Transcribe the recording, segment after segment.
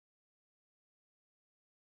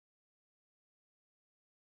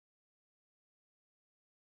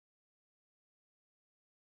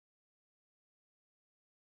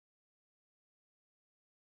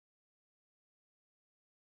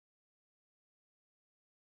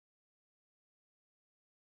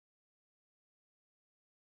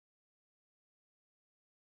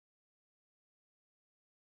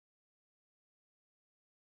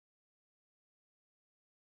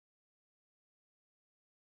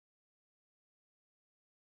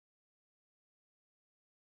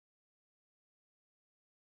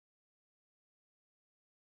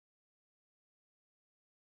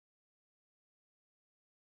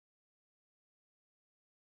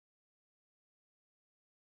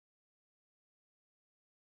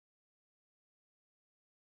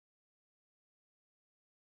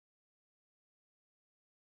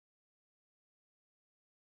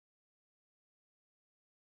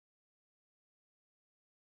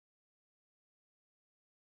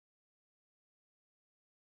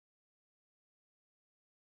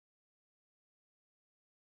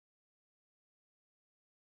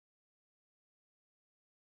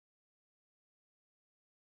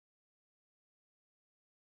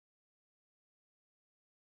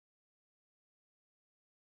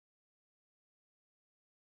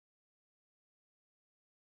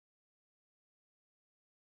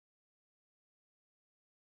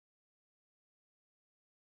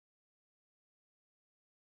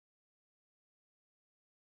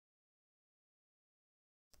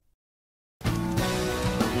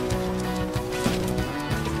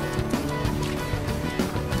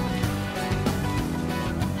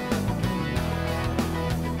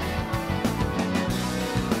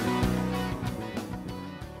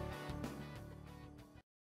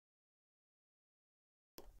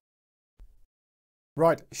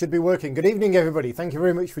Right, should be working. Good evening, everybody. Thank you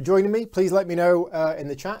very much for joining me. Please let me know in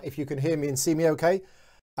the chat if you can hear me and see me okay.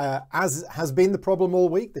 As has been the problem all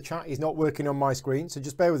week, the chat is not working on my screen, so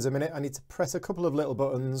just bear with us a minute. I need to press a couple of little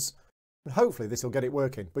buttons, and hopefully this will get it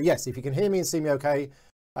working. But yes, if you can hear me and see me okay,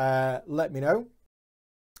 let me know.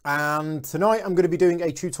 And tonight I'm going to be doing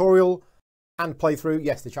a tutorial and playthrough.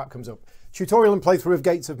 Yes, the chat comes up. Tutorial and playthrough of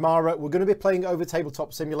Gates of Mara. We're going to be playing over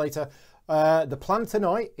Tabletop Simulator. The plan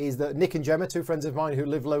tonight is that Nick and Gemma, two friends of mine who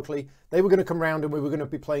live locally, they were going to come round and we were going to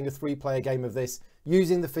be playing a 3-player game of this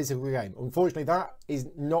using the physical game. Unfortunately, that is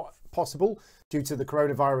not possible due to the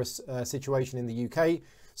coronavirus situation in the UK.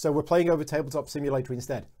 So we're playing over Tabletop Simulator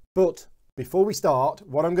instead. But before we start,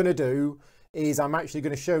 what I'm going to do is I'm actually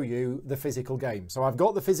going to show you the physical game. So I've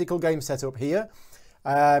got the physical game set up here.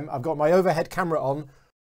 I've got my overhead camera on,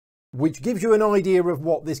 which gives you an idea of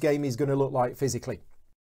what this game is going to look like physically.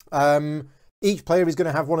 Each player is going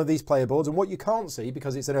to have one of these player boards, and what you can't see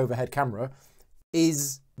because it's an overhead camera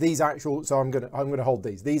is these actual, so I'm going to hold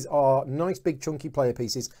these. These are nice big chunky player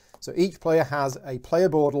pieces. So each player has a player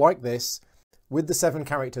board like this with the 7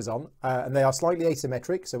 characters on, and they are slightly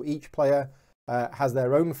asymmetric. So each player has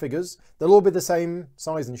their own figures. They'll all be the same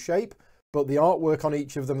size and shape, but the artwork on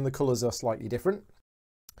each of them and the colours are slightly different.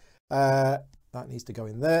 That needs to go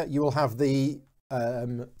in there. You will have the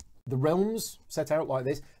realms set out like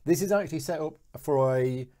this. This is actually set up for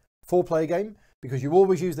a 4-player game because you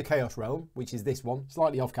always use the Chaos Realm, which is this one,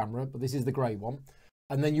 slightly off camera, but this is the grey one.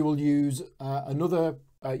 And then you will use a number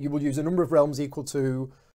of realms equal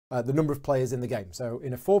to the number of players in the game. So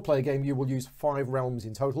in a 4-player game, you will use 5 realms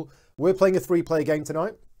in total. We're playing a 3-player game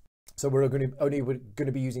tonight, so we're only going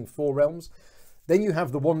to be using 4 realms. Then you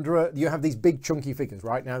have the Wanderer. You have these big chunky figures.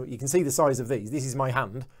 Right now, you can see the size of these. This is my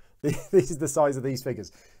hand. This is the size of these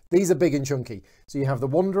figures. These are big and chunky. So you have the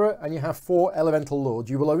Wanderer and you have 4 Elemental Lords.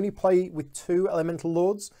 You will only play with 2 Elemental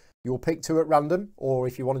Lords. You will pick 2 at random, or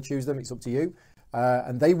if you want to choose them, it's up to you.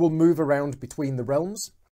 And they will move around between the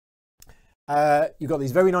realms. You've got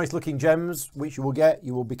these very nice looking gems, which you will get.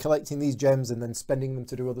 You will be collecting these gems and then spending them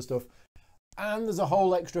to do other stuff. And there's a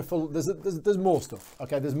whole extra full, there's more stuff.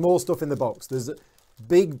 Okay, there's more stuff in the box. There's a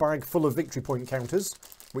big bag full of victory point counters,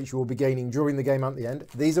 which you will be gaining during the game at the end.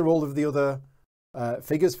 These are all of the other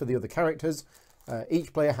figures for the other characters.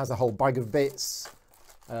 Each player has a whole bag of bits.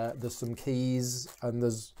 There's some keys and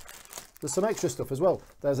there's some extra stuff as well.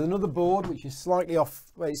 There's another board which is slightly off.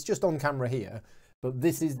 Well, it's just on camera here, but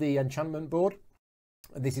this is the enchantment board.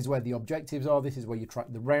 This is where the objectives are. This is where you track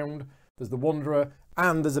the round. There's the Wanderer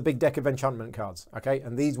and there's a big deck of enchantment cards. Okay,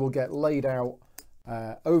 and these will get laid out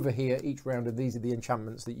over here each round, and these are the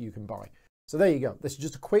enchantments that you can buy. So there you go. This is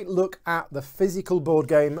just a quick look at the physical board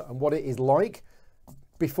game and what it is like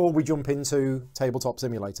before we jump into Tabletop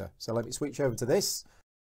Simulator. So let me switch over to this.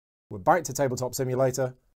 We're back to Tabletop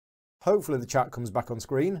Simulator. Hopefully the chat comes back on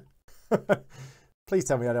screen. Please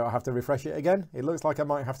tell me I don't have to refresh it again. It looks like I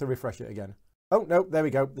might have to refresh it again. Oh, no, there we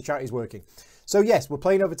go. The chat is working. So yes, we're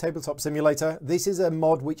playing over Tabletop Simulator. This is a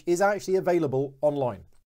mod which is actually available online.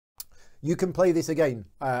 You can play this again.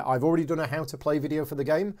 I've already done a how to play video for the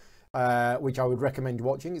game, which I would recommend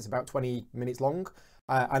watching. It's about 20 minutes long.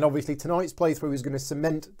 And obviously tonight's playthrough is going to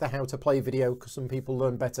cement the how to play video because some people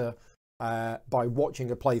learn better by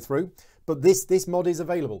watching a playthrough. But this mod is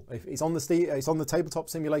available. It's on the Tabletop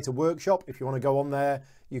Simulator Workshop. If you want to go on there,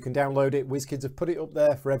 you can download it. WizKids have put it up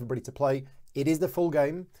there for everybody to play. It is the full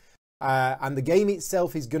game. And the game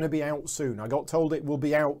itself is going to be out soon. I got told it will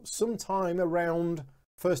be out sometime around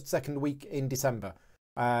second week in December.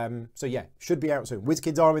 So yeah, should be out soon.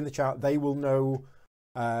 WizKids are in the chat. They will know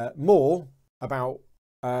more about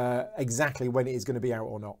exactly when it is going to be out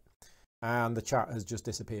or not. And the chat has just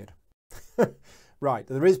disappeared. Right,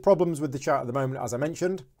 there is problems with the chat at the moment, as I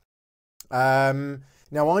mentioned.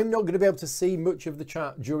 Now, I'm not going to be able to see much of the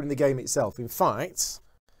chat during the game itself. In fact,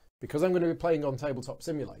 because I'm going to be playing on Tabletop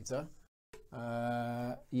Simulator,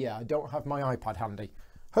 yeah, I don't have my iPad handy.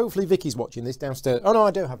 Hopefully Vicky's watching this downstairs. Oh no,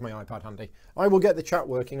 I do have my iPad handy. I will get the chat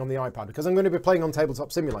working on the iPad because I'm going to be playing on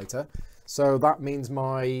Tabletop Simulator. So that means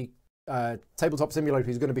my Tabletop Simulator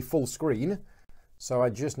is going to be full screen. So I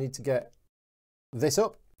just need to get this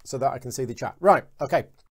up so that I can see the chat. Right, okay.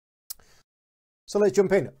 So let's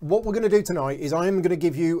jump in. What we're going to do tonight is I am going to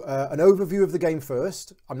give you an overview of the game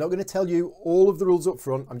first. I'm not going to tell you all of the rules up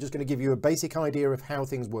front. I'm just going to give you a basic idea of how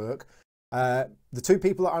things work. The 2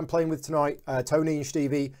 people that I'm playing with tonight, Tony and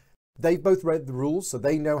Stevie, they've both read the rules, so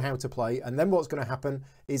they know how to play. And then what's going to happen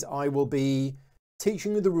is I will be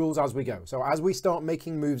teaching you the rules as we go. So as we start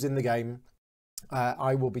making moves in the game,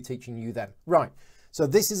 I will be teaching you then. Right. So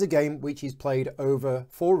this is a game which is played over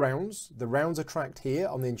 4 rounds. The rounds are tracked here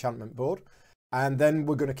on the enchantment board. And then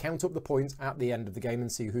we're going to count up the points at the end of the game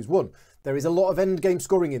and see who's won. There is a lot of end game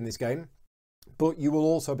scoring in this game, but you will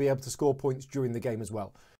also be able to score points during the game as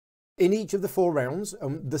well. In each of the 4 rounds,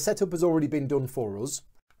 the setup has already been done for us.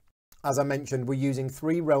 As I mentioned, we're using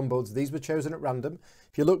 3 realm boards. These were chosen at random.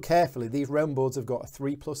 If you look carefully, these realm boards have got a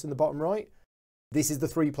 3+ in the bottom right. This is the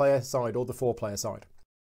 3-player side or the 4-player side.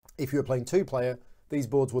 If you were playing 2-player, these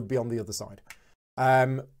boards would be on the other side.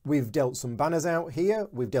 We've dealt some banners out here.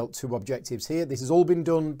 We've dealt 2 objectives here. This has all been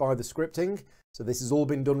done by the scripting. So this has all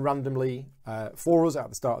been done randomly for us at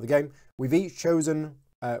the start of the game. We've each chosen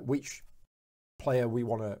which player we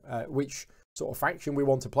want to, which sort of faction we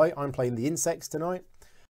want to play. I'm playing the insects tonight.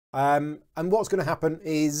 And what's going to happen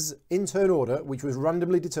is in turn order, which was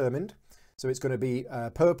randomly determined. So it's going to be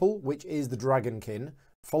purple, which is the dragonkin,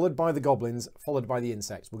 followed by the goblins, followed by the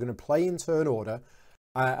insects. We're going to play in turn order.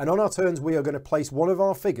 And on our turns, we are going to place one of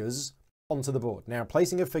our figures onto the board. Now,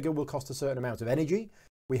 placing a figure will cost a certain amount of energy.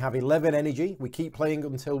 We have 11 energy. We keep playing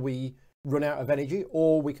until we run out of energy,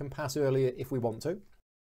 or we can pass earlier if we want to.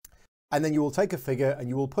 And then you will take a figure and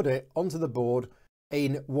you will put it onto the board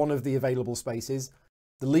in one of the available spaces.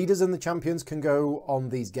 The leaders and the champions can go on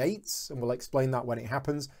these gates, and we'll explain that when it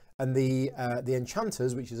happens. And the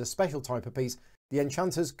enchanters, which is a special type of piece, the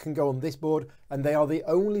enchanters can go on this board, and they are the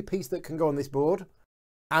only piece that can go on this board,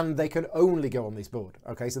 and they can only go on this board.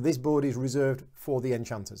 Okay, so this board is reserved for the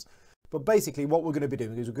enchanters. But basically what we're going to be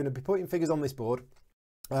doing is we're going to be putting figures on this board,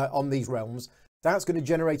 on these realms. That's going to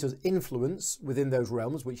generate us influence within those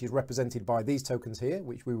realms, which is represented by these tokens here,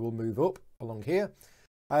 which we will move up along here.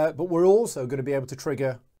 But we're also going to be able to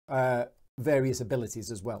trigger various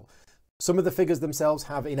abilities as well. Some of the figures themselves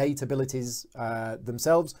have innate abilities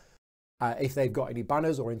themselves. If they've got any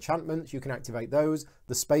banners or enchantments, you can activate those.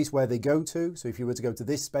 The space where they go to, so if you were to go to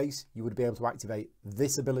this space, you would be able to activate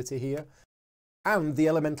this ability here. And the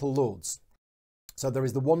elemental lords. So there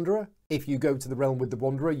is the Wanderer. If you go to the realm with the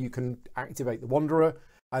Wanderer, you can activate the Wanderer.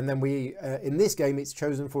 And then we, in this game, it's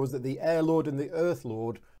chosen for us that the Air Lord and the Earth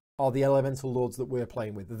Lord are the elemental lords that we're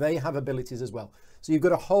playing with. They have abilities as well. So you've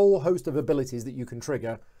got a whole host of abilities that you can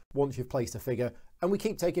trigger once you've placed a figure, and we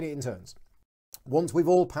keep taking it in turns. Once we've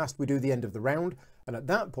all passed, we do the end of the round, and at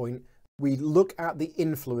that point, we look at the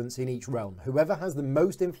influence in each realm. Whoever has the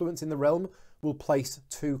most influence in the realm will place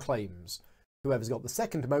 2 claims. Whoever's got the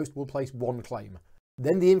second most will place 1 claim.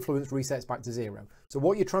 Then the influence resets back to 0. So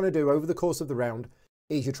what you're trying to do over the course of the round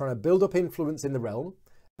is you're trying to build up influence in the realm.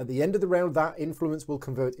 At the end of the round, that influence will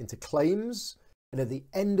convert into claims. And at the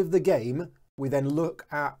end of the game, we then look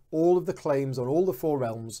at all of the claims on all the 4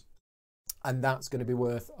 realms, and that's going to be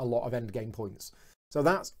worth a lot of end game points. So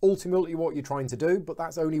that's ultimately what you're trying to do, but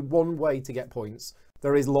that's only one way to get points.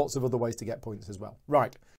 There is lots of other ways to get points as well.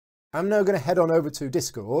 Right, I'm now going to head on over to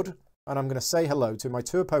Discord, and I'm going to say hello to my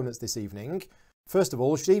 2 opponents this evening. First of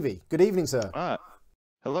all, Stevie. Good evening, sir.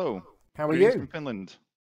 Hello. How are you? From Finland.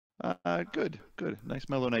 Good. Nice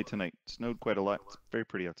mellow night tonight. Snowed quite a lot. It's very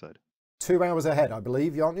pretty outside. 2 hours ahead, I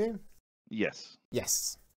believe, aren't you? Yes.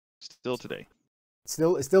 Yes. Still today. It's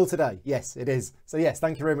still today. Yes, it is. So yes,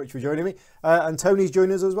 thank you very much for joining me. And Tony's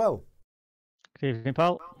joining us as well. Good evening,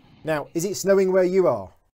 Paul. Now, is it snowing where you are?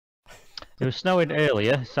 It was snowing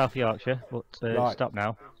earlier, South Yorkshire, but Right. It's stopped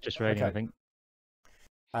now. It's just raining, Okay. I think.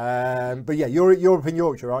 But yeah, you're up in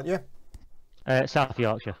Yorkshire, aren't you? South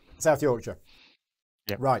Yorkshire. South Yorkshire.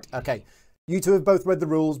 Yep. Right. Okay. You 2 have both read the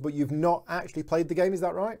rules, but you've not actually played the game. Is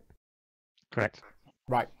that right? Correct.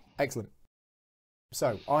 Right. Excellent.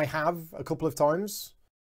 So I have a couple of times.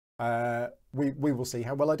 We will see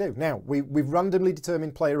how well I do. Now we've randomly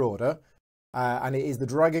determined player order, and it is the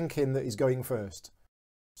Dragonkin that is going first.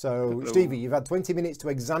 So Hello. Stevie, you've had 20 minutes to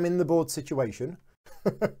examine the board situation.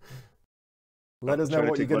 Let us know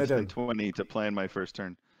what you're going to do. 20 to plan my first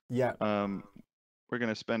turn. Yeah. We're going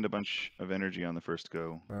to spend a bunch of energy on the first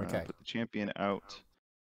go. Okay. Put the champion out.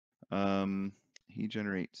 He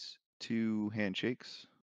generates 2 handshakes.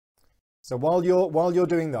 So while you're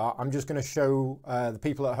doing that, I'm just going to show the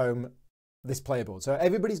people at home this player board. So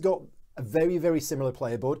everybody's got a very, very similar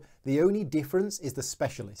player board. The only difference is the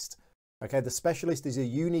specialist. Okay, the specialist is a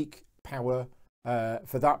unique power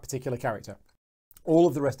for that particular character. All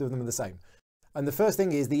of the rest of them are the same. And the first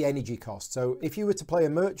thing is the energy cost. So if you were to play a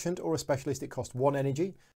merchant or a specialist, it costs 1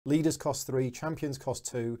 energy. Leaders cost 3, champions cost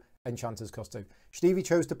 2, enchanters cost 2. Stevie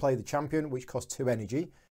chose to play the champion, which costs 2 energy.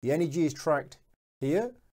 The energy is tracked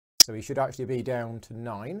here, so he should actually be down to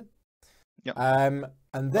 9. Yep.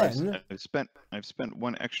 And then I've spent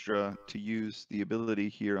 1 extra to use the ability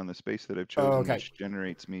here on the space that I've chosen, which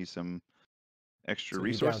generates me some extra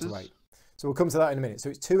resources. Down to 8. So we'll come to that in a minute. So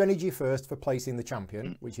it's 2 energy first for placing the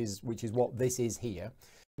champion, which is what this is here.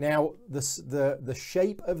 Now, the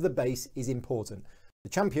shape of the base is important. The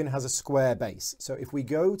champion has a square base. So if we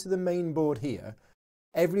go to the main board here,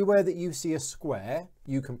 everywhere that you see a square,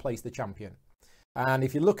 you can place the champion. And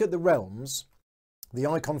if you look at the realms, the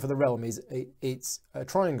icon for the realm is it's a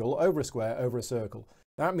triangle over a square over a circle.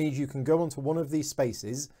 That means you can go onto one of these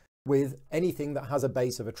spaces with anything that has a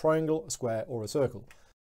base of a triangle, a square, or a circle.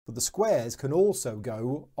 But the squares can also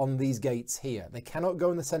go on these gates here. They cannot go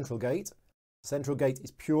in the central gate. The central gate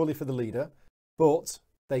is purely for the leader, but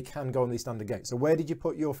they can go on these standard gates. So where did you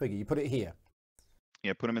put your figure? You put it here.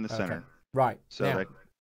 Yeah, put them in the center. Right. So now,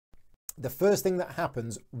 the first thing that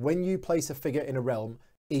happens when you place a figure in a realm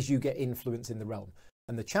is you get influence in the realm.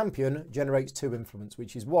 And the champion generates 2 influence,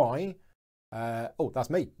 which is why... oh,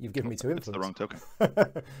 that's me. You've given me 2 influence. That's the wrong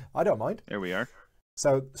token. I don't mind. There we are.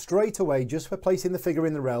 So straight away, just for placing the figure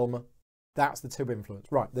in the realm, that's the 2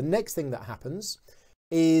 influence. Right, the next thing that happens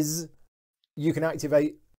is you can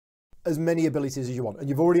activate as many abilities as you want. And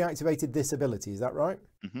you've already activated this ability, is that right?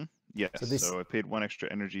 Mm-hmm. Yes, so I paid 1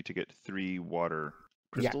 extra energy to get 3 water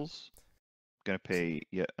crystals. Yeah. Going to pay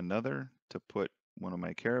yet another to put one of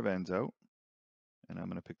my caravans out. And I'm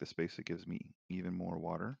going to pick the space that gives me even more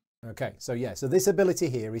water. Okay, so yeah, so this ability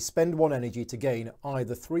here is spend 1 energy to gain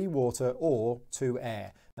either 3 water or 2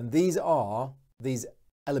 air. And these are these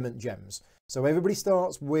element gems. So everybody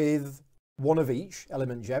starts with 1 of each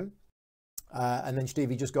element gem. And then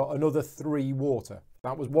Stevie just got another 3 water.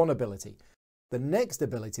 That was 1 ability. The next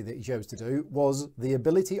ability that he chose to do was the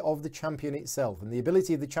ability of the champion itself. And the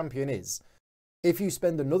ability of the champion is, if you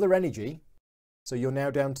spend another energy, so you're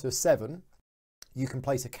now down to 7, you can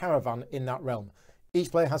place a caravan in that realm.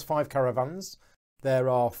 Each player has 5 caravans. There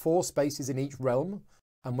are 4 spaces in each realm.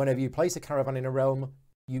 And whenever you place a caravan in a realm,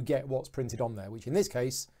 you get what's printed on there, which in this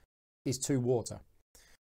case is 2 water.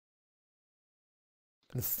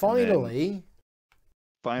 And finally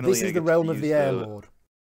this is the realm of the Air Lord.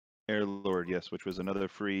 Air Lord, yes, which was another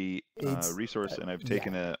free resource, and I've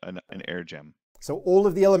taken an air gem. So all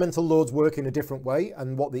of the elemental lords work in a different way,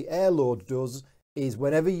 and what the Air Lord does is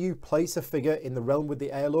whenever you place a figure in the realm with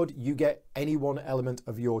the Air Lord, you get any one element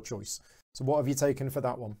of your choice. So what have you taken for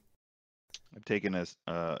that one? I've taken this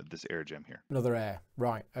air gem here. Another air,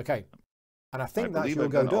 right? Okay, and I think that's your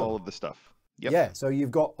go done. All of the stuff. Yep. Yeah, so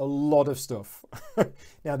you've got a lot of stuff.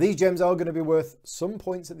 Now these gems are going to be worth some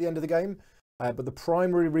points at the end of the game, but the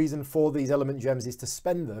primary reason for these element gems is to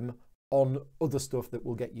spend them on other stuff that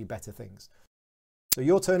will get you better things. So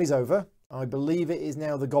your turn is over. I believe it is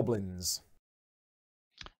now the goblins.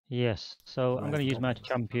 Yes, so I'm going to use my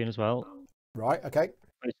champion as well. Right, okay.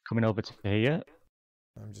 It's coming over to here.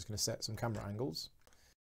 I'm just going to set some camera angles.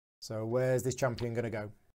 So where's this champion going to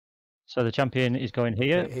go? So the champion is going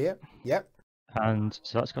here. Right here, yep. And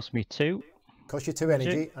so that's cost me 2. Cost you 2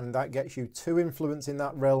 energy, and that gets you 2 influence in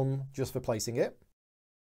that realm just for placing it.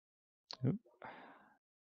 Oop.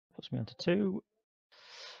 Puts me onto 2.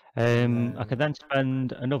 I can then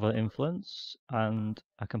spend another influence, and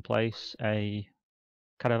I can place a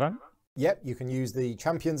caravan. Yep, you can use the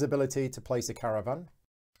champion's ability to place a caravan.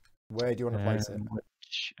 Where do you want to place it?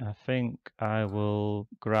 Which I think I will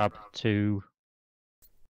grab 2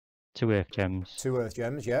 earth gems. 2 earth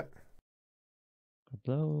gems, yep.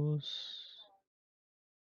 Grab those.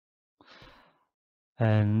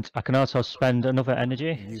 And I can also spend another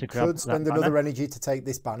energy. You could spend another energy to take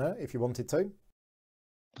this banner if you wanted to.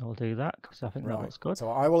 I'll do that because I think that looks good. So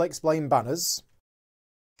I will explain banners.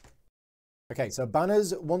 Okay, so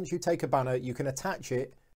banners, once you take a banner, you can attach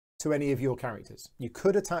it to any of your characters. You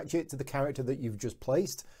could attach it to the character that you've just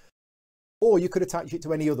placed, or you could attach it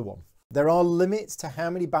to any other one. There are limits to how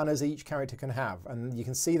many banners each character can have, and you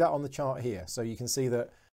can see that on the chart here. So you can see that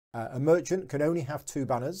a merchant can only have 2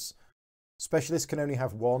 banners, specialists can only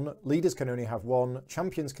have 1, leaders can only have 1,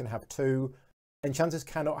 champions can have 2, enchanters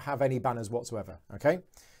cannot have any banners whatsoever, okay?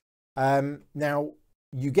 Now,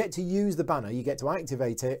 you get to use the banner, you get to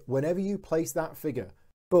activate it whenever you place that figure.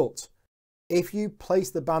 But if you place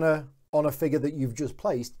the banner on a figure that you've just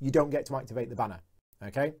placed, you don't get to activate the banner,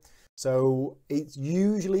 okay? So it's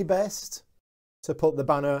usually best to put the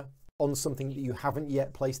banner on something that you haven't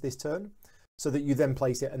yet placed this turn, so that you then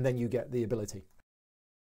place it and then you get the ability.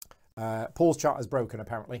 Paul's chart is broken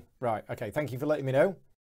apparently. Right, okay, thank you for letting me know.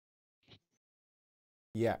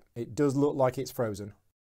 Yeah, it does look like it's frozen.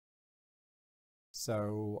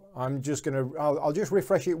 So I'm just gonna, I'll just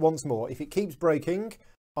refresh it once more. If it keeps breaking,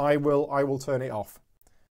 I will turn it off.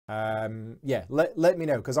 Yeah, let me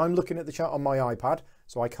know, because I'm looking at the chat on my iPad,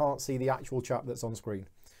 so I can't see the actual chat that's on screen.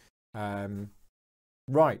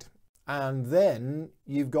 Right, and then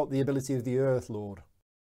you've got the ability of the Earth Lord.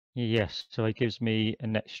 Yes, so it gives me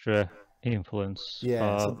an extra influence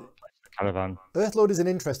Yeah, for the caravan. Earthlord is an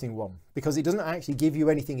interesting one because it doesn't actually give you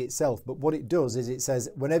anything itself, but what it does is it says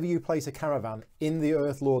whenever you place a caravan in the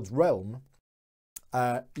Earthlord's realm,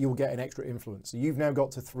 you'll get an extra influence. So you've now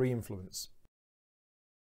got to 3 influence.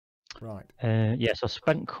 Right. Yes, I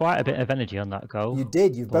spent quite a bit of energy on that goal. You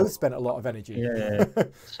did. You've both spent a lot of energy. Yeah.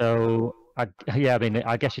 So, I mean,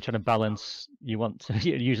 I guess you're trying to balance. You want to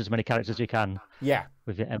use as many characters as you can. Yeah.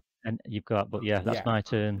 With it, and you've got. But yeah, that's my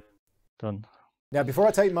turn. Done. Now, before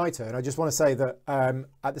I take my turn, I just want to say that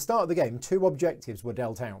at the start of the game, 2 objectives were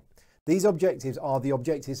dealt out. These objectives are the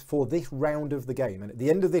objectives for this round of the game, and at the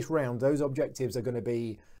end of this round, those objectives are going to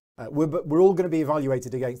be. We're all going to be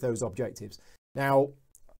evaluated against those objectives. Now,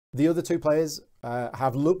 the other 2 players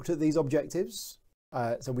have looked at these objectives,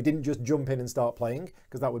 so we didn't just jump in and start playing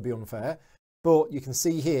because that would be unfair. But you can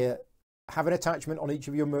see here, have an attachment on each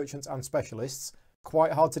of your merchants and specialists.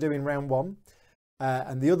 Quite hard to do in round 1.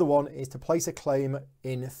 And the other one is to place a claim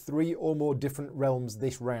in 3 or more different realms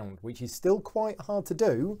this round, which is still quite hard to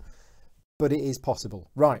do, but it is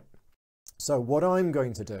possible. Right. So what I'm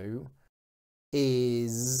going to do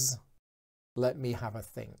is... Let me have a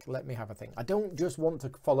think. I don't just want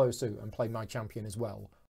to follow suit and play my champion as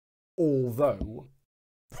well. Although...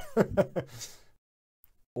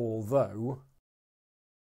 although...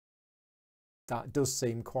 that does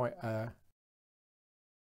seem quite a...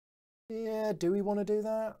 Yeah, do we want to do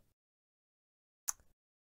that?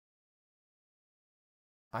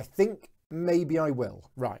 I think maybe I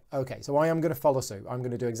will. Right, okay, so I am going to follow suit. I'm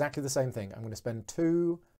going to do exactly the same thing. I'm going to spend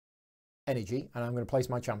 2 energy and I'm going to place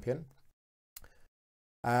my champion.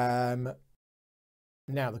 Now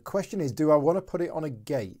the question is, do I want to put it on a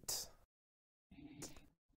gate?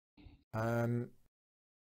 No,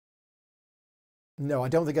 I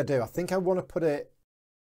don't think I do. I think I want to put it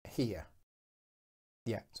here.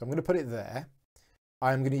 Yeah, so I'm going to put it there.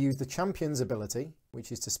 I'm going to use the champion's ability,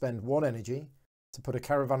 which is to spend 1 energy to put a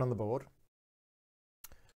caravan on the board.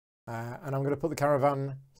 And I'm going to put the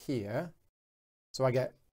caravan here. So I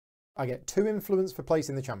get 2 influence for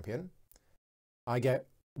placing the champion. I get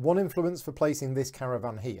 1 influence for placing this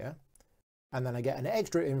caravan here, and then I get an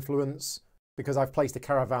extra influence because I've placed a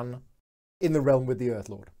caravan in the realm with the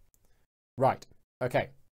Earthlord. Right, okay.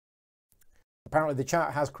 Apparently the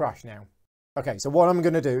chat has crashed now. Okay, so what I'm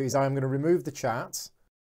going to do is I'm going to remove the chat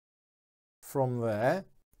from there,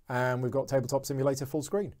 and we've got Tabletop Simulator full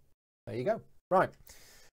screen. There you go. Right.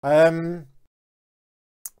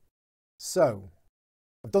 So...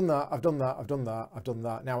 I've done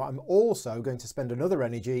that. Now I'm also going to spend another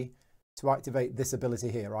energy to activate this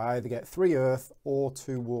ability here. I either get 3 earth or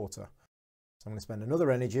 2 water. So I'm going to spend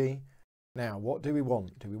another energy. Now, what do we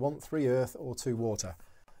want? Do we want 3 earth or 2 water?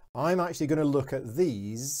 I'm actually going to look at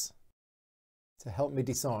these to help me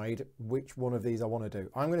decide which one of these I want to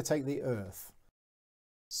do. I'm going to take the earth.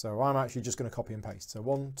 So I'm actually just going to copy and paste. So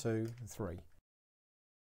 1, 2, 3.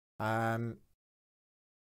 And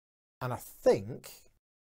I think...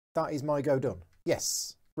 that is my go done.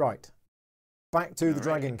 Yes. Right. Back to the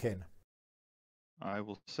Dragonkin. I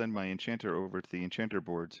will send my enchanter over to the enchanter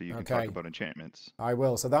board so you can talk about enchantments. I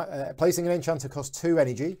will. So that placing an enchanter costs 2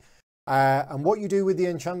 energy. And what you do with the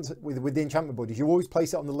enchantment board is you always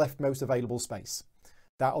place it on the leftmost available space.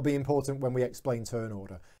 That'll be important when we explain turn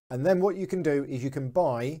order. And then what you can do is you can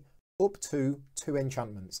buy up to 2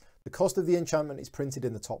 enchantments. The cost of the enchantment is printed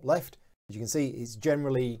in the top left. As you can see, it's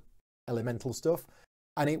generally elemental stuff.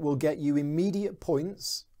 And it will get you immediate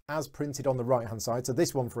points as printed on the right hand side. So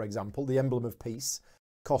this one, for example, the Emblem of Peace,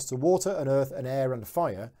 costs a water, an earth, an air and a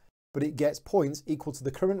fire, but it gets points equal to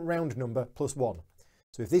the current round number plus 1.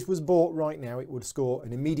 So if this was bought right now, it would score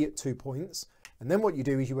an immediate 2 points. And then what you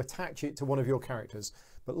do is you attach it to one of your characters.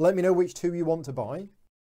 But let me know which 2 you want to buy.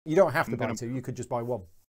 You don't have to buy 2, you could just buy 1.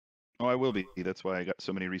 Oh, I will be. That's why I got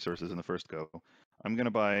so many resources in the first go. I'm going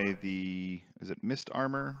to buy the, is it Mist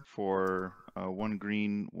Armor for 1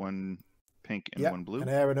 green, 1 pink, and 1 blue. An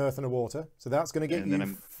air, an earth, and a water. So that's going to get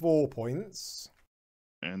you 4 points.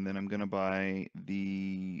 And then I'm going to buy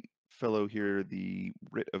the fellow here, the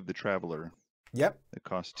Writ of the Traveler. Yep. It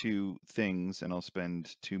costs 2 things, and I'll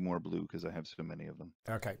spend 2 more blue because I have so many of them.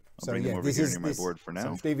 Okay. I'll bring them over here near my board for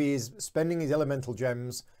now. So Stevie is spending his elemental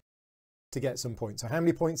gems to get some points. So how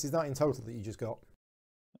many points is that in total that you just got?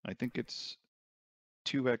 I think it's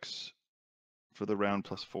 2x for the round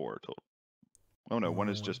plus 4 total. Oh no, 1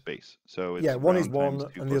 is just base. So it's one is 1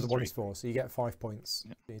 and the other 3. one is 4. So you get 5 points.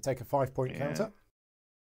 Yeah. So you take a 5-point counter.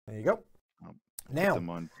 There you go. Now, them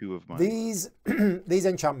on 2 of mine. These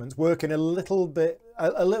enchantments work in a little bit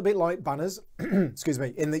like banners, excuse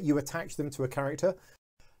me, in that you attach them to a character.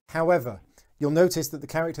 However, you'll notice that the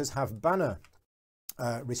characters have banner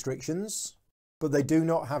restrictions, but they do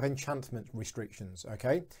not have enchantment restrictions,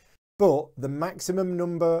 okay? But the maximum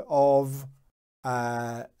number of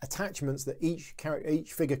attachments that each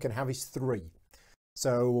figure can have is 3.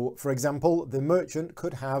 So, for example, the merchant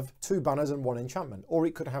could have 2 banners and 1 enchantment, or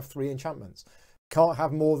it could have 3 enchantments. Can't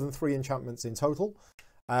have more than 3 enchantments in total.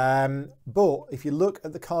 But if you look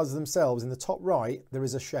at the cards themselves, in the top right, there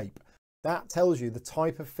is a shape. That tells you the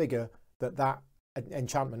type of figure that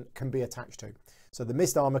enchantment can be attached to. So the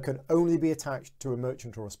Mist Armor can only be attached to a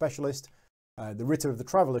merchant or a specialist. The Ritter of the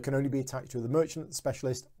Traveller can only be attached to the merchant, the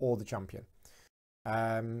specialist, or the champion.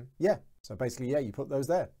 Yeah, so basically, yeah, you put those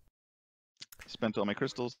there. Spent all my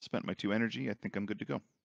crystals, spent my 2 energy. I think I'm good to go.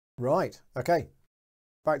 Right, okay.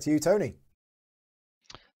 Back to you, Tony.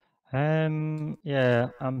 Yeah,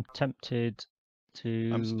 I'm tempted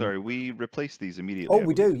to... I'm sorry, we replace these immediately. Oh,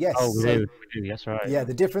 we do, yes. Oh, we do, yes, right. Yeah,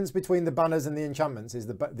 the difference between the banners and the enchantments is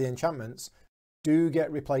the enchantments do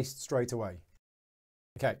get replaced straight away.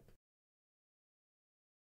 Okay.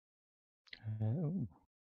 I'm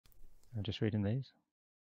just reading these.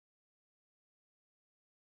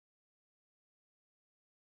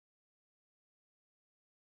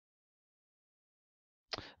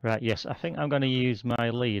 Right, yes, I think I'm going to use my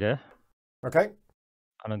leader. Okay.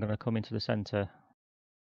 And I'm going to come into the centre.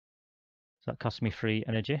 So that costs me 3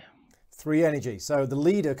 energy. 3 energy. So the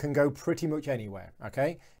leader can go pretty much anywhere,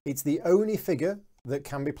 okay? It's the only figure that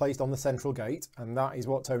can be placed on the central gate, and that is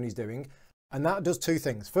what Tony's doing. And that does 2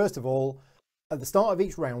 things. First of all, at the start of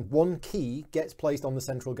each round, 1 key gets placed on the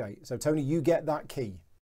central gate. So Tony, you get that key.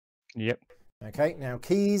 Yep. Okay, now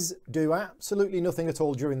keys do absolutely nothing at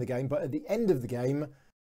all during the game, but at the end of the game,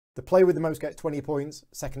 the player with the most gets 20 points,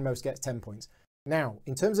 second most gets 10 points. Now,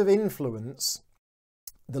 in terms of influence,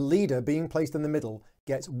 the leader being placed in the middle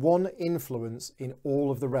gets 1 influence in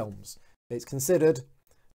all of the realms. It's considered,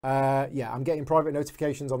 yeah, I'm getting private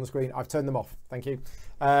notifications on the screen. I've turned them off. Thank you.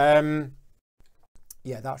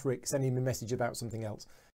 Yeah, that's Rick sending me a message about something else.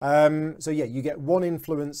 So yeah, you get 1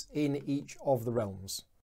 influence in each of the realms.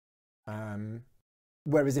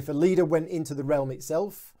 Whereas if a leader went into the realm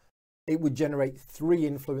itself, it would generate 3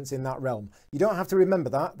 influence in that realm. You don't have to remember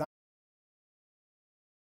that.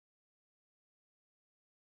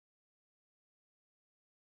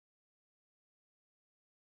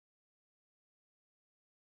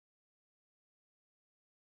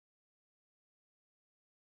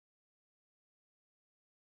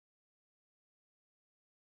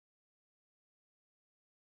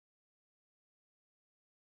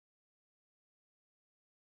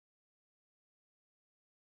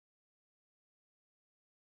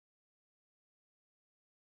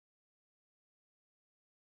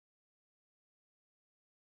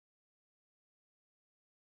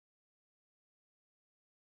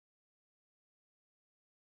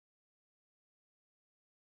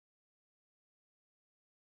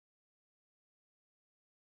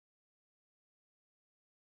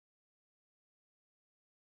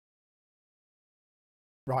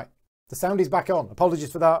 Right, the sound is back on.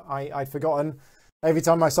 Apologies for that. I'd forgotten. Every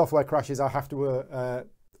time my software crashes, I have to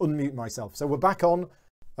unmute myself. So we're back on.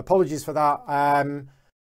 Apologies for that.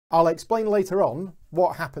 I'll explain later on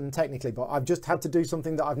what happened technically, but I've just had to do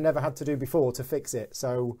something that I've never had to do before to fix it.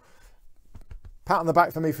 So pat on the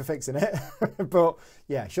back for me for fixing it. But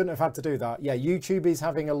yeah, shouldn't have had to do that. Yeah, YouTube is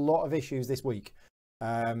having a lot of issues this week.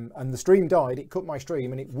 And the stream died. It cut my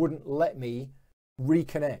stream and it wouldn't let me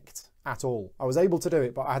reconnect at all. I was able to do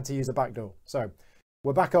it, but I had to use a backdoor. So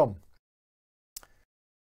we're back on.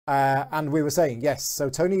 And we were saying, yes, so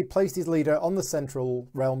Tony placed his leader on the central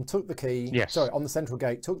realm, took the key. Yes. Sorry, on the central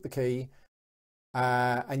gate, took the key.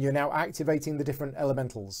 And you're now activating the different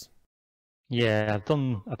elementals. Yeah, I've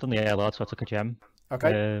done the Air Lord, so I took a gem.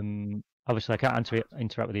 Okay. Obviously, I can't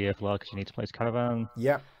interact with the Earth Lord because you need to place Caravan.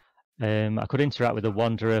 Yeah. I could interact with the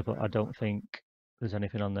Wanderer, but I don't think there's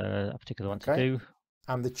anything on there I particularly want to do.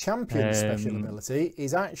 And the champion special ability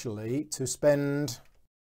is actually to spend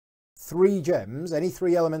 3 gems, any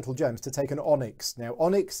 3 elemental gems, to take an Onyx. Now,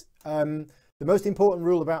 Onyx, the most important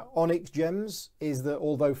rule about Onyx gems is that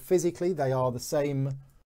although physically they are the same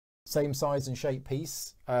size and shape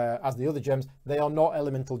piece as the other gems, they are not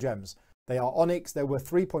elemental gems. They are Onyx. They're worth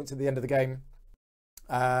 3 points at the end of the game,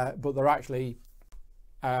 but they're actually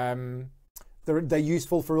they're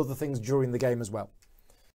useful for other things during the game as well.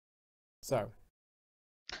 So.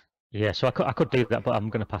 Yeah, so I could do that, but I'm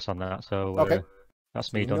going to pass on that. So okay.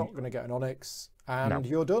 That's me you're done. Not going to get an Onyx, and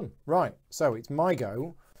you're done. Right, so it's my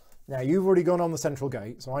go. Now, you've already gone on the central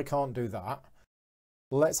gate, so I can't do that.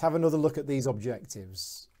 Let's have another look at these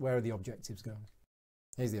objectives. Where are the objectives going?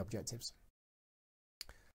 Here's the objectives.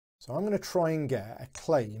 So I'm going to try and get a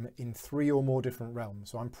claim in 3 or more different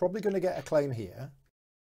realms. So I'm probably going to get a claim here.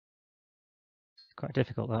 Quite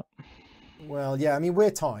difficult, that. Well, yeah, I mean,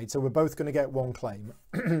 we're tied, so we're both going to get 1 claim.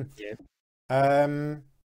 Yeah.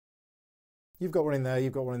 You've got one in there,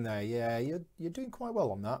 you've got one in there. Yeah, you're doing quite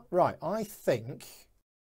well on that. Right, I think...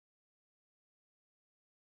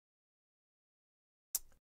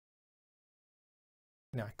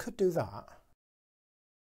 Now, I could do that.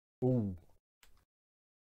 Ooh.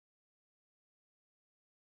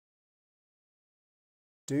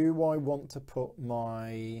 Do I want to put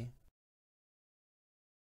my...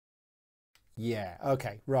 Yeah,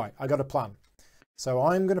 okay, right, I got a plan. So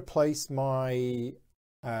I'm going to place my...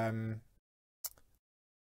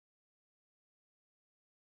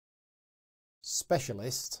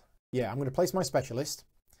 specialist. Yeah, I'm going to place my specialist.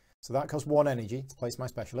 So that costs 1 energy to place my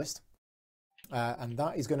specialist. And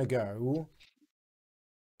that is going to go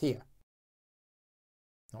here.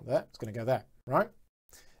 Not there, it's going to go there, right?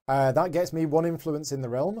 That gets me 1 influence in the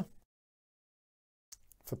realm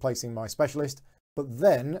for placing my specialist. But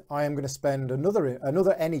then I am going to spend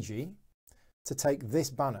another energy to take this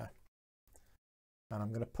banner. And I'm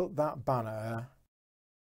going to put that banner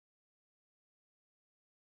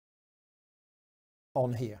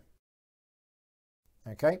on here.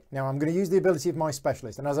 Okay, now I'm going to use the ability of my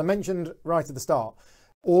specialist. And as I mentioned right at the start,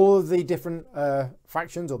 all of the different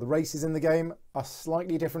factions or the races in the game are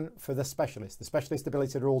slightly different for the specialist. The specialist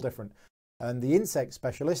abilities are all different. And the insect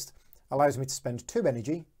specialist allows me to spend 2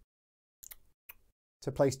 energy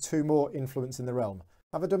to place 2 more influence in the realm.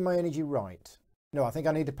 Have I done my energy right? No, I think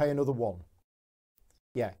I need to pay another 1.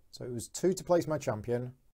 Yeah, so it was 2 to place my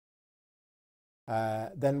champion.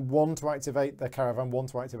 Then 1 to activate the caravan, 1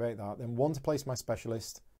 to activate that. Then 1 to place my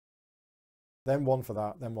specialist. Then 1 for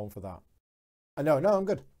that, then 1 for that. No, I'm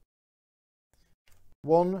good.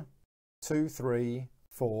 1, 2, 3,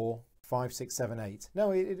 4, 5, 6, 7, 8.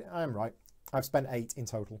 No, I am right. I've spent 8 in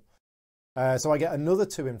total. So I get another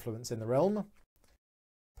 2 influence in the realm,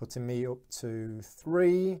 putting me up to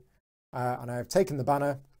 3. And I have taken the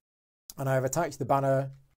banner, and I have attached the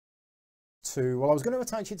banner to... Well, I was going to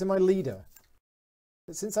attach it to my leader.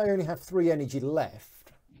 But since I only have 3 energy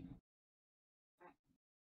left...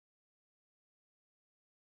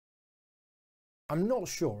 I'm not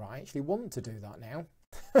sure I actually want to do that now.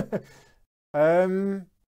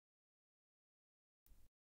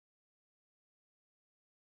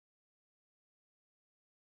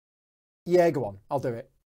 Yeah, go on. I'll do it.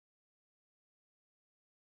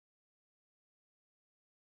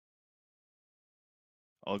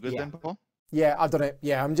 All good then, Paul? Yeah, I've done it.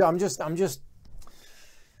 Yeah, I'm just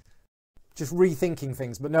rethinking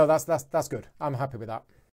things, but no, that's good. I'm happy with that.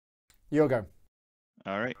 Your go.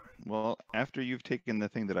 All right. Well, after you've taken the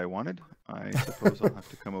thing that I wanted, I suppose I'll have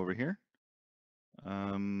to come over here.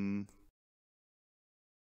 So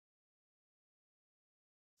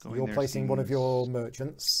you're placing one of your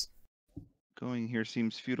merchants. Going here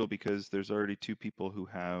seems futile because there's already 2 people who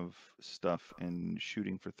have stuff, and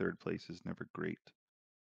shooting for 3rd place is never great.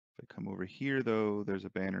 If I come over here, though, there's a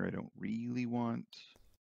banner I don't really want.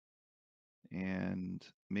 And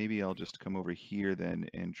maybe I'll just come over here then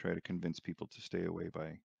and try to convince people to stay away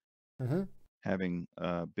by having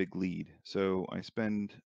a big lead. So I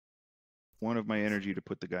spend 1 of my energy to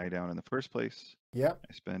put the guy down in the first place. Yeah.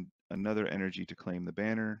 I spend another energy to claim the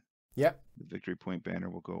banner. Yeah. The victory point banner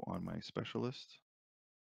will go on my specialist.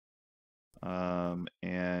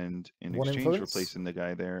 And in exchange for placing the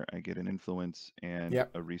guy there, I get an influence and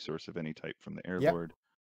a resource of any type from the Air Lord.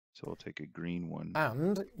 So I'll take a green one.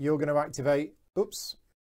 And you're going to activate... Oops.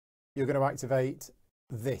 You're going to activate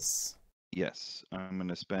this. Yes. I'm going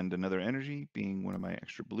to spend another energy, being 1 of my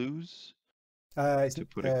extra blues. Yeah,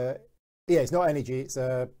 it's not energy. It's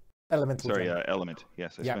elemental. Sorry, element.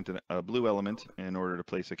 Yes, I spent a blue element in order to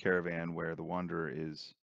place a caravan where the Wanderer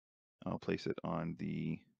is. I'll place it on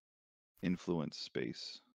the influence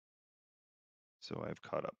space. So I've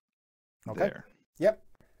caught up there. Yep.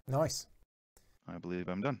 Nice. I believe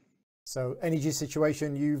I'm done. So energy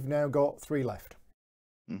situation, you've now got 3 left.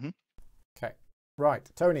 Okay. Right,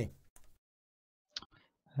 Tony.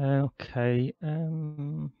 Okay.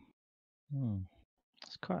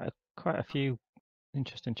 It's quite a few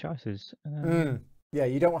interesting choices. Yeah,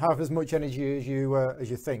 you don't have as much energy as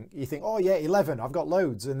you think. You think, oh yeah, 11, I've got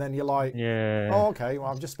loads, and then you're like, oh okay, well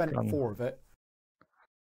I've just spent 4 of it.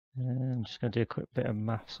 I'm just going to do a quick bit of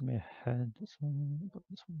maths in my head. Put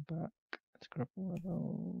this one back. Let's grab one of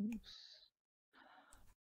those.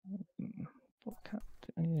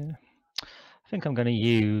 Yeah. I think I'm going to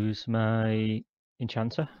use my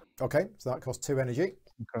enchanter. Okay, so that costs 2 energy.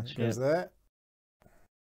 Goes there.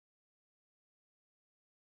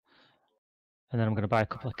 And then I'm going to buy a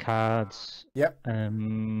couple of cards. Yep. So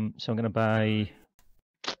I'm going to buy.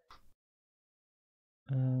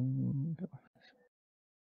 I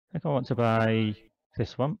think I want to buy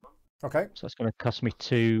this one. Okay. So it's going to cost me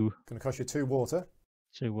 2. Going to cost you 2 water.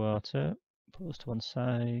 2 water. Put those to one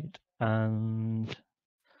side. And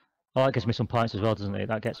oh, that gives me some points as well, doesn't it?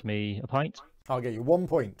 That gets me a point. I'll get you 1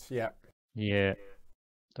 point. Yeah. Yeah.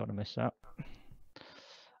 Don't want to miss that.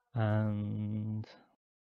 And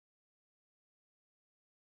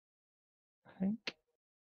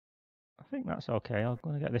I think that's okay. I'm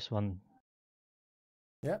going to get this one.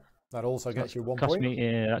 Yeah. That also gets you 1 cost point.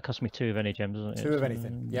 That cost me 2 of any gems, doesn't it? 2 of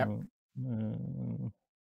anything. Yeah. Let's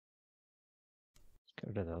get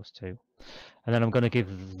rid of those 2. And then I'm going to give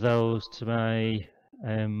those to my.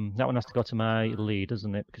 That one has to go to my lead,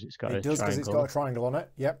 doesn't it? Because it's got a triangle. It does, because it's got a triangle on it.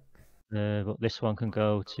 Yep. But this one can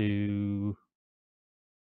go to.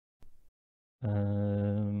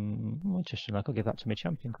 Interesting. I could give that to my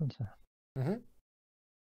champion, couldn't I? Mm-hmm.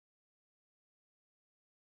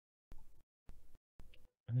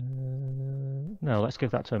 No, let's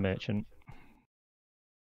give that to a merchant.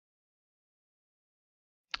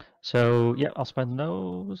 So, yeah, I'll spend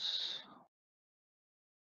those.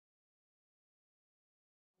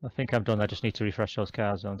 I think I'm done. I just need to refresh those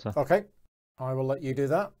cards, don't I? Okay, I will let you do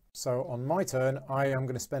that. So on my turn, I am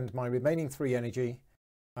going to spend my remaining 3 energy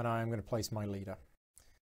and I am going to place my leader.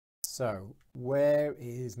 So where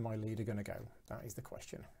is my leader going to go? That is the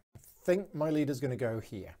question. I think my leader's going to go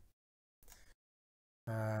here.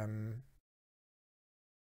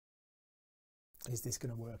 Is this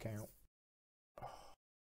going to work out? Oh.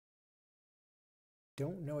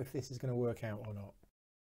 Don't know if this is going to work out or not.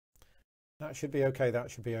 That should be okay. That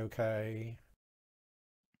should be okay.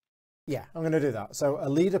 Yeah, I'm going to do that. So a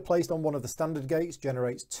leader placed on one of the standard gates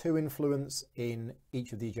generates 2 influence in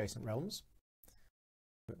each of the adjacent realms.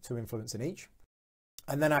 2 influence in each.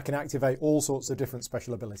 And then I can activate all sorts of different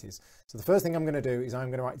special abilities. So the first thing I'm going to do is I'm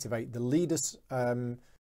going to activate the leader's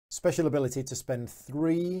special ability to spend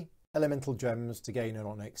 3 elemental gems to gain an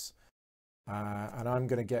onyx. And I'm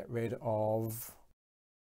going to get rid of...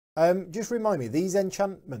 just remind me, these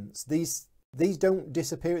enchantments, these don't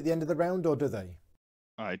disappear at the end of the round, or do they?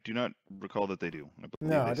 I do not recall that they do.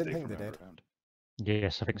 No, I didn't think they did. Round.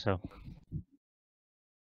 Yes, I think so.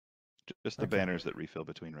 Just the banners that refill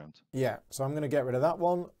between rounds. Yeah, so I'm going to get rid of that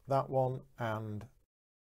one, and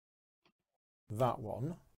that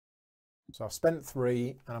one. So I've spent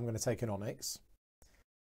 3, and I'm going to take an onyx.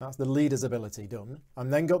 That's the leader's ability done. I've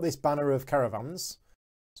then got this banner of caravans.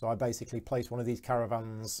 So I basically place one of these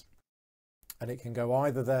caravans, and it can go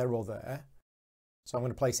either there or there. So I'm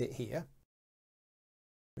going to place it here,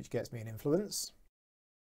 which gets me an influence.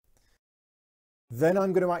 Then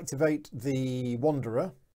I'm going to activate the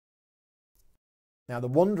Wanderer. Now the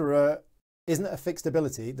Wanderer isn't a fixed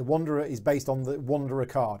ability. The Wanderer is based on the Wanderer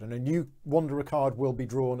card, and a new Wanderer card will be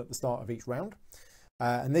drawn at the start of each round.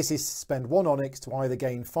 And this is spend 1 onyx to either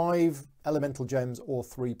gain 5 elemental gems or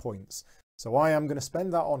 3 points. So I am going to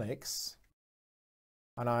spend that onyx,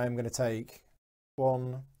 and I am going to take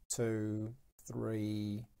 1, 2,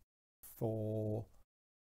 3, 4,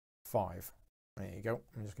 5. There you go.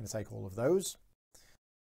 I'm just going to take all of those.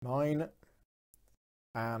 Mine.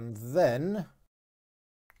 And then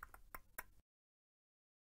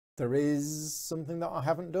there is something that I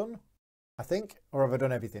haven't done, I think. Or have I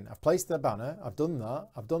done everything? I've placed the banner. I've done that.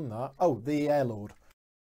 I've done that. Oh, the Air Lord.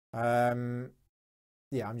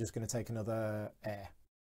 Yeah, I'm just going to take another air.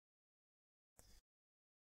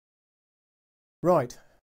 Right.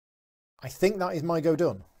 I think that is my go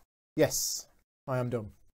done. Yes, I am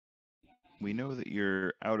done. We know that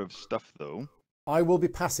you're out of stuff, though. I will be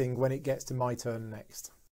passing when it gets to my turn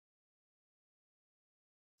next.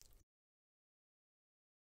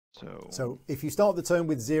 So if you start the turn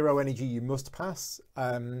with 0 energy, you must pass.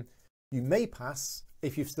 You may pass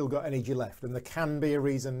if you've still got energy left, and there can be a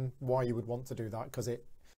reason why you would want to do that, because it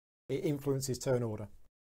influences turn order.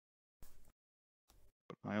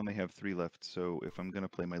 I only have 3 left, so if I'm going to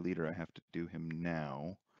play my leader, I have to do him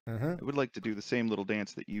now. Mm-hmm. I would like to do the same little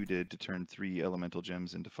dance that you did to turn 3 elemental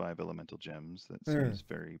gems into 5 elemental gems. That seems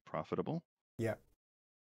very profitable. Yeah.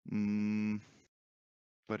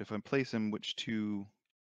 But if I place him, which 2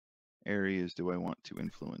 areas do I want to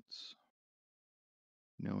influence?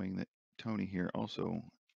 Knowing that Tony here also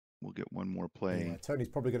will get 1 more play. Yeah, Tony's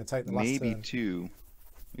probably going to take the last maybe turn. 2.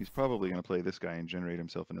 He's probably going to play this guy and generate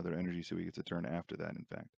himself another energy, so he gets a turn after that. In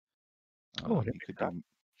fact,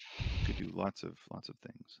 he could do lots of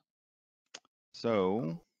things.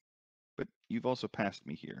 So, but you've also passed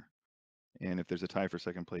me here, and if there's a tie for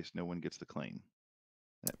second place, no one gets the claim.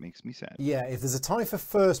 That makes me sad. Yeah, if there's a tie for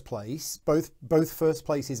first place, both first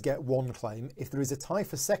places get 1 claim. If there is a tie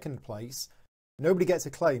for second place, nobody gets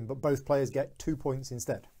a claim, but both players get 2 points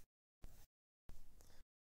instead.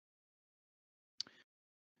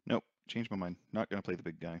 Nope, changed my mind. Not going to play the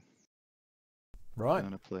big guy. Right. I'm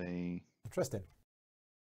going to play... Interesting.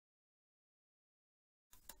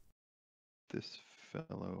 This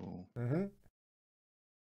fellow...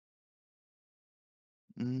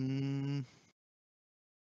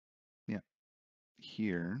 Yeah.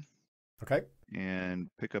 Here. Okay. And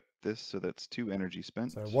pick up this, so that's 2 energy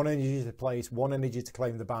spent. So 1 energy to place, 1 energy to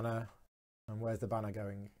claim the banner. And where's the banner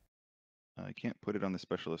going? I can't put it on the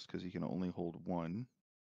specialist because he can only hold 1.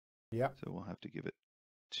 Yeah. So we'll have to give it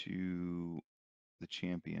to the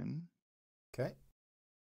champion. Okay.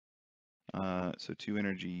 So 2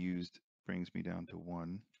 energy used brings me down to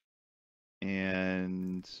 1.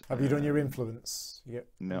 And have you done your influence? You get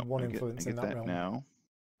no, 1 influence in that realm now.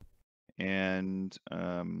 And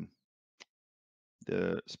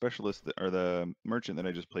the specialist or the merchant that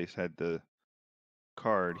I just placed had the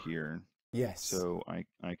card here. Yes. So I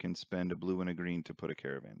can spend a blue and a green to put a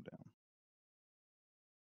caravan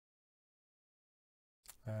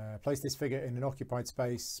down. Place this figure in an occupied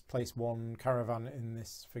space. Place 1 caravan in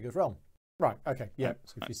this figure's realm. Right. Okay. Yeah.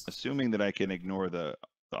 So assuming that I can ignore the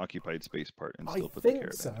occupied space part and still put the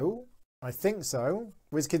caravan. I think so.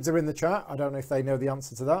 WizKids are in the chat. I don't know if they know the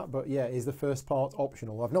answer to that, but yeah, is the first part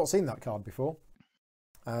optional? I've not seen that card before.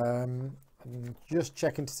 I'm just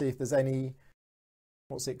checking to see if there's any.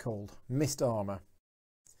 What's it called? Mist armor.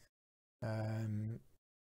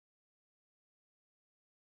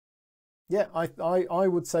 Yeah, I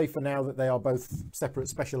would say for now that they are both separate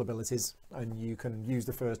special abilities, and you can use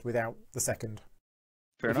the first without the second.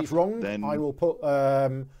 Fair if enough. It's wrong, then... I will put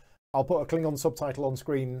I'll put a Klingon subtitle on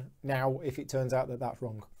screen now if it turns out that that's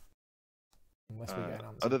wrong. Unless we get an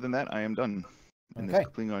answer. Other than that, I am done in this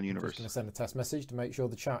Klingon universe. I'm just going to send a test message to make sure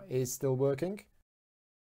the chat is still working.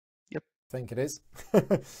 Yep. I think it is.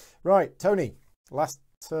 Right, Tony, last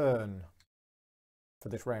turn for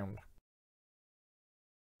this round.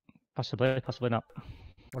 Possibly, possibly not.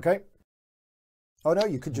 Okay. Oh no,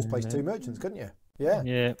 you could just place 2 merchants, couldn't you? Yeah.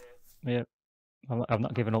 Yeah, yeah. I've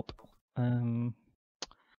not given up. I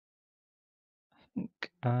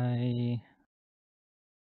think well,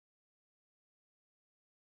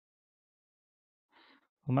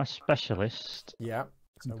 my specialist. Yeah.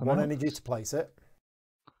 So 1 energy to place it.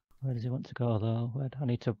 Where does he want to go though? I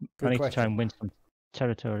need to try and win some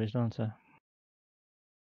territories, don't I?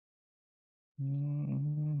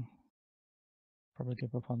 Probably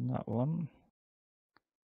give up on that one.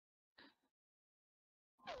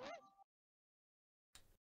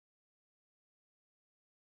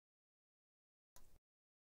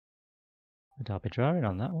 I'll be drawing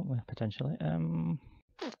on that, won't we, potentially?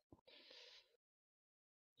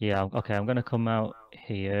 Yeah, okay, I'm going to come out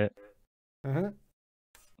here.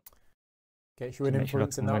 Gets you an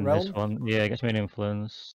influence in that realm? This one. Yeah, it gets me an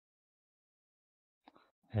influence.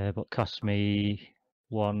 But costs me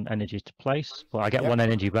 1 energy to place, but I get 1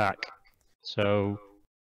 energy back. So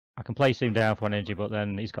I can place him down for 1 energy, but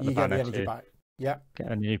then he's got the banner get the energy back. Yeah.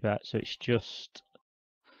 Get energy back. So it's just,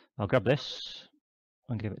 I'll grab this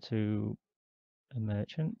and give it to a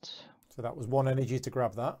merchant. So that was 1 energy to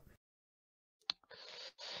grab that.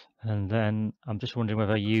 And then I'm just wondering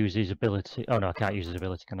whether I use his ability. Oh no, I can't use his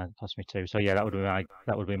ability. Can I? Cost me 2. So yeah, that would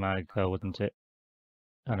be my go, wouldn't it?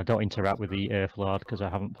 And I don't interact with the Earth Lord because I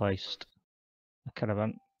haven't placed a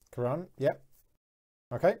caravan. Caravan, yeah.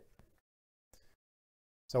 Okay.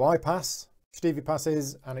 So I pass. Stevie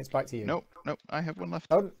passes, and it's back to you. Nope. I have 1 left.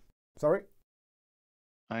 Oh, sorry.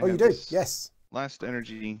 You do? Yes. Last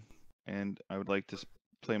energy, and I would like to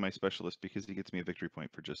play my specialist because he gets me a victory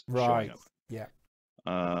point for just showing up. Yeah.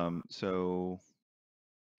 So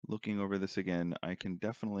looking over this again, I can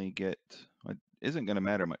definitely get. It isn't going to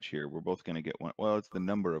matter much here. We're both going to get 1. Well, it's the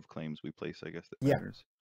number of claims we place, I guess, that matters.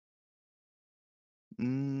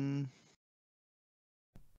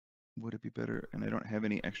 Would it be better? And I don't have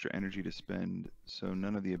any extra energy to spend, so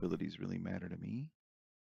none of the abilities really matter to me.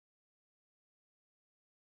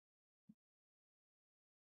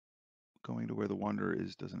 Going to where the Wanderer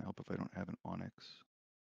is doesn't help if I don't have an Onyx.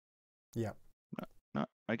 Yeah.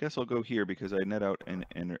 I guess I'll go here because I net out an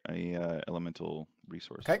elemental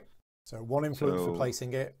resource. Okay. So 1 influence for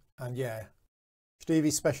placing it, and yeah,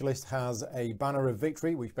 Stevie's specialist has a banner of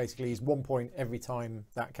victory, which basically is 1 point every time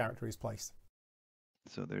that character is placed.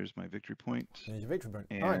 So there's my victory point. There's your victory point.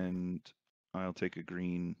 And I'll take a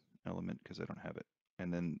green element because I don't have it.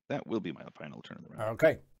 And then that will be my final turn of the round.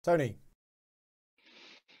 Okay. Tony.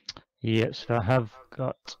 Yes, I have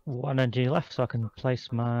got 1 energy left, so I can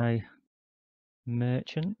place my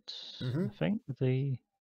merchant. I think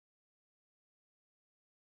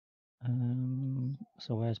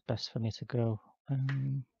so where's best for me to go?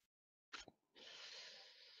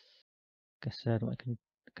 Guess I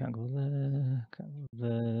can't go there. Can't go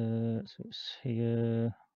there. So it's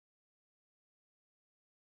here.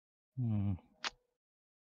 I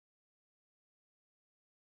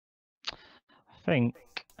think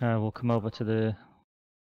we'll come over to the.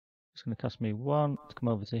 It's going to cost me 1 to come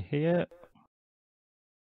over to here.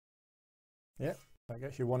 Yeah, that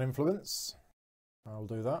gets you 1 influence. I'll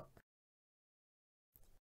do that.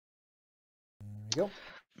 There we go.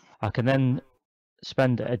 I can then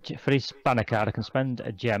spend for each banner card. I can spend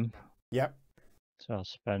a gem. Yep. So I'll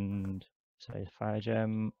spend, say, 5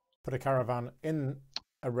 gem. Put a caravan in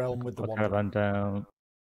a realm with the 1. Caravan down,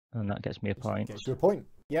 and that gets me a point. Gets you a point.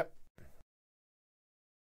 Yep.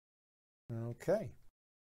 Okay.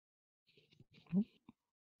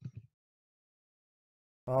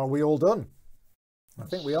 Are we all done? I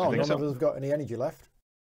think we are. None of us have got any energy left.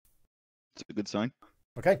 It's a good sign.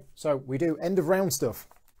 Okay, so we do end of round stuff.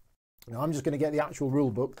 Now I'm just going to get the actual rule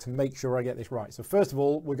book to make sure I get this right. So first of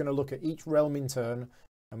all, we're going to look at each realm in turn,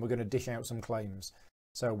 and we're going to dish out some claims.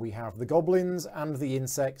 So we have the goblins and the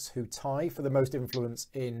insects who tie for the most influence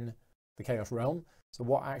in the Chaos Realm. So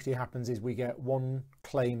what actually happens is we get 1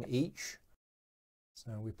 claim each.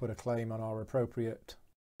 So we put a claim on our appropriate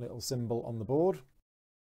little symbol on the board.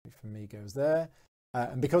 Which for me goes there.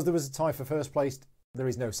 And because there was a tie for first place, there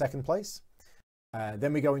is no second place.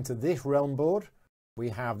 Then we go into this realm board. We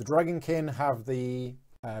have the Dragonkin have the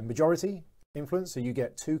majority influence, so you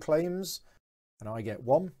get 2 claims and I get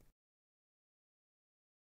 1.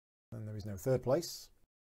 And there is no third place.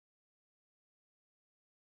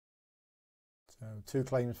 So 2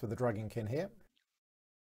 claims for the Dragonkin here.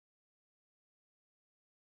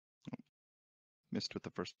 Missed with the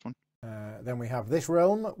first one. Then we have this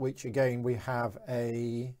realm, which again we have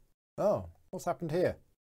a... Oh, what's happened here?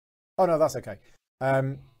 Oh no, that's okay.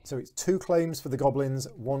 So it's 2 claims for the goblins,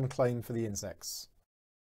 1 claim for the insects.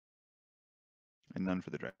 And none for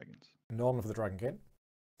the dragons. None for the Dragonkin.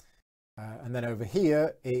 And then over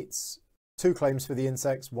here, it's 2 claims for the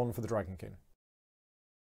insects, 1 for the Dragonkin.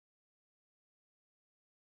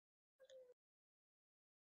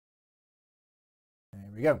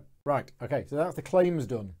 There we go. Right, okay, so that's the claims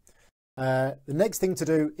done. The next thing to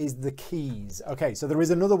do is the keys. Okay, so there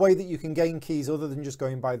is another way that you can gain keys other than just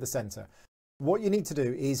going by the centre. What you need to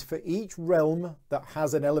do is for each realm that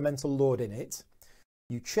has an elemental lord in it,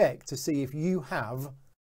 you check to see if you have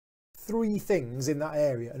 3 things in that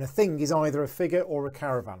area, and a thing is either a figure or a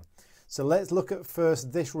caravan. So let's look at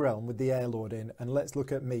first this realm with the air lord in, and let's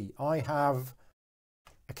look at me. I have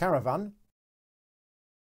a caravan,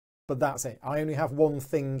 but that's it. I only have 1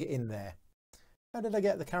 thing in there. How did I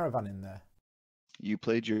get the caravan in there? You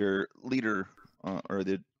played your leader, or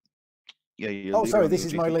the... Yeah, your oh, leader sorry, this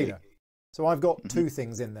is my leader. So I've got 2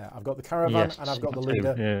 things in there. I've got the caravan and I've got the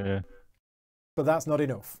leader. Yeah. But that's not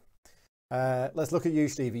enough. Let's look at you,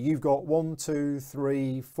 Stevie. You've got 1, 2,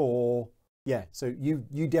 3, 4. Yeah, so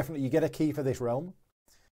you definitely, you get a key for this realm.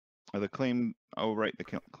 The claim, oh right, the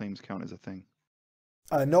claims count as a thing.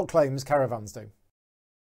 Not claims, caravans do.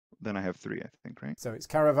 Then I have 3, I think, right? So it's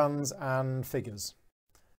caravans and figures.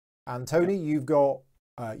 And Tony, you've got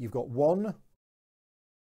 1,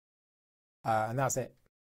 and that's it.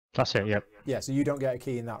 That's it. Yep. Yeah, so you don't get a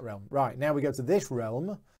key in that realm. Right, now we go to this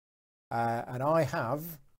realm, and I have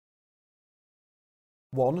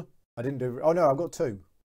 1. I didn't do. Oh no, I've got 2.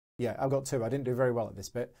 Yeah, I've got 2. I didn't do very well at this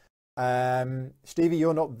bit. Stevie,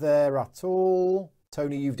 you're not there at all.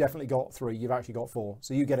 Tony, you've definitely got 3. You've actually got 4.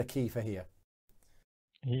 So you get a key for here.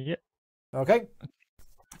 Yep. Okay.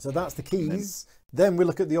 So that's the keys. Then we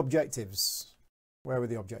look at the objectives. Where were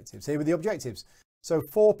the objectives? Here were the objectives. So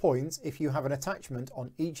 4 points if you have an attachment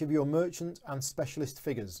on each of your merchant and specialist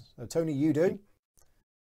figures. So Tony, you do.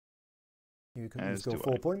 You can score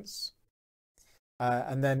 4 points.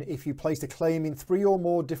 And then if you placed a claim in 3 or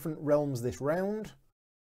more different realms this round,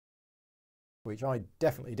 which I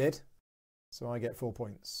definitely did, so I get 4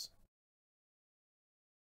 points.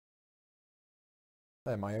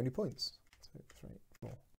 They're my only points. 2, 3,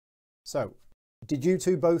 4. So, did you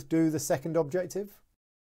 2 both do the second objective?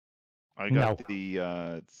 I got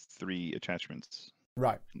the 3 attachments.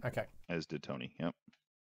 Right, okay. As did Tony, yep.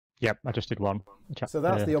 Yep, I just did 1. So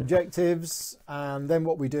that's the objectives, and then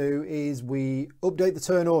what we do is we update the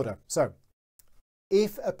turn order. So,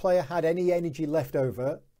 if a player had any energy left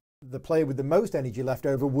over, the player with the most energy left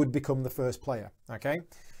over would become the first player, okay?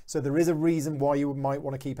 So there is a reason why you might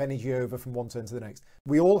want to keep energy over from one turn to the next.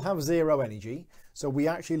 We all have 0 energy, so we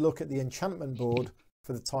actually look at the enchantment board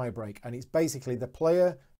for the tie break, and it's basically the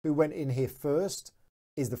player who went in here first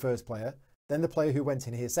is the first player, then the player who went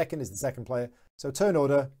in here second is the second player. So turn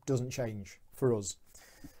order doesn't change for us.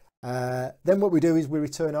 Then what we do is we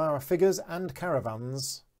return our figures and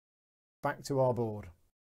caravans back to our board.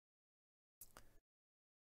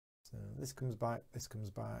 So this comes back, this comes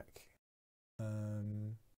back.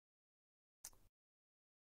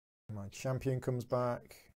 My champion comes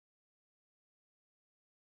back.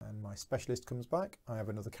 And my specialist comes back. I have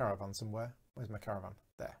another caravan somewhere. Where's my caravan?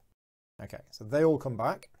 There. Okay, so they all come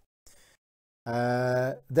back.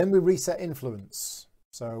 Then we reset influence.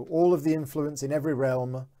 So all of the influence in every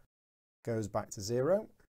realm goes back to 0.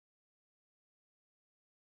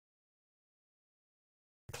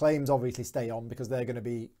 Claims obviously stay on because they're going to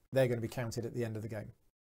be counted at the end of the game.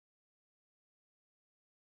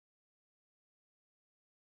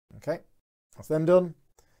 Okay, that's them done.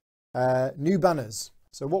 New banners.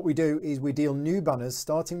 So what we do is we deal new banners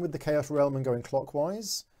starting with the Chaos Realm and going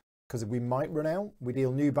clockwise because we might run out. We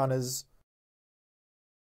deal new banners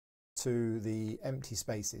to the empty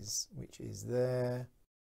spaces, which is there,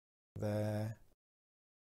 there,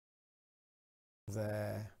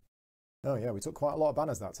 there. Oh yeah, we took quite a lot of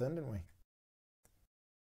banners that turn, didn't we?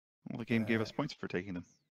 Well, the game gave us points for taking them.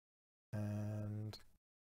 And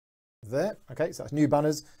there. Okay, so that's new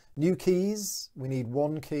banners. New keys. We need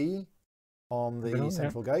 1 key on the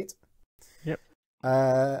central gate. Yep.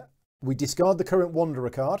 We discard the current Wanderer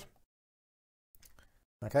card.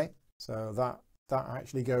 Okay, so that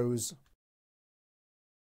actually goes,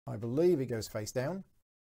 I believe it goes face down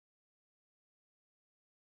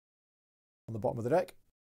on the bottom of the deck.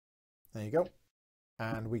 There you go.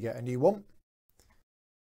 And we get a new one.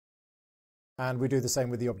 And we do the same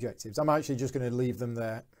with the objectives. I'm actually just going to leave them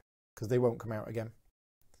there because they won't come out again.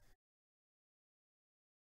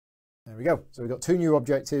 There we go. So we've got 2 new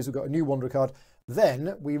objectives. We've got a new Wanderer card.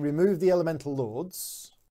 Then we remove the Elemental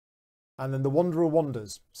Lords. And then the Wanderer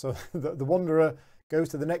wanders. So the Wanderer goes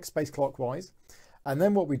to the next space clockwise. And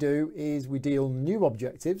then what we do is we deal new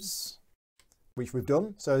objectives, which we've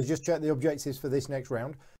done. So just check the objectives for this next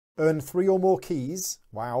round. Earn 3 or more keys.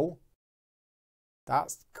 Wow.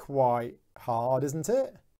 That's quite hard, isn't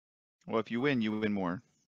it? Well, if you win more.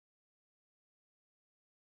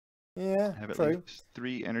 Yeah, have at true. least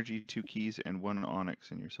 3 energy, 2 keys, and 1 onyx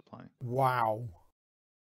in your supply. Wow.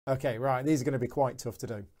 Okay, right. These are going to be quite tough to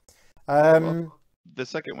do. Well, the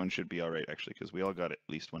second one should be all right, actually, because we all got at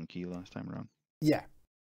least 1 key last time around. Yeah.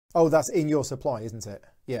 Oh, that's in your supply, isn't it?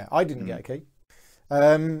 Yeah, I didn't get a key.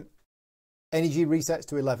 Energy resets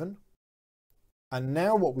to 11. And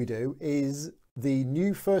now what we do is the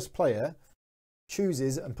new first player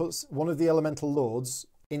chooses and puts one of the Elemental Lords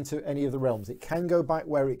into any of the realms. It can go back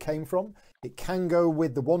where it came from. It can go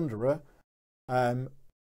with the Wanderer. And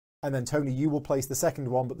then, Tony, you will place the second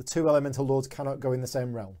one, but the 2 Elemental Lords cannot go in the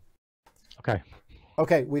same realm. Okay.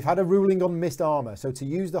 Okay, we've had a ruling on Mist Armor. So to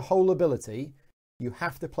use the whole ability, you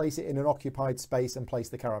have to place it in an occupied space and place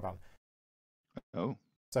the caravan. Oh.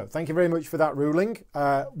 So thank you very much for that ruling.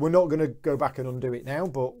 We're not going to go back and undo it now,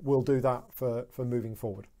 but we'll do that for moving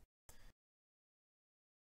forward.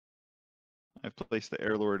 I've placed the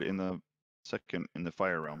Air Lord in the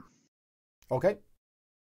Fire Realm. Okay.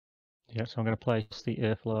 Yeah, so I'm going to place the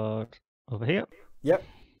Earth Lord over here. Yep.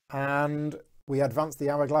 And we advance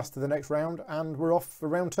the Hourglass to the next round, and we're off for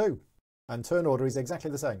round 2. And turn order is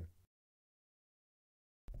exactly the same.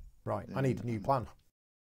 Right, I need a new plan.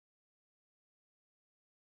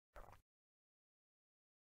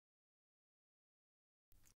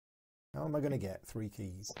 How am I going to get 3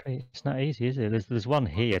 keys? It's not easy, is it? There's one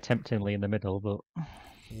here, temptingly in the middle, but...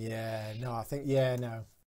 Yeah, no, I think, no,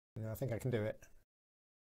 I think I can do it.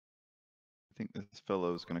 I think this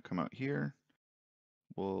fellow's going to come out here.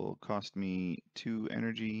 Will cost me 2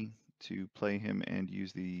 energy to play him and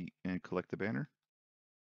collect the banner.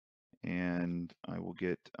 And I will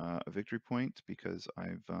get a victory point because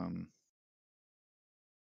I've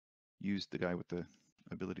used the guy with the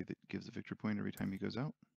ability that gives a victory point every time he goes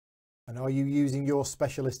out. And are you using your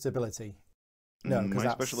specialist ability? No,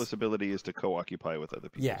 my specialist ability is to co-occupy with other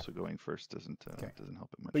people. Yeah. So going first doesn't help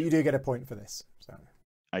it much. But you do get a point for this. So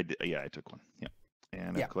I did. Yeah, I took 1. Yeah,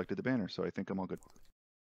 and I've collected the banner, so I think I'm all good.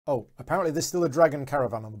 Oh, apparently there's still a dragon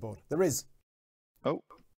caravan on the board. There is. Oh,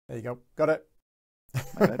 there you go. Got it.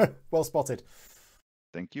 My bad. Well spotted.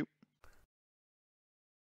 Thank you.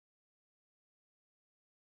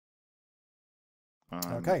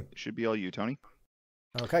 Okay. It should be all you, Tony.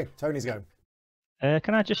 Okay, Tony's go.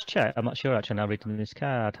 Can I just check? I'm not sure actually now reading this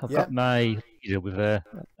card. I've got my leader with a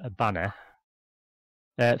banner.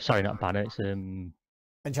 Sorry, not banner, it's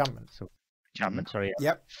enchantment. Enchantment, sorry. Yeah.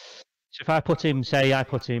 Yep. So if I put him, say I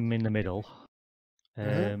put him in the middle,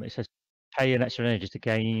 it says pay an extra energy to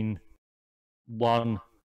gain 1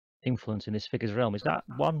 influence in this figure's realm. Is that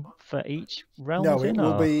 1 for each realm? No, it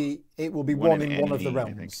will be one in one of the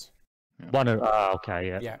realms. One of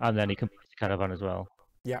okay, yeah. And then he can put the caravan as well.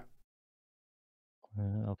 Yeah.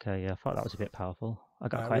 Okay, yeah, I thought that was a bit powerful. I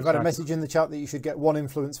got quite We've had a message in the chat that you should get 1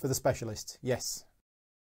 influence for the specialist. Yes.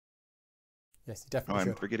 Yes, you definitely should.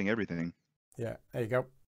 I'm forgetting everything. Yeah, there you go.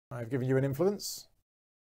 I've given you an influence.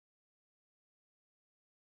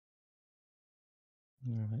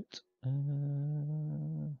 All right.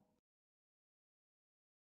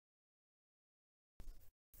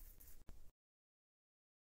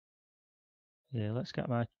 Yeah, let's get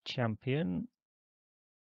my champion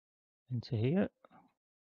into here.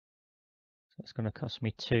 So it's going to cost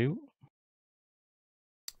me 2.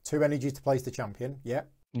 2 energy to place the champion. Yeah.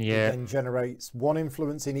 Yeah. It then generates 1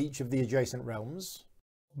 influence in each of the adjacent realms.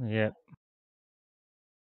 Yeah.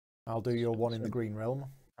 I'll do your 1 in the green realm.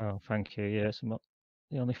 Oh, thank you. Yeah, it's the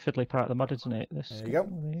only fiddly part of the mod, isn't it? There you go.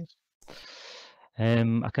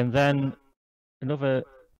 I can then another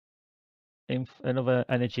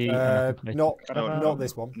energy. Not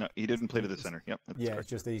this one. No, he didn't play to the center. Yep. Yeah, correct. It's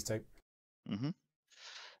just these 2.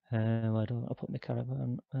 Why don't I put my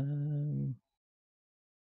caravan?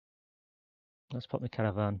 Let's put my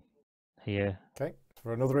caravan here. Okay,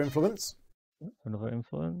 for another influence. Another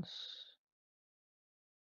influence.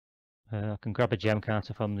 I can grab a gem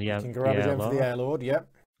counter from the. You can grab a gem for the Air Lord. Yep.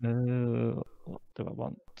 What do I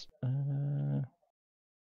want? I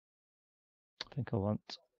think I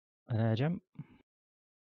want an air gem.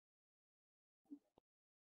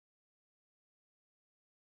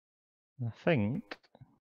 I think.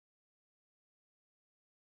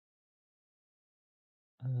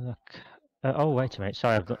 Oh, wait a minute.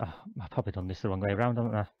 Sorry, I've probably done this the wrong way around,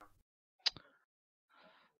 haven't I?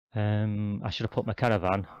 I should have put my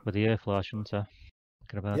caravan with the Earthlord, shouldn't I?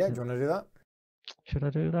 Yeah, do you want to do that? Should I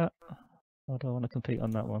do that? Or do I want to compete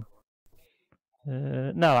on that one?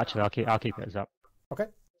 No, actually, I'll keep it as that. Okay.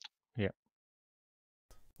 Yeah.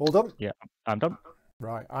 All done? Yeah, I'm done.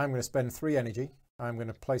 Right, I'm going to spend 3 energy. I'm going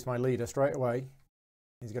to place my leader straight away.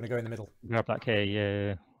 He's going to go in the middle. Grab that key.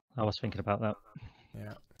 Yeah, I was thinking about that.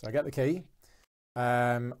 Yeah, so I get the key.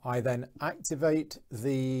 I then activate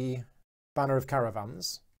the banner of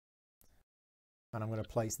caravans. And I'm going to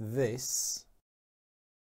place this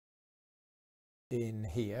in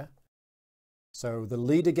here. So the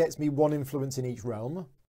leader gets me 1 influence in each realm.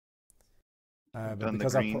 But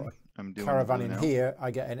because I put a caravan in here,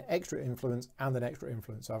 I get an extra influence and an extra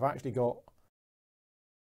influence. So I've actually got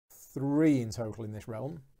 3 in total in this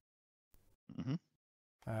realm.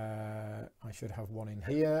 I should have 1 in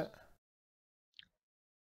here,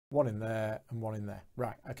 1 in there, and 1 in there.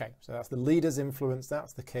 Right, okay, so that's the leader's influence,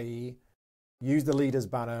 that's the key. Use the leader's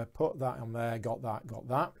banner, put that on there, got that, got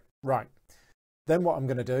that. Right, then what I'm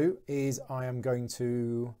going to do is I am going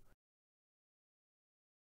to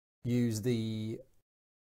use the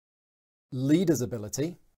leader's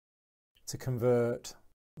ability to convert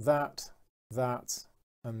that,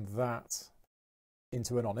 and that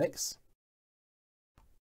into an onyx.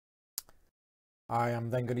 I am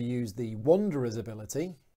then going to use the Wanderer's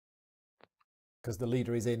ability, because the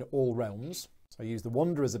leader is in all realms. So I use the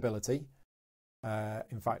Wanderer's ability.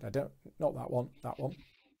 In fact, not that one, that one.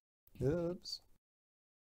 Oops.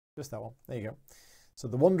 Just that one. There you go. So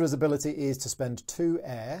the Wanderer's ability is to spend 2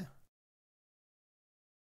 air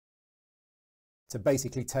to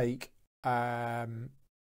basically take, and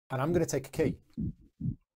I'm going to take a key.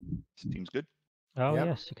 Seems good. Oh,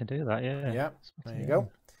 yes, you can do that, yeah. Yeah, there you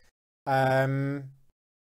go. I'm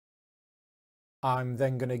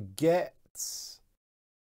then going to get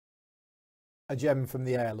a gem from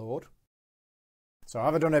the Air Lord. So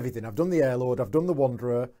have I done everything? I've done the Air Lord, I've done the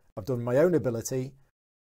Wanderer, I've done my own ability,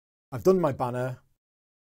 I've done my banner,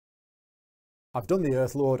 I've done the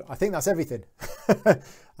Earth Lord. I think that's everything.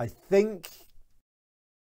 I think,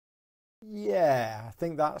 yeah, I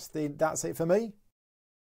think that's it for me.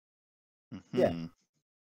 Yeah.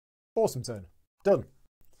 Awesome turn. Done.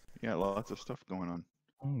 Yeah, lots of stuff going on.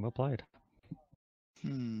 Well played.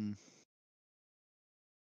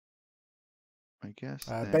 I guess.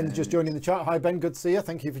 Ben's just joining the chat. Hi, Ben. Good to see you.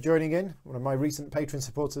 Thank you for joining in. One of my recent Patreon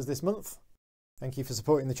supporters this month. Thank you for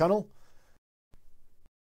supporting the channel.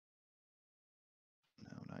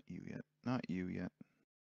 No, not you yet. Not you yet.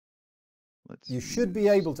 You should be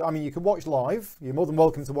able to, I mean, you can watch live. You're more than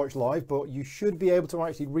welcome to watch live, but you should be able to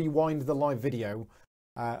actually rewind the live video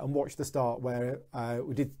and watch the start where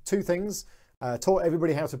we did two things. Taught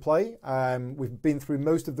everybody how to play. We've been through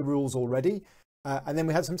most of the rules already. And then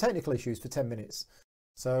we had some technical issues for 10 minutes.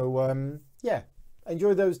 So, yeah,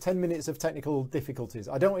 enjoy those 10 minutes of technical difficulties.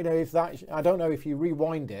 I don't know if you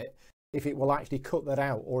rewind it, if it will actually cut that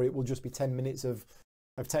out or it will just be 10 minutes of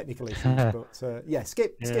technical issues. But yeah,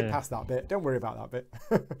 skip past that bit. Don't worry about that bit.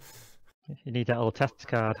 You need that little test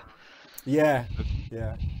card. Yeah.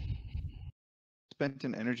 Spent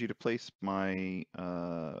an energy to place my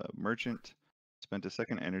merchant. Spent a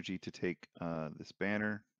second energy to take this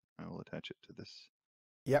banner. I will attach it to this.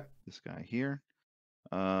 Yep. This guy here.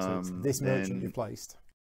 So it's this merchant you placed.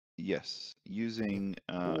 Yes, using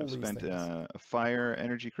spent a fire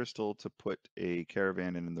energy crystal to put a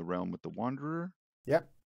caravan in the realm with the Wanderer. Yep.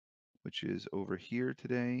 Which is over here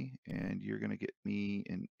today, and you're gonna get me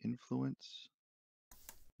an influence.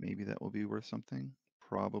 Maybe that will be worth something.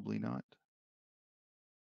 Probably not.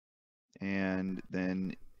 And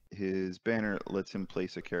then his banner lets him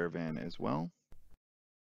place a caravan as well.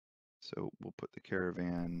 So we'll put the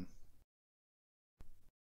caravan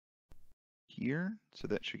here. So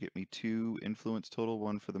that should get me 2 influence total,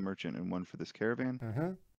 1 for the merchant and 1 for this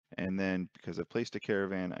caravan. And then because I placed a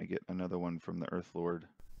caravan, I get another one from the Earth Lord,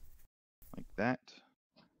 like that.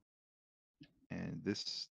 And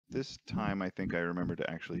this time I think I remember to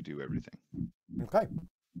actually do everything. Okay.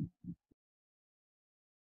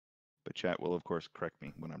 But chat will of course correct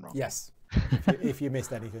me when I'm wrong. Yes, if you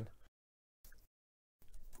missed anything.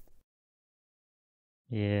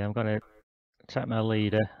 Yeah, I'm going to attack my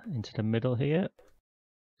leader into the middle here.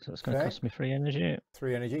 So it's going to cost me 3 energy.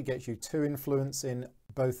 3 energy gets you 2 influence in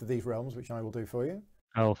both of these realms, which I will do for you.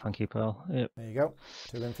 Oh, thank you, Paul. Yep. There you go.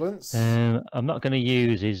 2 influence. I'm not going to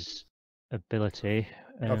use his ability.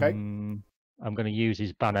 Okay. I'm going to use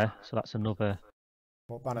his banner. So that's another.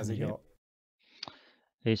 What banner has he got?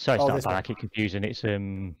 It's not banner. I keep confusing. It's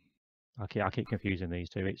I keep confusing these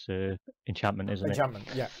two. It's enchantment, isn't it? Enchantment.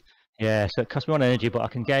 Yeah. Yeah. So it costs me 1 energy, but I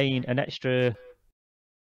can gain an extra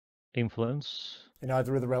influence. In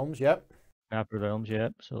either of the realms, yep. Either of the realms,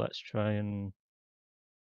 yep. So let's try and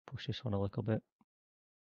push this one a little bit.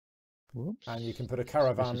 Whoops. And you can put a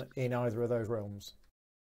caravan in either of those realms.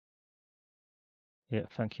 Yeah,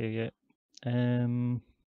 thank you, yeah.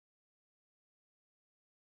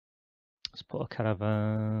 Let's put a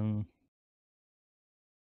caravan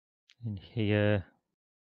in here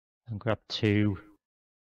and grab 2.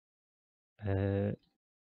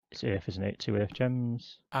 It's Earth, isn't it? 2 Earth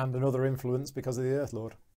gems. And another influence because of the Earth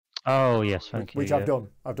Lord. Oh, yes, thank you. Which I've done.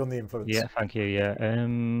 I've done the influence. Yeah, thank you, yeah.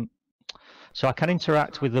 So I can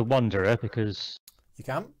interact with the Wanderer because... You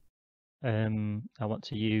can. I want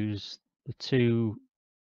to use the 2...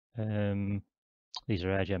 these are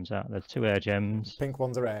air gems, aren't they? The 2 air gems. Pink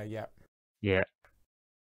ones are air, yeah. Yeah.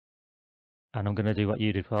 And I'm going to do what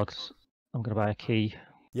you did, Paul, 'cause I'm going to buy a key.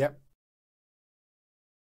 Yep.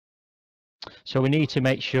 So we need to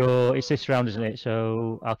make sure it's this round, isn't it?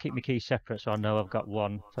 So I'll keep my keys separate so I know I've got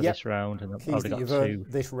 1 for this round and I've already got 2.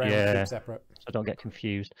 This round keep separate. So I don't get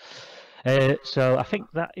confused. So I think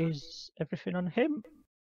that is everything on him.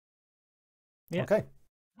 Yeah. Okay.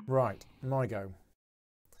 Right. My go.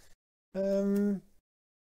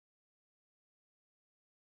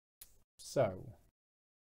 So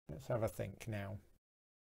let's have a think now.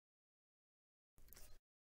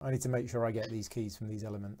 I need to make sure I get these keys from these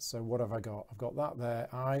elements. So what have I got? I've got that there.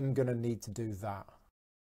 I'm going to need to do that.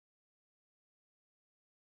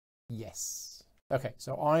 Yes. Okay,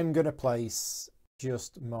 so I'm going to place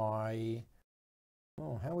just my...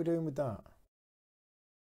 Oh, how are we doing with that?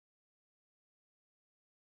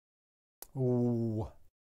 Ooh.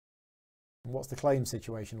 What's the claim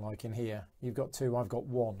situation like in here? You've got 2, I've got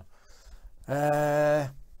 1.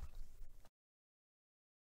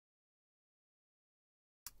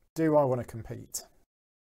 Do I want to compete?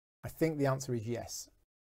 I think the answer is yes.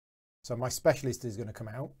 So my specialist is going to come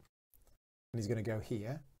out and he's going to go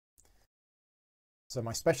here. So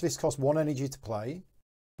my specialist costs 1 energy to play,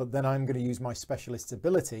 but then I'm going to use my specialist's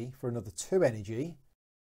ability for another 2 energy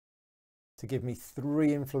to give me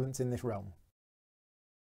 3 influence in this realm.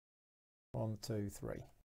 1, 2, 3.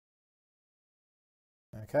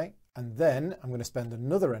 Okay, and then I'm going to spend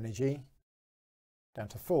another energy down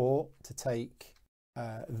to 4 to take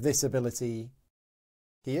this ability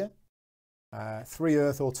here. 3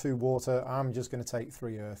 earth or 2 water. I'm just going to take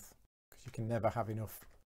 3 earth because you can never have enough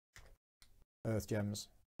earth gems.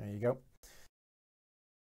 There you go.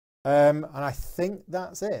 And I think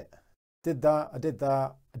that's it. Did that. I did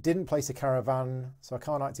that. I didn't place a caravan, so I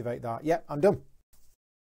can't activate that. Yep, I'm done.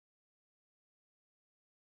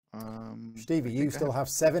 Stevie, you still have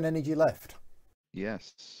 7 energy left.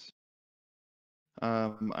 Yes.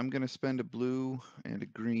 I'm going to spend a blue and a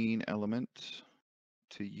green element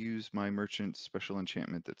to use my merchant special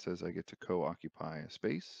enchantment that says I get to co-occupy a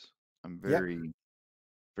space. I'm very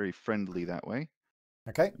friendly that way.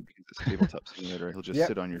 Okay. Because it's tabletop simulator, he'll just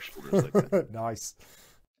sit on your shoulders like that. Nice.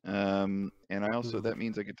 And I also, that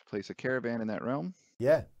means I get to place a caravan in that realm.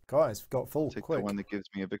 Yeah, guys, got full. Take quick. the one that gives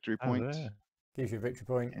me a victory point. Gives you a victory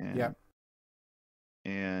point. And, yeah.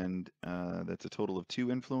 And that's a total of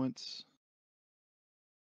 2 influence.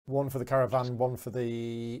 1 for the caravan, 1 for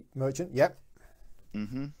the merchant. Yep.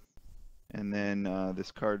 Mm-hmm. And then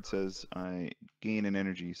this card says I gain an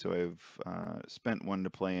energy, so I've spent 1 to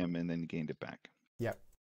play him and then gained it back. Yep.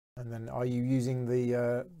 And then are you using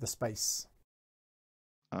the space?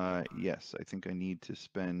 Yes, I think I need to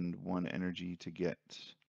spend 1 energy to get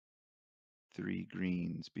 3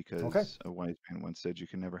 greens because a wise man once said you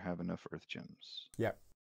can never have enough earth gems. Yep.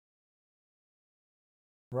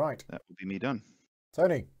 Right. That will be me done.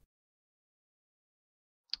 Tony.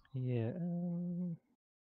 Yeah.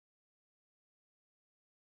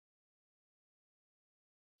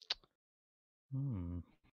 I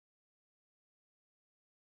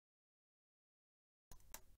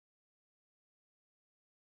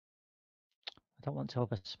don't want to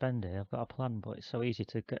overspend it. I've got a plan, but it's so easy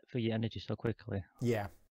to get through your energy so quickly. Yeah.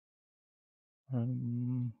 I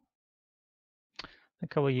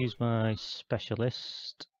think I will use my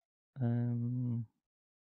specialist. Let's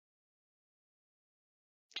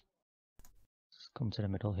come to the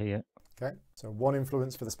middle here. Okay, so 1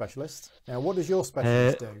 influence for the specialist. Now, what does your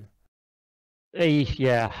specialist do?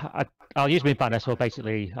 Yeah, I'll use my banner, so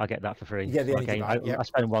basically I get that for free. You get the energy back, I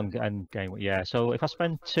spend 1 and gain 1. Yeah, so if I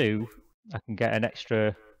spend 2, I can get an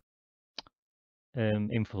extra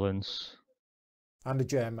influence. And a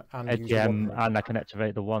gem. And a gem, and I can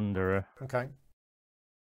activate the Wanderer. Okay.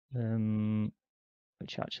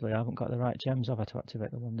 Which actually I haven't got the right gems, have I, to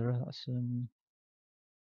activate the Wanderer? That's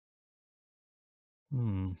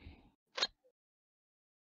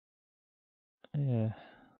Yeah.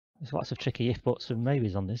 There's lots of tricky if, buts, and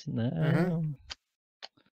maybes on this, isn't there?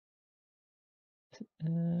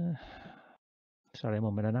 Sorry, I'm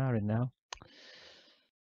umming and ahhing now.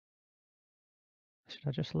 Should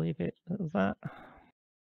I just leave it at that?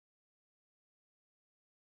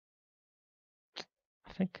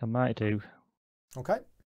 I think I might do. Okay.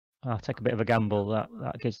 I'll take a bit of a gamble.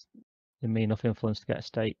 That gives me enough influence to get a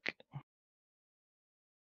stake.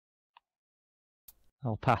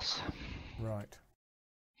 I'll pass. Right.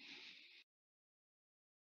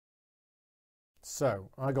 So,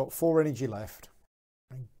 I got 4 energy left.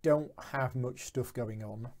 I don't have much stuff going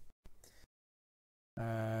on.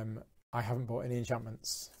 I haven't bought any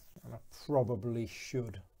enchantments, and I probably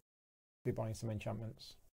should be buying some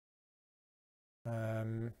enchantments.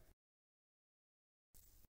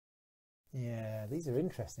 Yeah, these are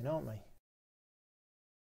interesting, aren't they?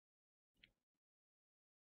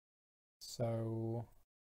 So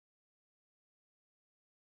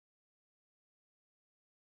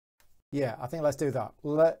yeah, I think let's do that.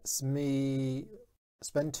 Let's me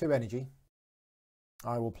spend 2 energy.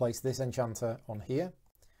 I will place this enchanter on here,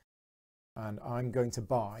 and I'm going to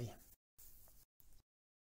buy.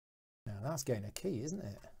 Now that's getting a key, isn't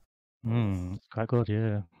it? It's quite good,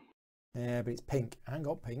 yeah. Yeah, but it's pink. I ain't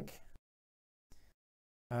got pink.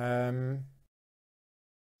 So I'm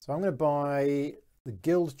going to buy the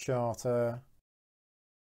Guild Charter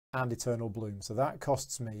and Eternal Bloom. So that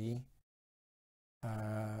costs me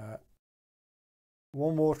 1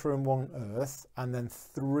 water and 1 earth, and then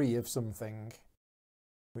 3 of something,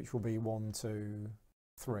 which will be 1, 2,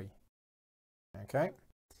 3. Okay.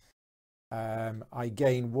 I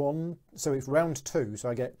gain 1, so it's round 2. So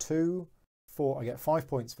I get 2, 4. I get 5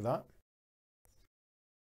 points for that.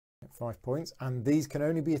 5 points, and these can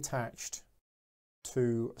only be attached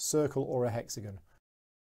to a circle or a hexagon.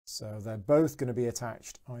 So they're both going to be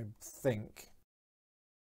attached, I think,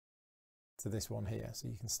 to this one here. So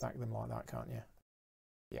you can stack them like that, can't you?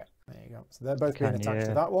 Yeah, there you go. So they're both being attached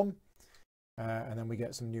to that one. And then we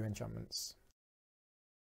get some new enchantments.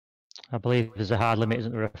 I believe there's a hard limit,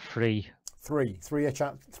 isn't there? 3. 3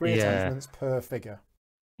 attachments per figure.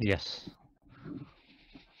 Yes.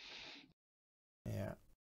 Yeah.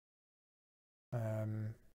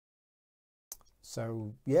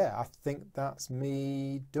 So yeah, I think that's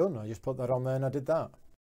me done. I just put that on there and I did that.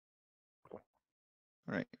 All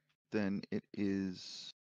right, then it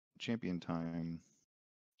is champion time.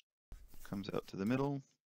 Comes out to the middle.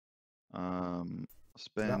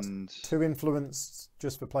 spend so 2 influence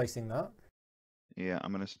just for placing that. Yeah,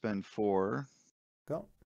 I'm going to spend 4. Go.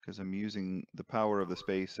 Because I'm using the power of the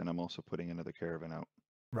space, and I'm also putting another caravan out.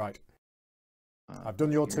 Right. I've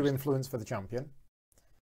done your 2 influence for the champion.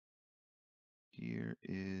 Here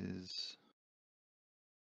is...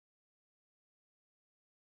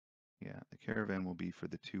 Yeah, the caravan will be for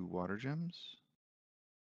the 2 water gems.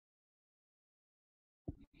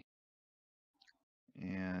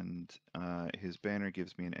 And his banner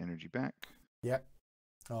gives me an energy back. Yep.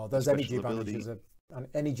 Oh, those energy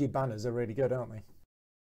banners are really good, aren't they?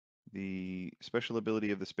 The special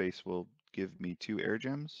ability of the space will give me 2 air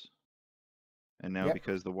gems. And now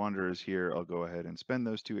because the Wanderer is here, I'll go ahead and spend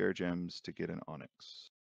those 2 air gems to get an Onyx.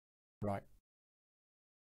 Right.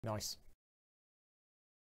 Nice.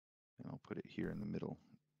 And I'll put it here in the middle,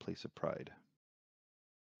 place of pride.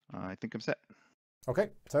 I think I'm set. Okay,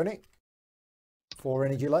 Tony. 4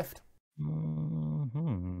 energy left.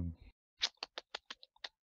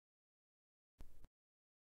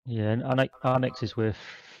 Yeah, and Onyx is worth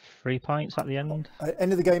 3 points at the end.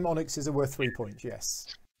 End of the game, Onyxes are worth 3 points, yes.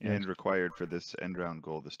 And required for this end round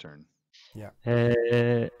goal this turn. Yeah.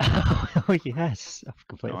 Oh, yes. I've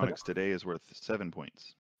completely Onyx today is worth 7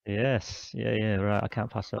 points. Yes. Yeah, right. I can't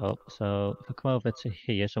pass that up. So if I come over to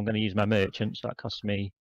here, so I'm going to use my merchant, so that costs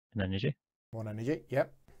me an energy. 1 energy,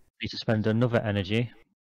 yep. I need to spend another energy.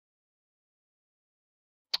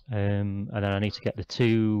 And then I need to get the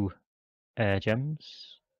 2 air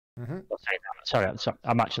gems. Sorry,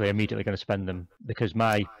 I'm actually immediately going to spend them because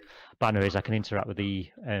my banner is I can interact with the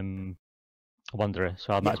Wanderer,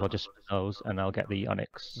 so I might as well just spend those and I'll get the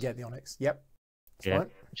Onyx. Get the Onyx, yep.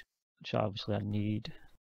 Fine. Which obviously I need.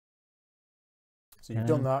 So you've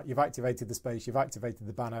done that, you've activated the space, you've activated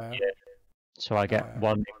the banner. Yeah. So I get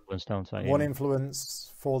 1 influence, don't I? 1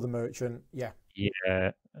 influence for the merchant, yeah.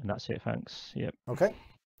 Yeah, and that's it, thanks. Yep. Okay.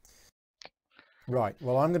 Right,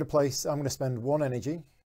 well I'm going to spend 1 energy.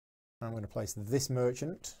 I'm going to place this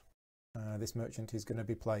merchant. This merchant is going to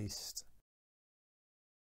be placed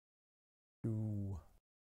to...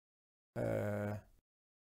 I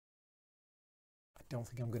don't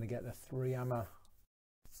think I'm going to get the 3, am I?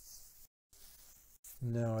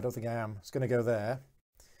 No, I don't think I am. It's going to go there.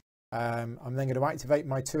 I'm then going to activate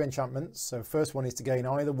my 2 enchantments. So first one is to gain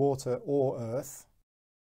either water or earth.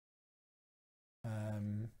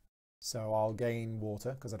 So I'll gain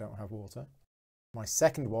water because I don't have water. My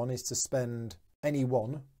second one is to spend any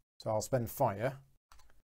one. So I'll spend fire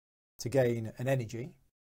to gain an energy.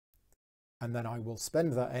 And then I will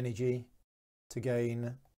spend that energy to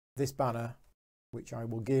gain this banner, which I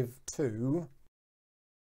will give to...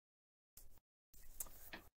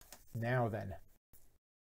 Now then.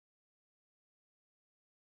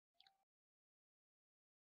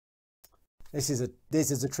 This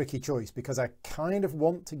is a tricky choice because I kind of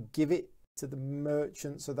want to give it to the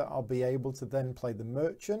merchant so that I'll be able to then play the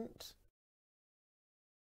merchant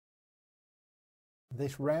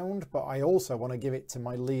this round, but I also want to give it to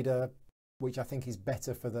my leader, which I think is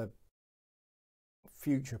better for the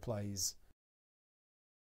future plays.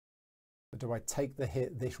 But do I take the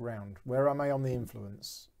hit this round? Where am I on the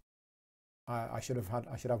influence? I should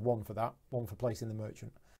have 1 for that, 1 for placing the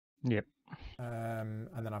merchant. Yep. And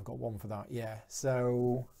then I've got 1 for that. Yeah.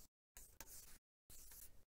 So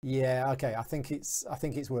yeah, okay. I think it's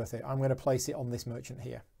worth it. I'm going to place it on this merchant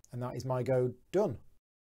here, and that is my go done.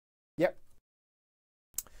 Yep.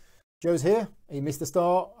 Joe's here. He missed the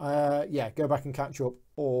start. Yeah, go back and catch up,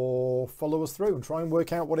 or follow us through and try and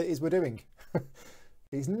work out what it is we're doing.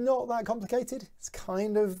 It's not that complicated. It's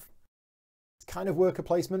kind of worker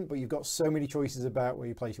placement, but you've got so many choices about where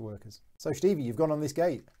you place your workers. So Stevie, you've gone on this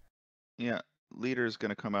gate. Yeah, leader is going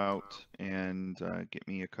to come out and get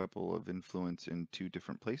me a couple of influence in 2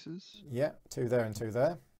 different places. Yeah, 2 there and 2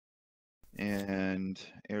 there. And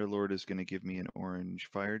Airlord is going to give me an orange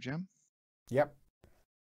fire gem. Yep.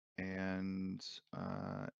 And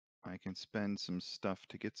I can spend some stuff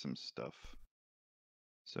to get some stuff.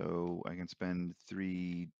 So I can spend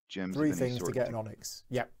 3 gems. 3 things to get an Onyx.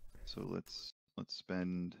 Yep. So let's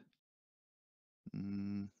spend.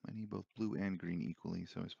 I need both blue and green equally,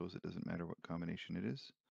 so I suppose it doesn't matter what combination it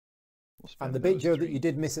is. And the bit, Joe, that you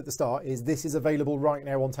did miss at the start is this is available right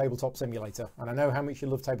now on Tabletop Simulator. And I know how much you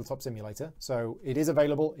love Tabletop Simulator. So it is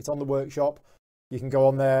available. It's on the workshop. You can go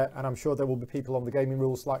on there, and I'm sure there will be people on the Gaming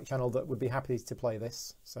Rules Slack channel that would be happy to play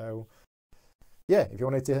this. So yeah, if you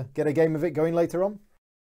wanted to get a game of it going later on.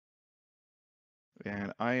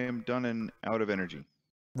 And I am done and out of energy.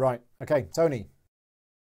 Right. Okay, Tony.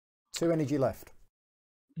 2 energy left.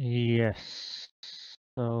 Yes.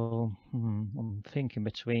 So I'm thinking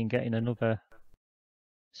between getting another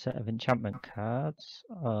set of enchantment cards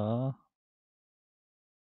are...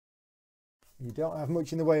 You don't have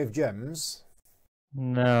much in the way of gems.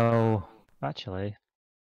 No, actually.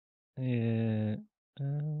 Yeah.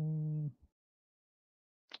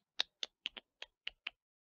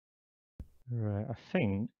 Right, I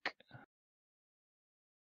think...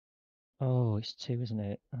 Oh, it's 2, isn't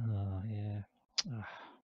it? Oh, yeah.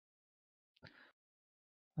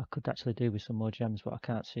 I could actually do with some more gems, but I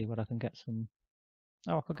can't see what I can get some...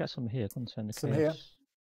 Oh, I could get some here, couldn't I, in the Some case?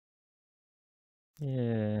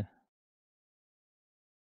 Here? Yeah.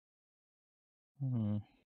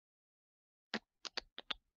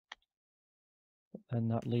 And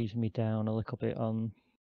that leaves me down a little bit on...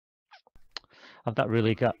 I've not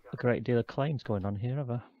really got a great deal of claims going on here, have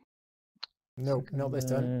I? No, not this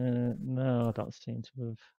turn. No, I don't seem to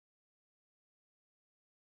have...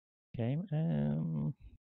 Game.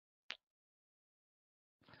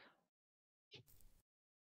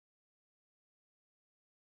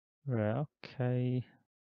 Right, okay.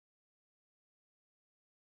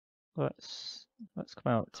 Let's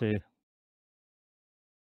come out to...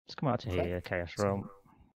 Let's come out to here, Chaos Realm.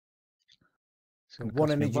 So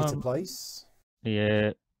 1 energy to place.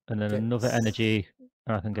 Yeah, and then another energy,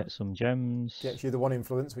 and I can get some gems. Gets you the 1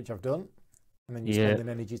 influence, which I've done. And then you spend an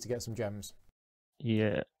energy to get some gems.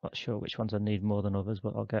 Yeah, not sure which ones I need more than others,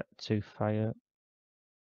 but I'll get 2 fire.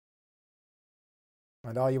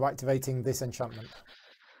 And are you activating this enchantment?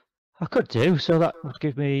 I could do, so that would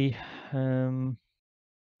give me...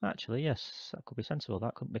 Actually, yes, that could be sensible,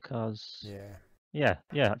 that could, because... Yeah,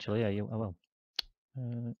 actually, I will.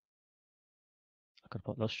 I could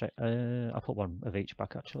put those straight... I'll put 1 of each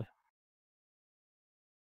back, actually.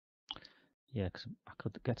 Yeah, because I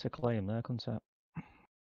could get a claim there, couldn't I?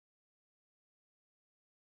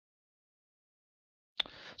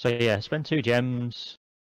 So yeah, spend 2 gems.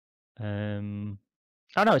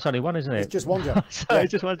 Oh no, it's only 1, isn't it? It's just 1 gem. Sorry,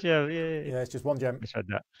 it's just 1 gem. Yeah, it's just 1 gem. Misread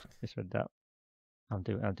that. I'm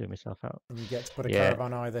doing myself out. And you get to put a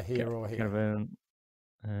caravan either here or here. Caravan.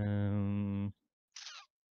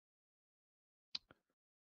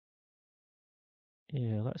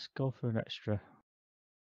 Yeah, let's go for an extra.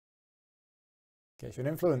 Gets you an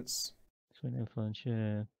influence. Gets you an influence,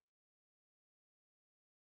 yeah.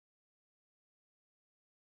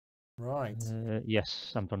 Right.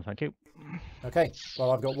 Yes, I'm done, thank you. Okay,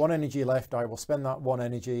 well, I've got 1 energy left. I will spend that 1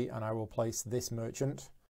 energy and I will place this merchant.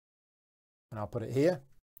 And I'll put it here.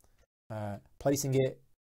 Placing it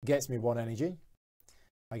gets me 1 energy.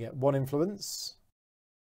 I get 1 influence.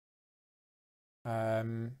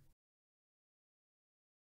 And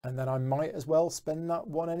then I might as well spend that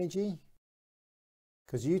 1 energy.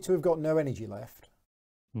 Because you 2 have got no energy left.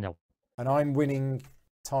 No. And I'm winning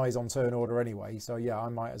ties on turn order anyway, so yeah, I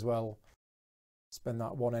might as well spend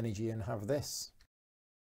that 1 energy and have this.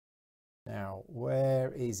 Now,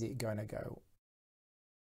 where is it going to go?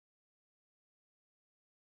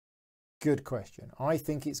 Good question. I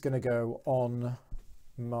think it's going to go on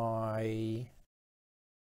my...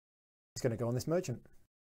 It's going to go on this merchant.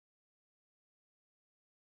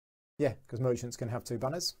 Yeah, because merchants can have 2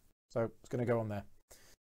 banners, so it's going to go on there.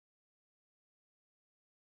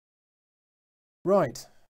 Right.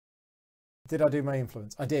 Did I do my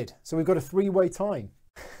influence? I did. So we've got a 3-way tie.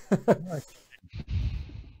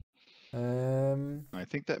 I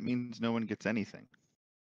think that means no one gets anything.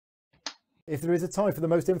 If there is a tie for the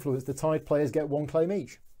most influence, the tied players get 1 claim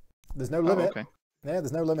each. There's no limit. Okay. Yeah,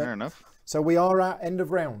 there's no limit. Fair enough. So we are at end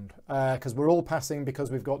of round because we're all passing because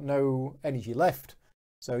we've got no energy left.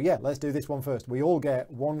 So yeah, let's do this one first. We all get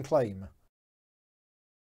 1 claim.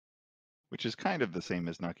 Which is kind of the same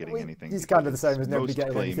as not getting anything. It's kind of the same as nobody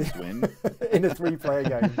getting anything win. in a 3-player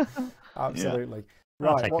game. Absolutely. Yeah.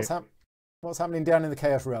 Right, what's happening down in the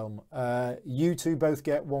Chaos Realm? You 2 both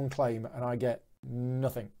get 1 claim and I get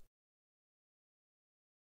nothing.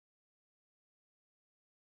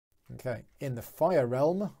 Okay, in the Fire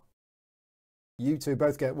Realm, you 2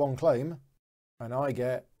 both get 1 claim and I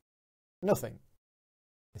get nothing.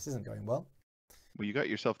 This isn't going well. Well, you got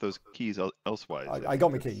yourself those keys elsewise. I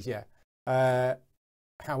got my keys, yeah.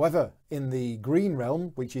 However, in the Green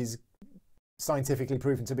Realm, which is scientifically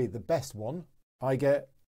proven to be the best one, I get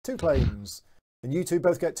 2 claims, and you 2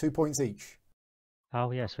 both get 2 points each.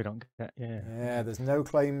 Oh yes, we don't get Yeah, there's no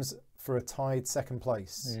claims for a tied 2nd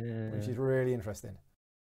place, which is really interesting.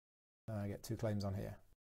 I get 2 claims on here.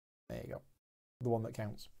 There you go, the one that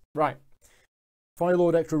counts. Right, Fire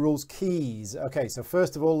Lord Extra Rules keys. Okay, so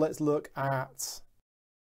first of all, let's look at.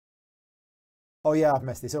 Oh yeah, I've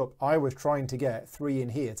messed this up. I was trying to get 3 in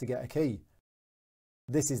here to get a key.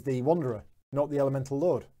 This is the Wanderer, not the Elemental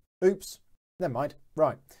Lord. Oops, never mind.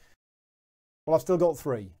 Right. Well, I've still got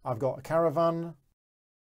 3. I've got a caravan,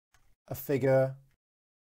 a figure,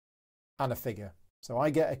 and a figure. So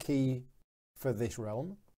I get a key for this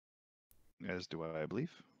realm. As do I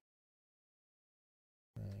believe.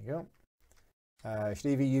 There you go.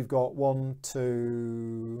 Stevie, you've got 1,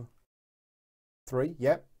 2, 3.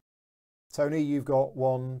 Yep. Tony, you've got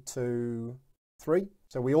 1, 2, 3.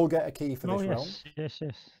 So we all get a key for this realm. Yes.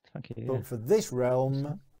 Thank you. But for this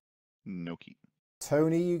realm, no key.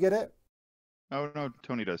 Tony, you get it? Oh no,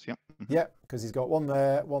 Tony does. Yeah. Yeah, because he's got 1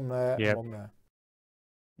 there, 1 there, and 1 there.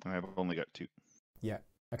 I've only got 2. Yeah.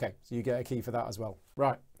 Okay, so you get a key for that as well.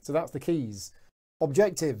 Right. So that's the keys.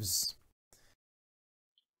 Objectives.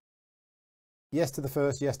 Yes to the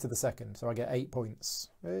first, yes to the second. So I get 8 points.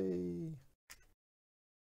 Hey.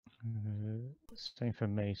 Same for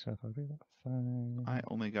me, so if I do that, fine. I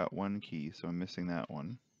only got 1 key, so I'm missing that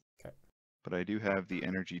one. Okay. But I do have the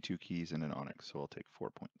energy 2 keys and an onyx, so I'll take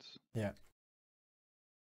 4 points. Yeah.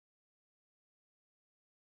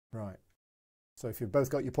 Right. So if you've both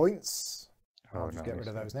got your points, I'll just get rid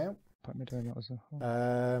of those now. Put me doing that as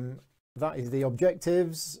well. That is the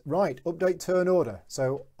objectives. Right, update turn order.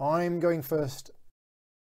 So I'm going first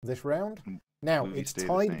this round. Now, it's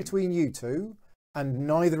tied between you two, and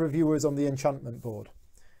neither of you is on the enchantment board.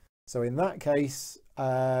 So in that case,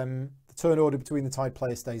 the turn order between the tied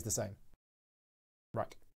players stays the same.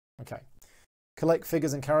 Right, okay. Collect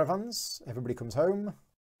figures and caravans. Everybody comes home.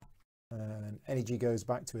 And energy goes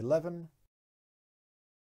back to 11.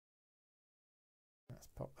 Let's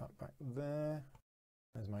pop that back there.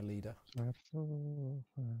 There's my leader.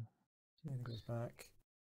 Goes back.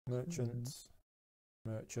 Merchant.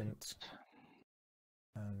 Merchant.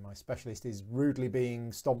 And my specialist is rudely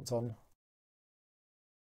being stomped on.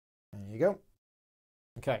 There you go.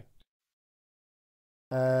 Okay.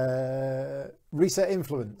 Reset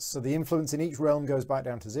influence. So the influence in each realm goes back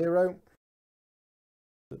down to 0.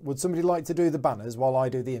 Would somebody like to do the banners while I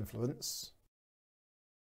do the influence?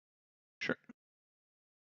 Sure.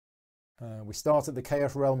 We start at the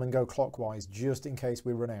Chaos Realm and go clockwise, just in case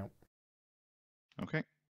we run out. Okay.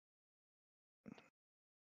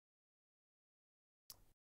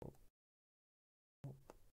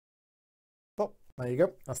 Oh, there you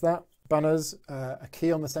go. That's that. Banners, a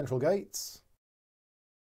key on the central gates.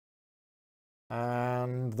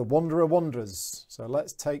 And the Wanderer wanders. So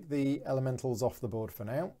let's take the elementals off the board for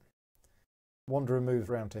now. Wanderer moves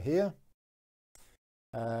around to here.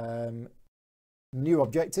 New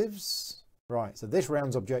objectives. Right, so this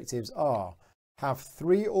round's objectives are have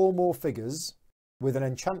 3 or more figures with an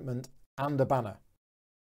enchantment and a banner.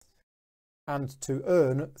 And to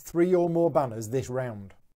earn 3 or more banners this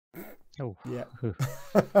round. Oh. Yeah.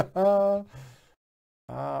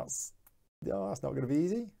 That's not going to be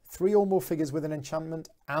easy. 3 or more figures with an enchantment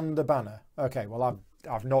and a banner. Okay, well,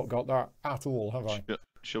 I've not got that at all, have I?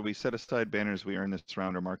 Shall we set aside banners we earn this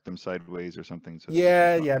round or mark them sideways or something? So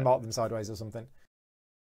yeah, mark them sideways or something.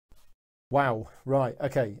 Wow, right,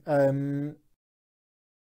 okay.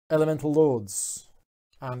 Elemental Lords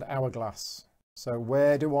and Hourglass. So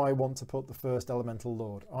where do I want to put the first Elemental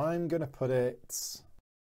Lord? I'm going to put it...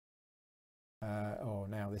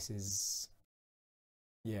 now this is...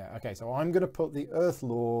 Yeah, okay, so I'm going to put the Earth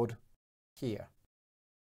Lord here.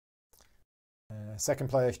 Second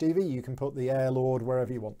player, Stevie, you can put the Air Lord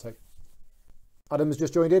wherever you want to. Adam's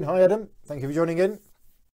just joined in. Hi, Adam. Thank you for joining in.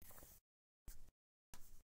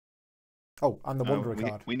 Oh, and the Wanderer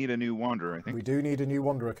card. We need a new Wanderer, I think. We do need a new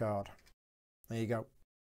Wanderer card. There you go.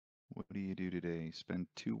 What do you do today? Spend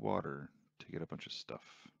 2 water to get a bunch of stuff.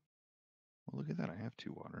 Well, look at that. I have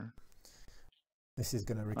 2 water. This is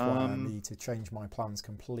going to require me to change my plans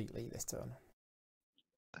completely this turn.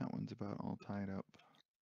 That one's about all tied up.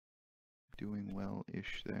 Doing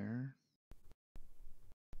well-ish there.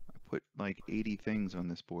 I put like 80 things on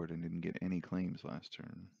this board and didn't get any claims last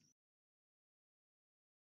turn.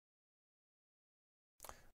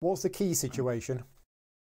 What's the key situation?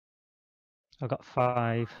 I've got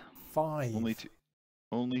 5. 5? Only 2.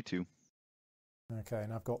 Only 2. Okay,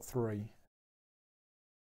 and I've got 3.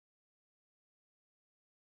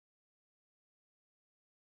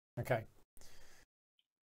 Okay.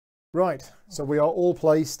 Right, so we are all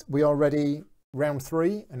placed. We are ready. Round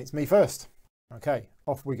 3, and it's me first. Okay,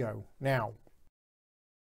 off we go. Now,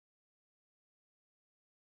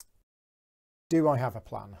 do I have a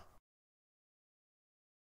plan?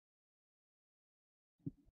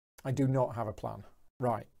 I do not have a plan.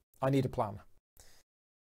 Right, I need a plan.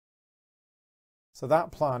 So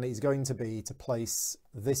that plan is going to be to place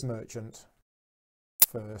this merchant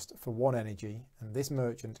first for 1 energy, and this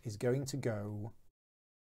merchant is going to go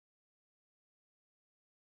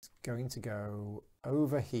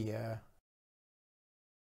over here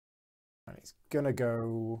And it's going to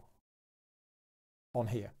go on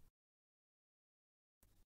here.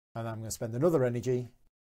 And I'm going to spend another energy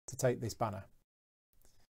to take this banner.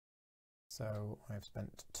 So I've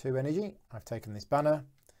spent 2 energy. I've taken this banner.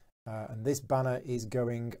 And this banner is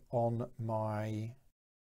going on my...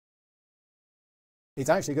 It's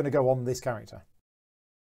actually going to go on this character.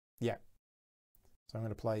 Yeah. So I'm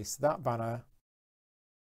going to place that banner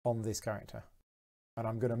on this character. And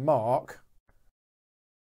I'm going to mark,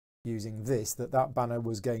 using this, that that banner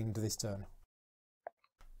was gained this turn.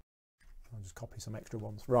 I'll just copy some extra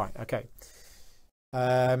ones. Right, okay.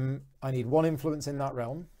 I need 1 influence in that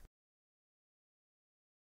realm.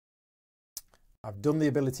 I've done the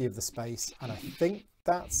ability of the space, and I think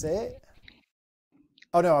that's it.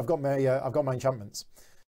 Oh no, I've got my enchantments.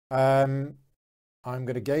 I'm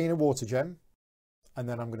going to gain a water gem, and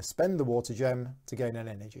then I'm going to spend the water gem to gain an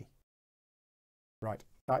energy. Right,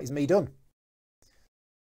 that is me done.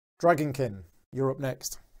 Dragonkin, you're up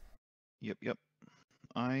next. Yep.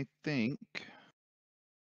 I think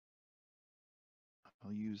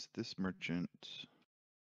I'll use this merchant.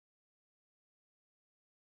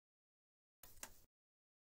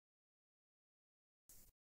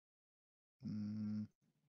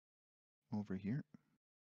 Over here.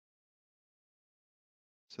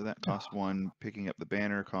 So that costs 1. Picking up the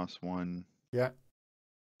banner costs 1. Yeah.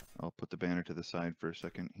 I'll put the banner to the side for a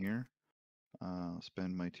second here. I'll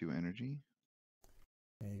spend my 2 energy.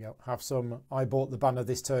 There you go. Have some I bought the banner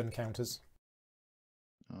this turn counters.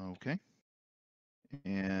 Okay.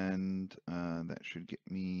 And that should get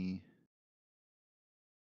me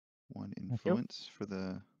 1 influence for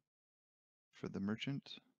the merchant.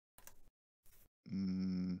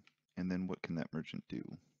 And then what can that merchant do?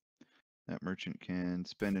 That merchant can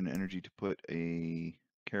spend an energy to put a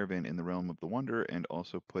caravan in the realm of the Wanderer and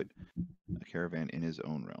also put a caravan in his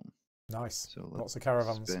own realm. Nice. So lots of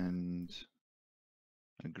caravans. Spend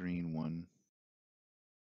a green one.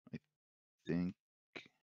 I think.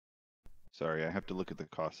 Sorry, I have to look at the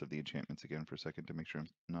cost of the enchantments again for a second to make sure I'm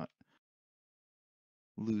not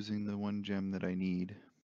losing the 1 gem that I need.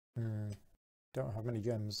 Don't have many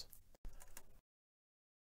gems.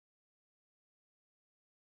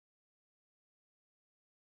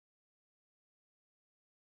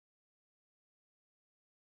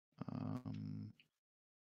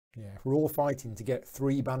 Yeah, we're all fighting to get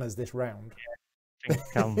 3 banners this round. I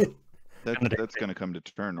think that's going to come to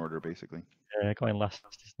turn order, basically. Yeah, going last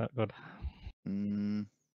is not good.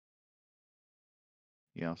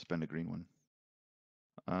 Yeah, I'll spend a green one.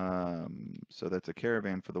 So that's a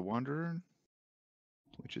caravan for the Wanderer,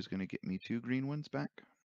 which is going to get me 2 green ones back.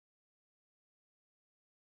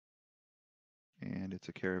 And it's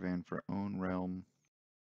a caravan for own realm,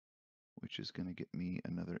 which is going to get me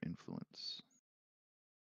another influence.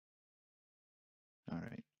 All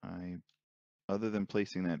right. Other than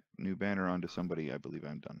placing that new banner onto somebody, I believe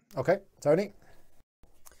I'm done. Okay, Tony.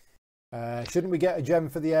 Shouldn't we get a gem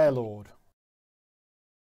for the Air Lord?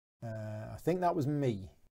 I think that was me.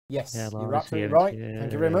 Yes, you're absolutely right.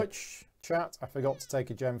 Thank you very much, chat. I forgot to take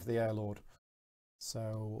a gem for the Air Lord.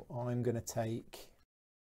 So I'm going to take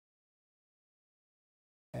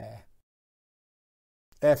air.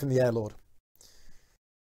 Air from the Air Lord.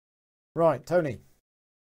 Right, Tony.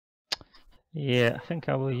 Yeah, I think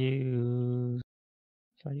I will use...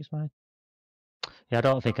 Shall I use mine? Yeah, I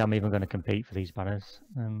don't think I'm even going to compete for these banners.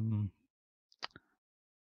 I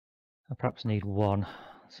perhaps need 1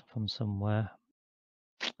 from somewhere.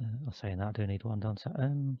 I'm saying that I do need 1, don't I?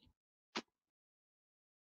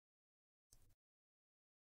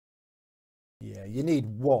 Yeah, you need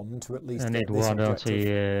 1 to at least. I need 1, don't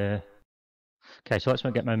I? Okay, so let's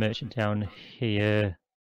get my merchant down here.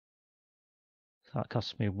 So that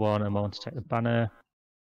costs me 1. I'm going to take the banner,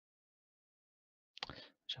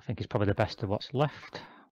 which I think is probably the best of what's left.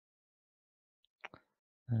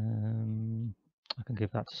 I can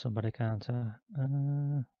give that to somebody, can't I?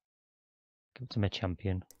 Give it to my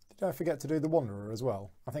champion. Did I forget to do the Wanderer as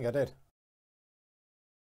well? I think I did.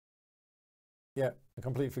 Yeah, I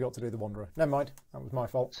completely forgot to do the Wanderer. Never mind, that was my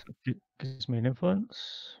fault. So it gives me an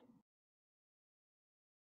influence.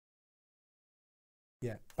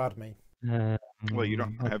 Yeah, bad me. Well, you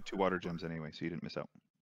don't have 2 water gems anyway, so you didn't miss out.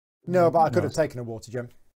 No, but I could have taken a water gem.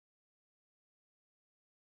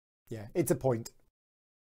 Yeah, it's a point.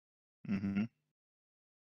 No,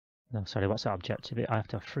 sorry, what's that objective? I have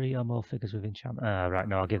to have 3 or more figures with enchantment. Right,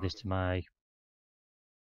 no, I'll give this to my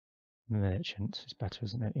merchant. It's better,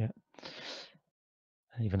 isn't it? Yeah.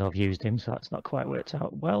 Even though I've used him, so that's not quite worked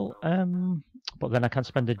out well. But then I can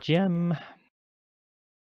spend a gem.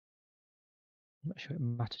 I'm not sure it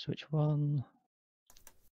matters which one.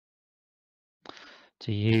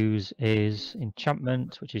 to use is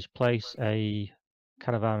enchantment, which is place a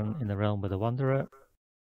caravan in the realm with a wanderer.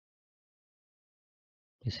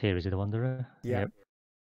 Is here, is it the wanderer? Yeah. Yep.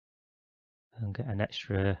 And get an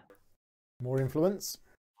extra... More influence?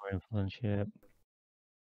 More influence, yeah.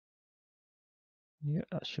 Yeah,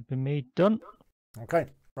 that should be me done. Okay,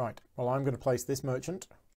 right. Well, I'm going to place this merchant.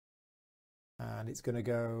 And it's going to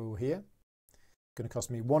go here. It's going to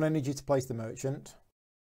cost me 1 energy to place the merchant.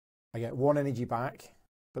 I get 1 energy back,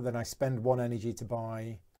 but then I spend 1 energy to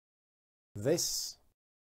buy this,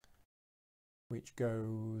 which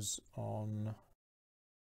goes on...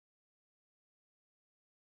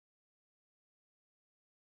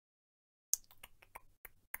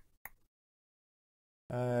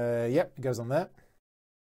 Yep, it goes on there.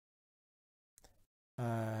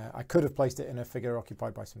 I could have placed it in a figure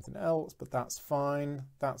occupied by something else, but that's fine.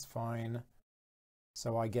 That's fine.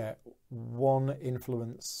 So I get 1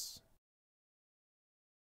 influence.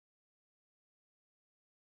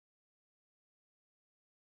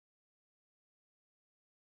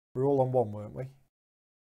 We're all on 1, weren't we?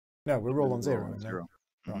 No, we're all on 0. Zero.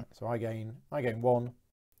 Right, so I gain 1.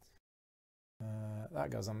 That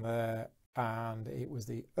goes on there. And it was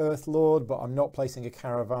the Earth Lord, but I'm not placing a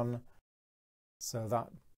caravan, so that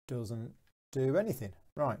doesn't do anything.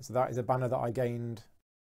 Right, so that is a banner that I gained.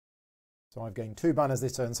 So I've gained 2 banners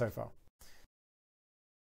this turn so far.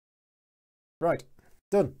 Right,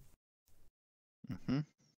 done. I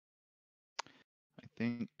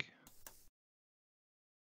think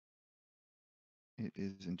it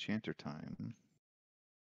is enchanter time.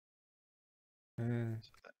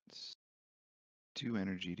 So that's 2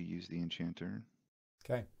 energy to use the enchanter.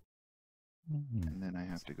 Okay. And then I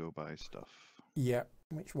have to go buy stuff. Yeah.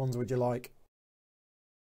 Which ones would you like?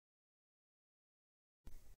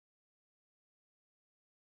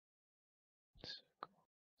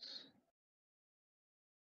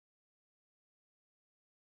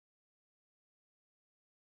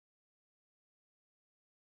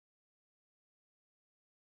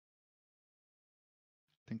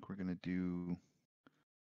 I think we're going to do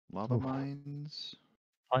lava mines.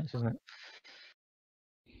 Points, isn't it?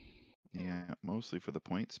 Yeah, mostly for the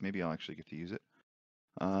points. Maybe I'll actually get to use it.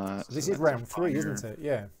 So this is round 3, isn't it?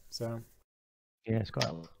 Yeah. So. Yeah, it's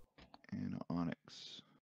got. And onyx.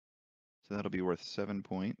 So that'll be worth 7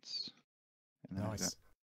 points. And then I've got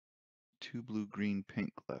 2 blue, green,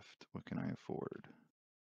 pink left. What can I afford?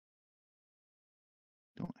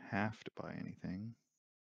 Don't have to buy anything.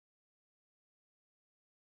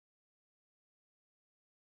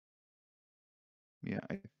 Yeah,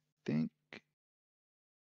 I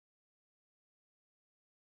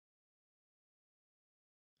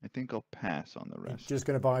think I'll pass on the rest. You're just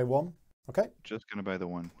going to buy 1? Okay. Just going to buy the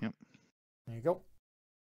 1. Yep. There you go.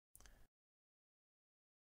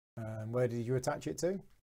 Where did you attach it to?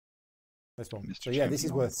 This one. Mr. So yeah, this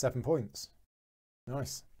is Champion. worth 7 points.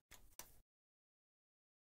 Nice.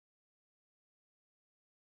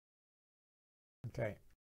 Okay.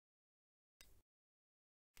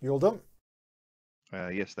 You all done?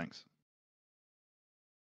 Yes, thanks.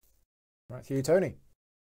 Right, to you, Tony.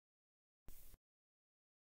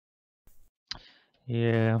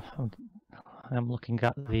 Yeah, I'm looking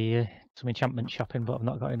at the some enchantment shopping, but I've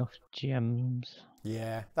not got enough gems.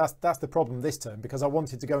 Yeah, that's the problem this turn, because I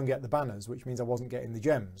wanted to go and get the banners, which means I wasn't getting the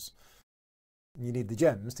gems. And you need the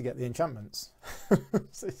gems to get the enchantments.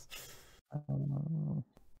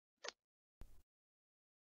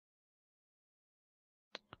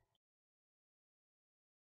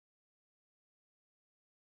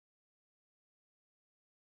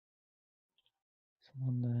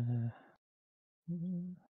 Someone there.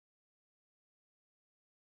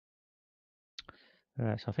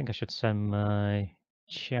 Right, so I think I should send my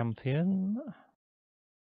champion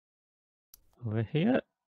over here.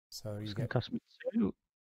 So you It's get, cost me 2.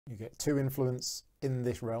 you get 2 influence in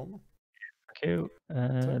this realm. Thank you.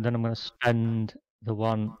 Then I'm going to spend the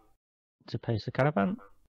 1 to pace the caravan.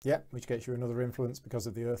 Yeah, which gets you another influence because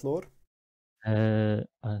of the Earth Lord. I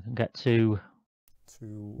can get 2 to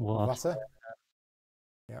water. Vassar.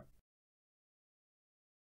 Yeah.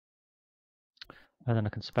 And then I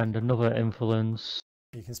can spend another influence.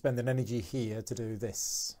 You can spend an energy here to do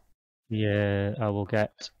this. Yeah, I will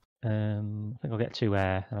get. I think I'll get 2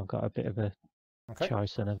 air, and I've got a bit of a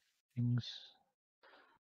choice and things.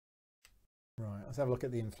 Right, let's have a look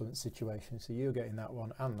at the influence situation. So you're getting that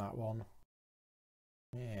one and that one.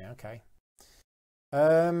 Yeah, okay.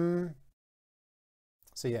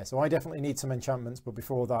 So yeah, so I definitely need some enchantments, but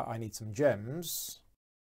before that I need some gems.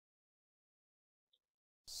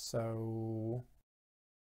 So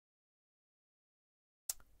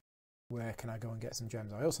where can I go and get some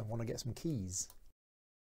gems? I also want to get some keys.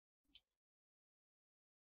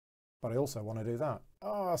 But I also want to do that.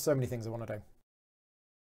 Oh, so many things I want to do.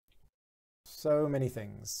 So many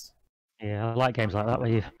things. Yeah, I like games like that where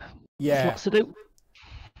you yeah lots to do.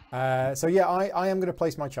 So yeah, I am going to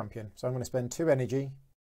place my champion. So I'm going to spend 2 energy.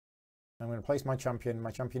 I'm going to place my champion.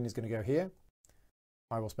 My champion is going to go here.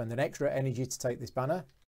 I will spend an extra energy to take this banner,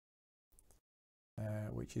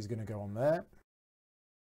 which is going to go on there.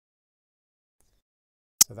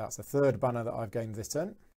 So that's the 3rd banner that I've gained this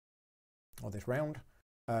turn, or this round.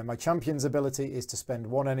 My champion's ability is to spend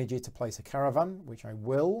 1 energy to place a caravan, which I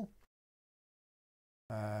will.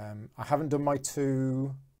 I haven't done my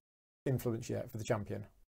 2 influence yet for the champion.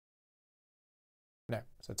 No,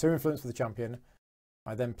 so 2 influence for the champion.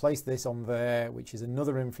 I then place this on there, which is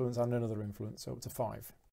another influence and another influence, so up to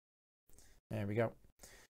 5. There we go.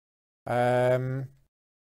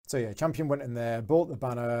 So yeah, champion went in there, bought the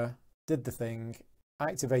banner, did the thing,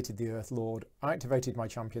 activated the Earth Lord, activated my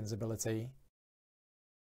champion's ability,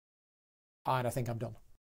 and I think I'm done.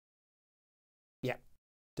 Yeah,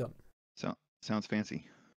 done. So sounds fancy.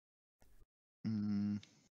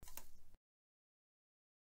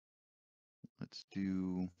 Let's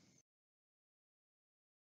do.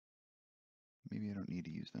 Maybe I don't need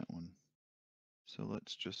to use that one. So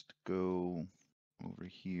let's just go over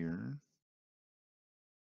here.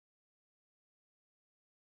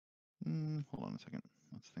 Hold on a second.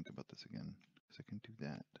 Let's think about this again, because I can do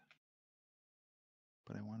that.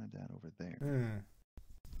 But I wanted that over there.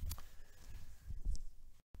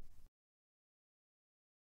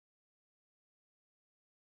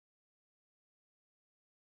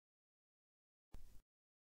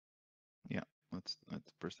 Yeah, that's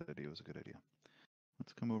first idea was a good idea.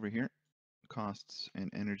 Let's come over here. Costs an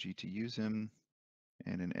energy to use him,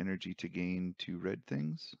 and an energy to gain 2 red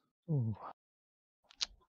things. Ooh.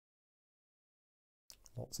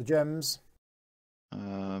 Lots of gems.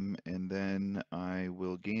 And then I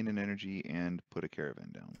will gain an energy and put a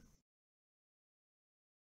caravan down.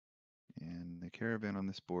 And the caravan on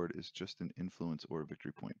this board is just an influence or a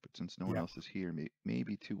victory point, but since no one else is here,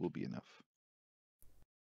 maybe 2 will be enough.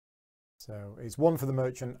 So it's 1 for the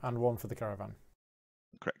merchant and 1 for the caravan.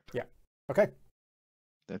 Correct. Yeah. Okay.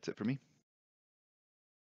 That's it for me.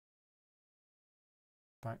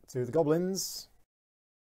 Back to the goblins.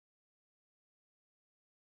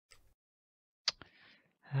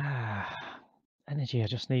 Energy. I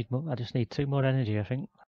just need more. I just need 2 more energy, I think.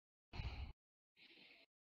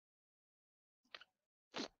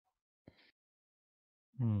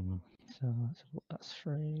 So that's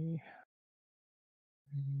 3.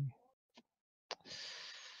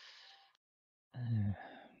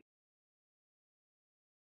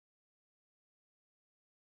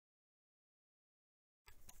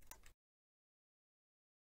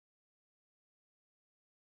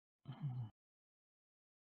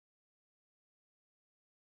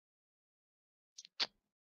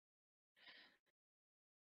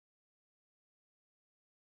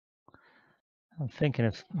 I'm thinking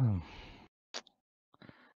of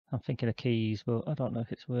keys, but I don't know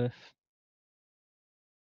if it's worth.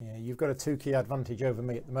 Yeah, you've got a 2 key advantage over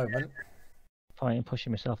me at the moment. Fighting,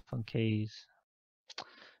 pushing myself on keys.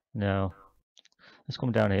 No. Let's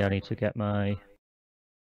come down here. I need to get my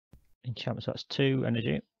enchantment. So that's 2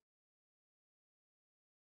 energy.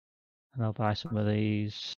 And I'll buy some of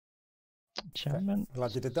these enchantments. Okay.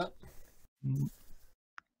 Glad you did that.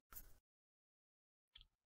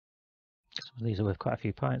 Some of these are worth quite a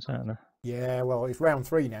few points, aren't they? Yeah, well, it's round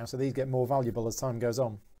 3 now, so these get more valuable as time goes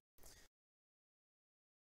on.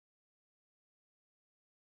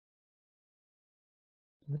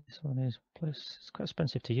 This one is place. It's quite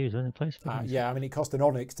expensive to use, isn't it? Place. Yeah, I mean, it cost an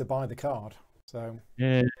onyx to buy the card, so.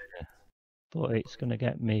 Yeah, but it's going to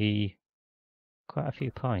get me quite a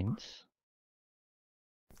few points.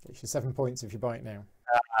 It's your 7 points if you buy it now.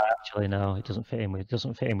 Actually, no, it doesn't fit in with. It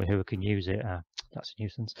doesn't fit in with who can use it. That's a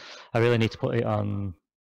nuisance. I really need to put it on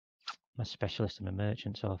my specialist and my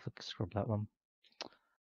merchant, so I'll scrub that one.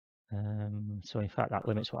 So in fact, that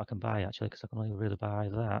limits what I can buy actually, because I can only really buy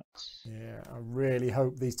that. Yeah, I really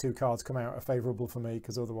hope these 2 cards come out are favourable for me,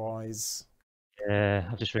 because otherwise. Yeah,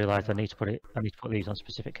 I've just realised I need to put these on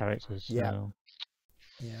specific characters. So. Yeah.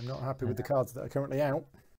 Yeah, I'm not happy with the cards that are currently out.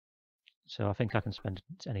 So I think I can spend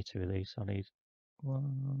any 2 of these. I need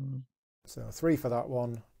 1. So 3 for that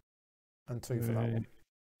one, and 2 for that one.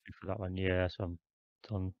 2 for that one, yeah. So I'm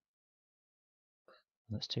done.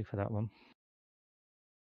 And that's 2 for that one.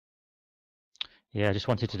 Yeah, I just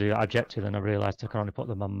wanted to do that objective, and I realised I can only put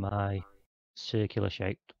them on my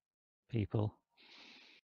circular-shaped people.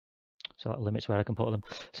 So that limits where I can put them.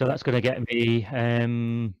 So that's going to get me,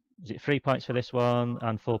 is it 3 points for this one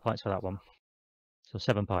and 4 points for that one? So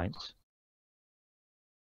 7 points.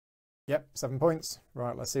 Yep, 7 points.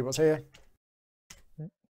 Right, let's see what's here.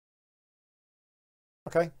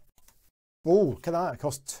 Okay. Oh, look at that. It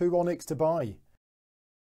costs 2 onyx to buy.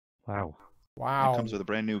 Wow. Wow. It comes with a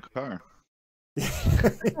brand new car.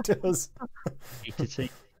 It does.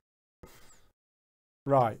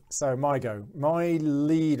 Right, so my go. My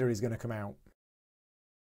leader is going to come out.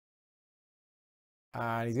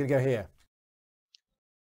 And he's going to go here.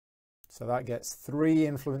 So that gets 3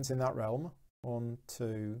 influence in that realm. 1,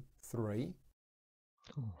 2, 3.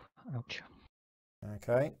 Oh, ouch.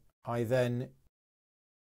 Okay. I then...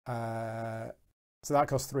 so that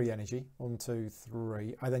costs 3 energy. 1, 2,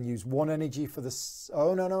 3. I then use 1 energy for the...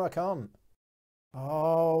 Oh, no, I can't.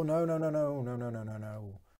 Oh, no.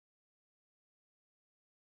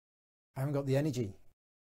 I haven't got the energy.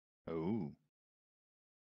 Oh.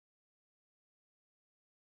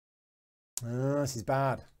 This is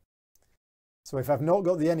bad. So if I've not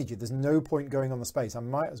got the energy, there's no point going on the space. I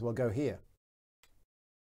might as well go here.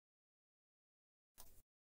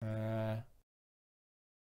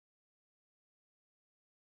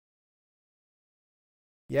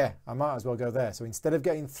 Yeah, I might as well go there. So instead of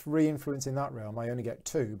getting 3 influence in that realm, I only get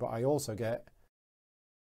 2, but I also get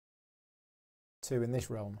 2 in this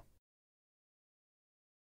realm.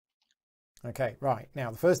 Okay, right.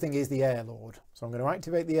 Now, the first thing is the Air Lord. So I'm going to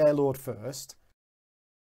activate the Air Lord first.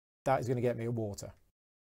 That is going to get me a water.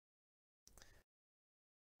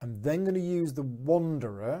 I'm then going to use the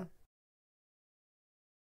Wanderer.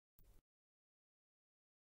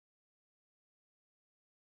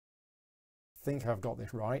 I think I've got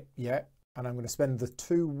this right. Yeah. And I'm going to spend the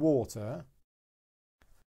 2 water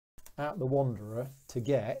at the Wanderer to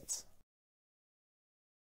get...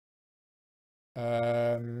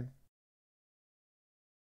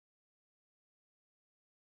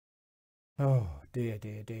 Oh, dear.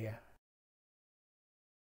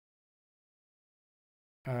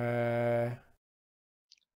 I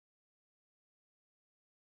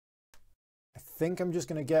think I'm just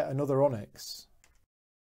going to get another onyx.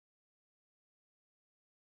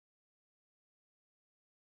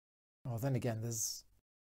 Oh, then again, there's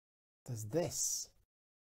this,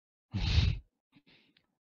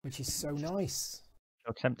 which is so nice.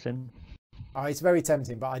 So tempting. Oh, it's very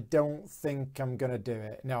tempting, but I don't think I'm going to do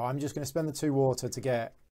it. No, I'm just going to spend the 2 water to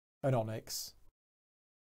get an onyx.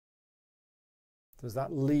 Does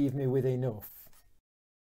that leave me with enough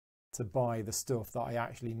to buy the stuff that I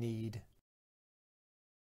actually need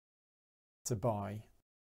to buy?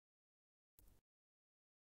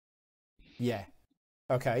 Yeah.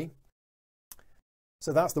 Okay.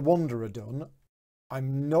 So that's the Wanderer done.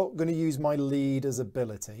 I'm not going to use my leader's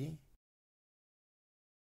ability.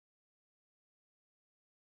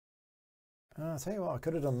 I'll tell you what, I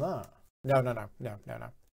could have done that. No.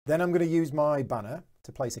 Then I'm going to use my banner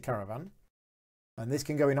to place a caravan. And this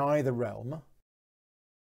can go in either realm.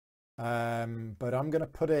 But I'm going to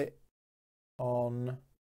put it on...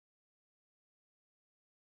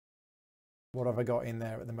 What have I got in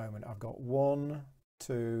there at the moment? I've got 1,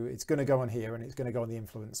 2... It's going to go on here and it's going to go on the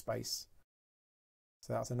influence space.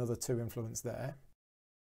 So that's another 2 influence there.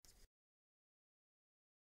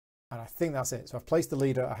 And I think that's it. So I've placed the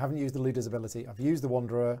leader. I haven't used the leader's ability. I've used the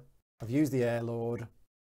Wanderer. I've used the Air Lord.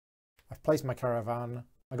 I've placed my caravan.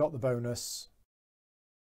 I got the bonus.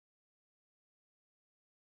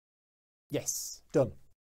 Yes, done.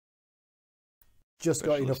 Just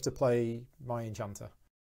got enough to play my enchanter.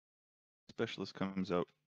 Specialist comes out,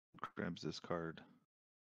 grabs this card,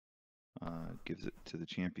 gives it to the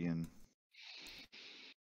champion,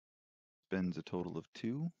 spends a total of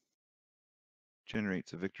 2,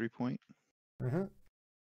 generates a victory point,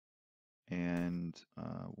 and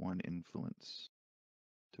 1 influence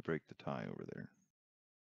to break the tie over there.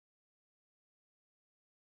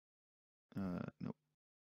 Nope.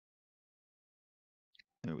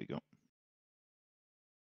 There we go.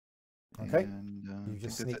 Okay. And, you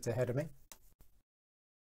just sneaked ahead of me.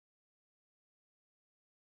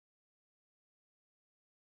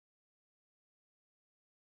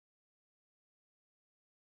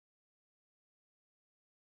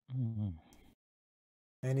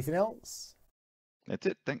 Anything else? That's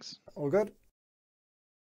it. Thanks. All good?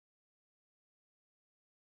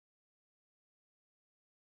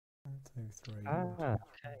 One, two, three. Okay,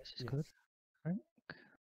 this is good. Right.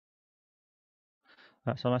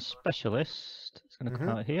 Right, so my specialist is going to come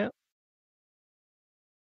out here.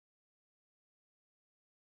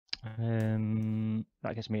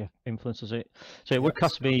 That gives me influences it. So it would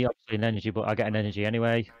cost me obviously an energy, but I get an energy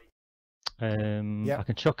anyway. I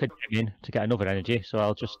can chuck a gem in to get another energy, so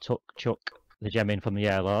I'll just chuck the gem in from the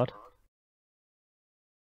Air Lord.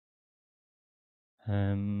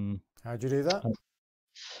 How'd you do that?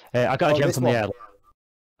 I got a gem from the airline,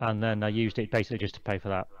 and then I used it basically just to pay for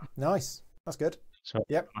that. Nice. That's good. So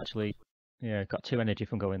actually, got 2 energy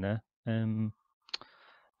from going there. And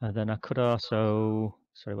then I could also...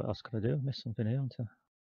 Sorry, what else could I do? I missed something here, haven't I?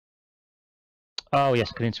 Oh,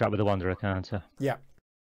 yes, I can interact with the Wanderer, can't I? Yeah.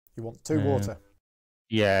 You want 2 water.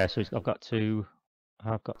 Yeah, so I've got 2...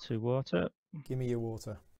 I've got 2 water. Give me your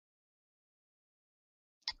water.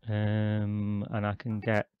 And I can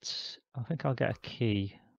get... I think I'll get a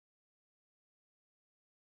key.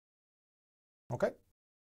 Okay.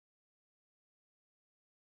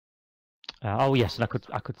 Oh yes, and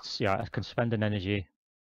I can spend an energy.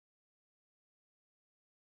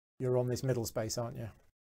 You're on this middle space, aren't you?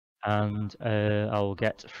 And I'll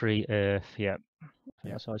get free earth. Yeah.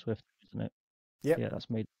 That's always worth, isn't it? Yep. Yeah, that's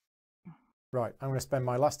me. Right, I'm going to spend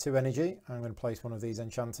my last 2 energy. I'm going to place one of these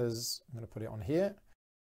enchanters. I'm going to put it on here.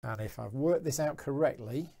 And if I've worked this out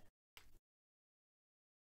correctly,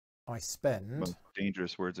 I spend... Most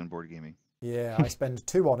dangerous words in board gaming. Yeah, I spend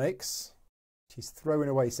 2 onyx. She's throwing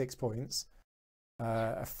away 6 points.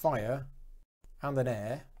 A fire and an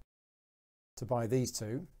air to buy these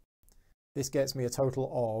 2. This gets me a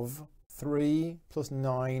total of 3 plus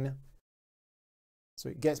 9. So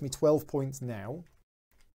it gets me 12 points now.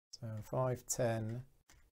 So 5, 10,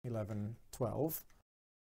 11, 12.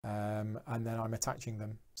 And then I'm attaching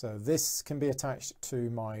them. So this can be attached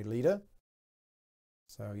to my leader.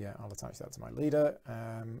 So yeah, I'll attach that to my leader.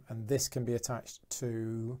 And this can be attached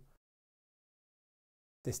to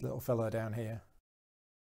this little fella down here.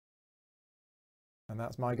 And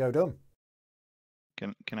that's my go done.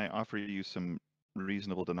 Can I offer you some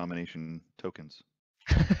reasonable denomination tokens?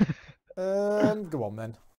 Go on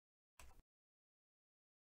then.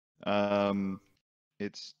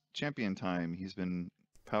 It's champion time. He's been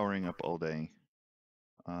powering up all day.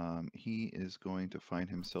 He is going to find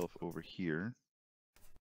himself over here.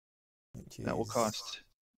 That will cost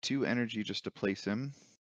 2 energy just to place him.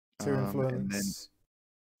 2 influence. And then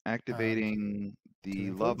activating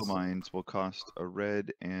the lava mines will cost a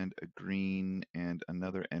red and a green and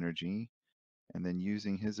another energy. And then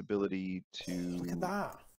using his ability to Look at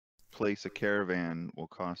that. place a caravan will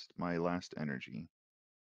cost my last energy.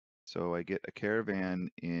 So I get a caravan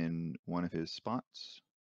in one of his spots,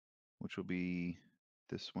 which will be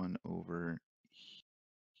this one over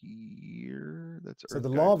here. That's so the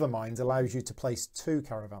lava mines allows you to place 2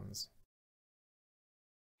 caravans.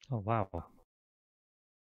 Oh wow.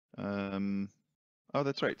 Oh,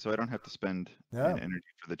 that's right. So I don't have to spend an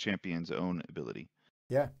energy for the champion's own ability.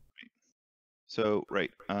 Yeah. Right. So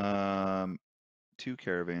right, 2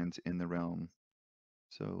 caravans in the realm.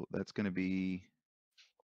 So that's going to be.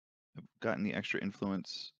 I've gotten the extra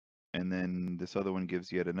influence, and then this other one gives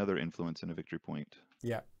yet another influence and a victory point.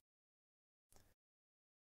 Yeah.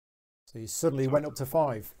 So you suddenly went up to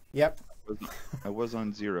 5. Yep. I was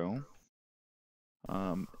on 0.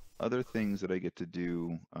 Other things that I get to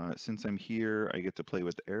do, since I'm here, I get to play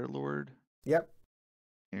with Air Lord. Yep.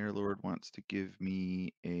 Air Lord wants to give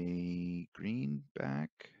me a green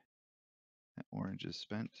back. That orange is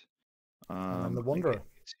spent. And the Wanderer.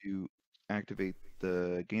 To activate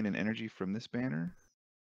the gain an energy from this banner.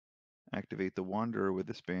 Activate the Wanderer with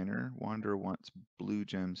this banner. Wanderer wants blue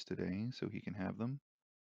gems today, so he can have them.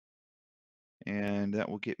 And that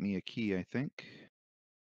will get me a key, I think.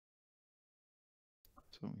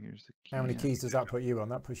 So here's the key. How many keys does that put you on?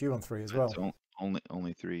 That puts you on 3 as well.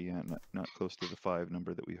 Only 3, yeah, not close to the 5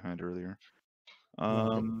 number that we had earlier.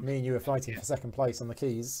 Me and you are fighting for 2nd place on the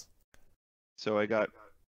keys. So I got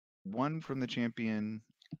 1 from the champion,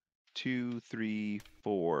 2, 3,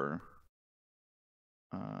 4.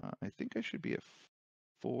 I think I should be at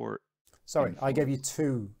 4. Sorry, influence. I gave you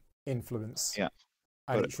 2 influence. Yeah.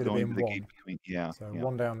 And it should have been 1. Yeah. So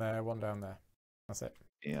 1 down there, 1 down there. That's it.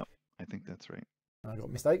 Yeah, I think that's right. I got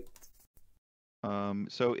a mistake.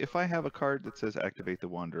 So if I have a card that says activate the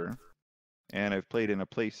Wanderer, and I've played in a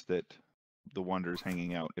place that the Wanderer's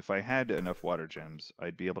hanging out, if I had enough water gems,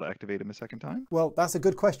 I'd be able to activate him a 2nd time? Well, that's a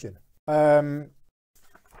good question.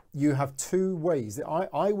 You have 2 ways.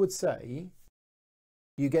 I would say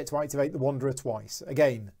you get to activate the Wanderer twice.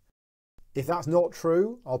 Again, if that's not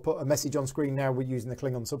true, I'll put a message on screen now with using the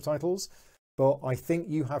Klingon subtitles. But I think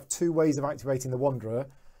you have 2 ways of activating the Wanderer.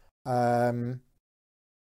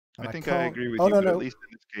 I think I agree with you, but at least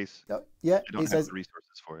in this case, yeah, I don't have the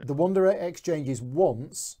resources for it. The Wanderer exchanges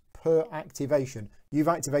once per activation. You've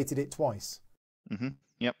activated it twice. Mm-hmm.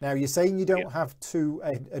 Yep. Now, you're saying you don't have 2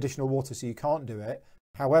 additional water, so you can't do it.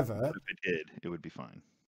 However... If I did, it would be fine.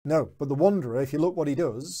 No, but the Wanderer, if you look what he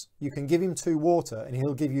does, you can give him 2 water, and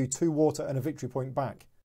he'll give you 2 water and a victory point back.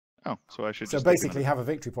 Oh, so I should So basically have a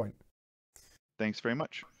victory point. Thanks very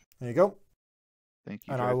much. There you go. Thank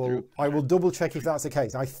you. And I will double check if that's the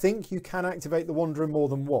case. I think you can activate the Wanderer more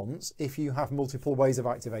than once if you have multiple ways of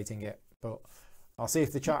activating it. But I'll see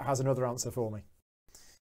if the chat has another answer for me.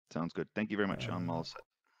 Sounds good. Thank you very much. I'm all set.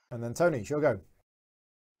 And then Tony, sure go.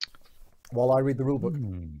 While I read the rulebook.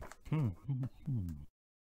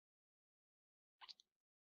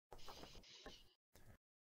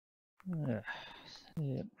 Yeah.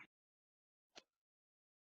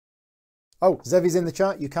 Oh, Zev is in the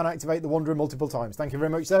chat. You can activate the Wanderer multiple times. Thank you very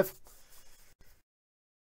much, Zev.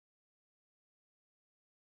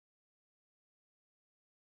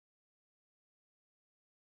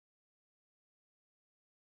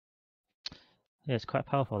 Yeah, it's quite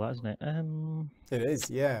powerful, that, isn't it? It is,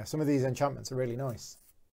 yeah. Some of these enchantments are really nice.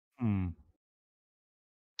 Yeah,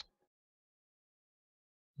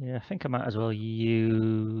 I think I might as well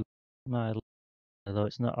use my, although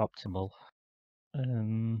it's not optimal.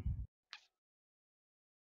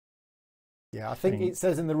 Yeah, I think it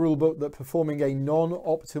says in the rule book that performing a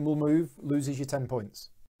non-optimal move loses you 10 points.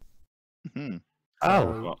 Mm-hmm.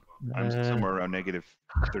 Well, I'm somewhere around negative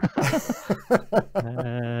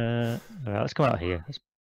 35. Let's come out here.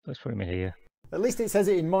 Let's put him in here. At least it says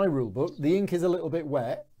it in my rule book. The ink is a little bit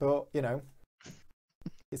wet, but, you know,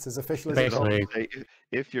 it's as official as it is.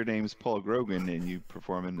 If your name's Paul Grogan and you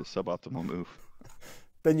perform in the suboptimal move,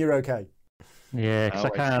 then you're okay. Yeah, because I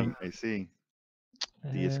can. I see.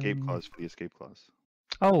 The escape clause for the escape clause.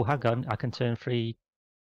 Oh, hang on. I can turn 3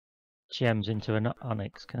 gems into an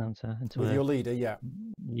onyx, can't I? With your leader, yeah.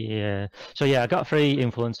 Yeah. So, yeah, I got 3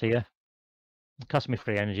 influence here. It cost me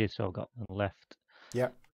 3 energy, so I've got them left. Yeah.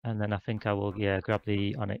 And then I think I will, grab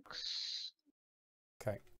the onyx.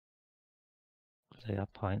 Okay. They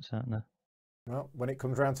have points, aren't they? Well, when it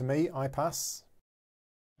comes round to me, I pass.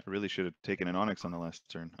 I really should have taken an onyx on the last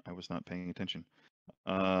turn. I was not paying attention.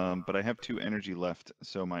 But I have 2 energy left,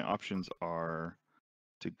 so my options are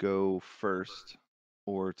to go first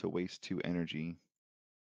or to waste 2 energy.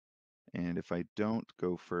 And if I don't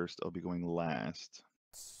go first, I'll be going last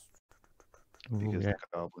because the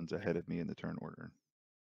goblin's ahead of me in the turn order.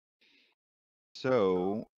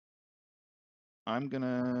 So I'm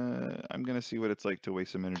gonna see what it's like to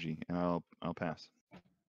waste some energy, and I'll pass.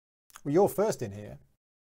 Well, you're first in here.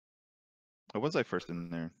 Oh, was I first in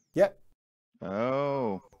there? Yep.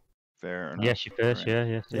 Oh, fair enough. Yes, you're first.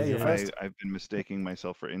 Right. Yeah, you're first. I've been mistaking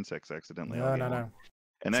myself for insects accidentally. No.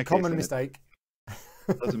 And it's a common mistake.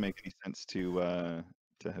 It doesn't make any sense to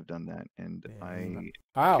have done that. And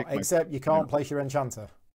except you can't place your enchanter.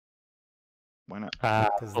 Why not?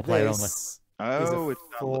 Because this is a it's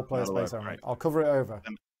 4-player space only. Right. I'll cover it over.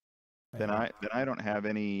 Then I don't have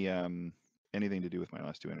any anything to do with my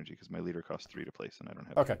last 2 energy because my leader costs 3 to place, and I don't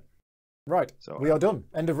have. Okay. Right. So we are done.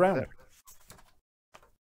 End of round.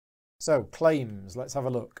 So claims. Let's have a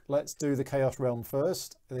look. Let's do the Chaos Realm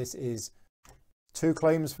first. This is 2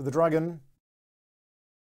 claims for the dragon.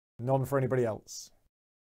 None for anybody else.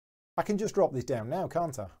 I can just drop this down now,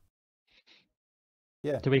 can't I?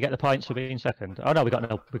 Yeah. Do we get the points for being second? Oh no, we got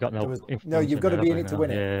no. No, you've got to be in it to win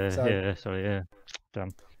it. Sorry. Damn.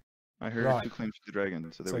 I heard 2 claims for the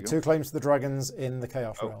dragon. So there we go. 2 claims for the dragons in the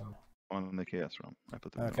Chaos Realm. On the Chaos Realm. I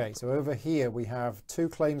put them okay, so over here we have 2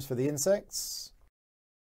 claims for the insects.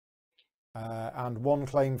 And 1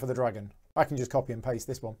 claim for the dragon. I can just copy and paste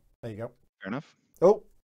this one. There you go. Fair enough. Oh,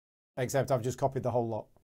 except I've just copied the whole lot.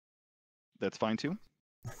 That's fine too.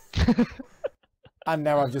 And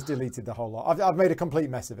now I've just deleted the whole lot. I've made a complete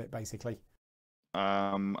mess of it, basically.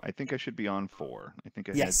 I think I should be on 4. I think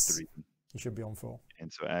I had 3. You should be on 4.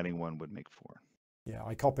 And so adding 1 would make 4. Yeah,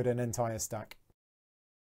 I copied an entire stack.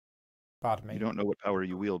 Bad me. You don't know what power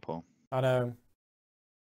you wield, Paul. I know.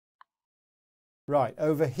 Right,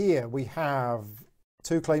 over here we have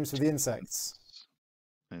 2 claims for the insects.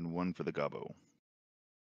 And 1 for the gobbo.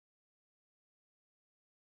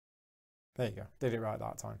 There you go. Did it right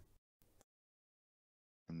that time.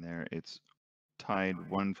 And there it's tied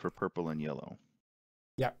 1 for purple and yellow.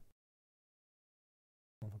 Yeah.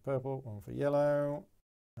 1 for purple, 1 for yellow.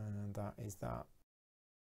 And that is that.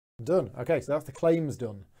 Done. Okay, so that's the claims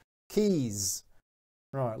done. Keys.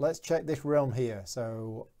 Right, let's check this realm here.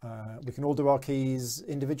 So we can all do our keys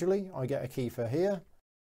individually. I get a key for here.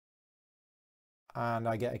 And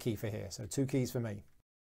I get a key for here. So 2 keys for me.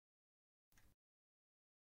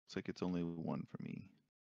 Looks like it's only 1 for me.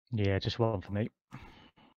 Yeah, just 1 for me.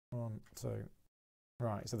 1, 2.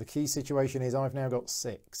 Right, so the key situation is I've now got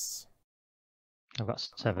 6. I've got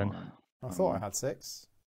 7. I thought I had 6.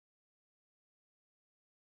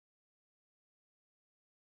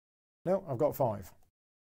 No, I've got 5.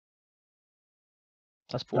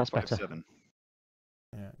 That's 4, 5, better. 7.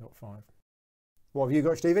 Yeah, got 5. What have you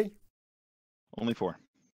got, Stevie? Only 4.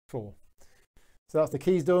 4. So that's the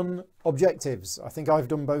keys done. Objectives. I think I've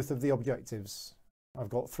done both of the objectives. I've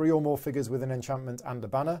got 3 or more figures with an enchantment and a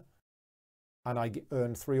banner. And I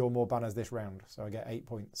earn 3 or more banners this round. So I get 8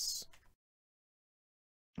 points.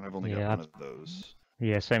 I've only got one of those.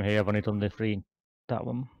 Yeah, same here. I've only done the 3, that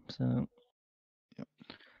one. So, yep.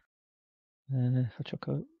 For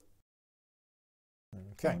Choco.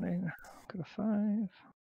 Okay. Got a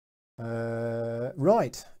 5.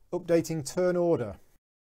 Right. Updating turn order.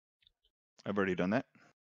 I've already done that.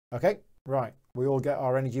 Okay. Right. We all get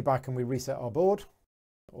our energy back and we reset our board.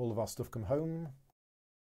 All of our stuff come home.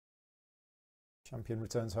 Champion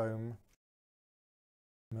returns home.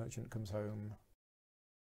 Merchant comes home.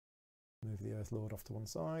 Move the Earth Lord off to one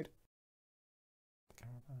side.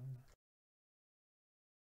 Caravan.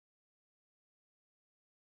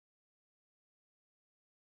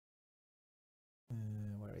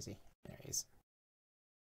 Where is he? There he is.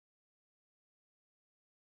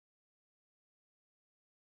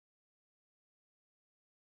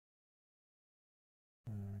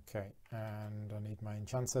 Okay, and I need my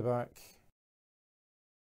enchanter back.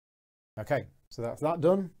 Okay, so that's that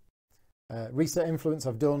done. Reset influence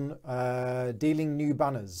I've done. Dealing new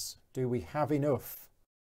banners. Do we have enough?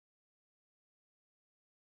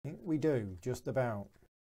 I think we do, just about.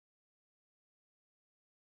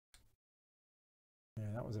 Yeah,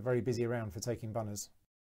 that was a very busy round for taking banners.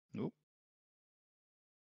 Nope.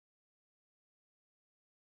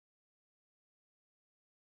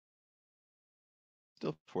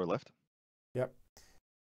 Still 4 left. Yep.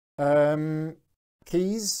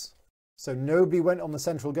 Keys. So nobody went on the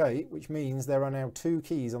central gate, which means there are now 2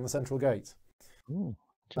 keys on the central gate. Ooh,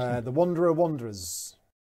 the Wanderer Wanderers.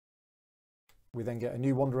 We then get a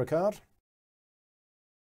new Wanderer card.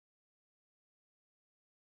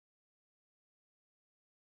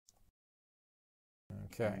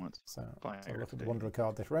 Okay, so let's have a look at the Wanderer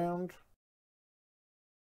card this round.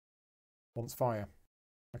 Wants fire.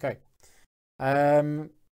 Okay.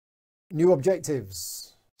 New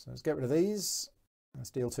objectives. So let's get rid of these. Let's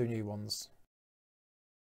deal 2 new ones.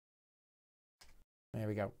 There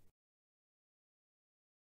we go.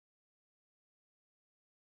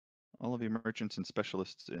 All of your merchants and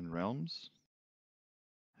specialists in realms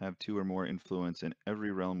have 2 or more influence in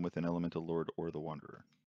every realm with an elemental lord or the wanderer.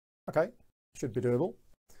 Okay, should be doable.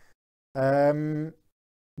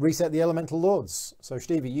 Reset the elemental lords. So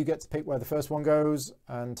Stevie, you get to pick where the first one goes,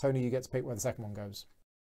 and Tony, you get to pick where the second one goes.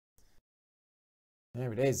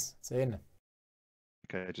 There it is. It's in.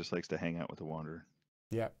 Okay, it just likes to hang out with the wanderer.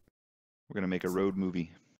 Yeah. We're going to make a road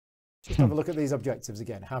movie. Just have a look at these objectives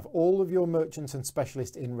again. Have all of your merchants and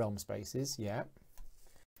specialists in realm spaces. Yeah.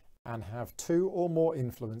 And have 2 or more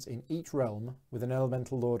influence in each realm with an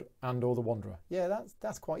elemental lord and or the wanderer. Yeah,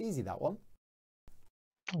 that's quite easy, that one.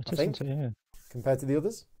 I think, compared to the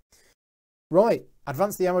others. Right,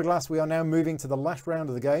 advance the hourglass. We are now moving to the last round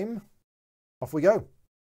of the game. Off we go.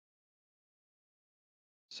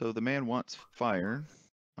 So the man wants fire.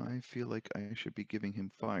 I feel like I should be giving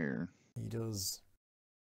him fire. He does.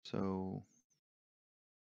 So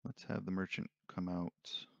let's have the merchant come out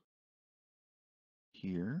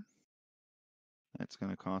here. That's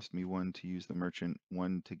going to cost me 1 to use the merchant,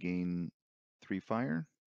 1 to gain 3 fire.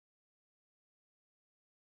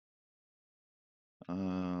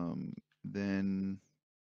 Then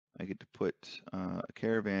I get to put a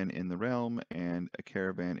caravan in the realm and a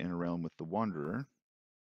caravan in a realm with the wanderer.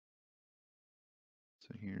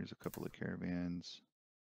 So here's a couple of caravans.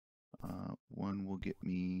 1 will get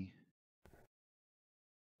me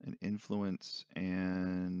an influence,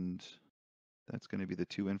 and that's going to be the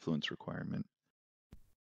 2 influence requirement.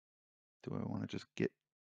 Do I want to just get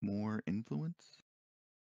more influence?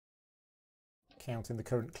 Counting the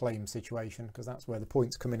current claim situation, because that's where the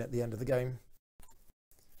points come in at the end of the game.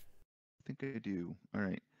 I think I do. All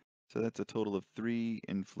right. So that's a total of 3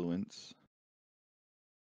 influence.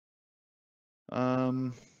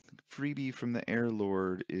 Freebie from the Air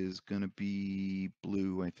Lord is going to be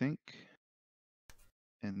blue, I think.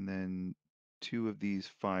 And then 2 of these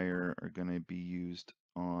fire are going to be used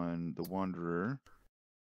on the Wanderer.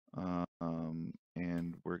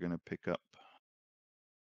 And we're going to pick up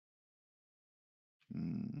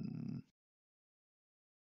an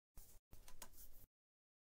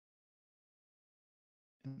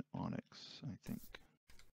Onyx, I think.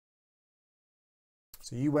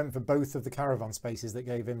 So you went for both of the caravan spaces that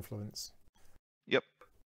gave influence? Yep.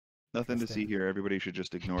 Nothing to see here. Everybody should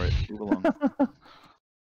just ignore it. Move along.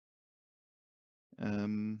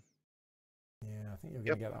 Yeah, I think you're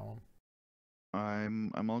going to get that one.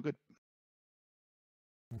 I'm all good.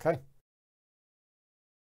 Okay.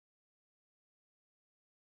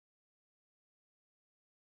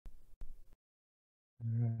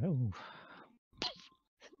 Oh.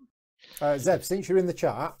 Zeb, since you're in the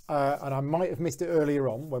chat, and I might have missed it earlier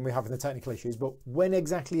on when we were having the technical issues, but when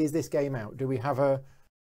exactly is this game out? Do we have a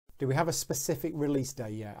specific release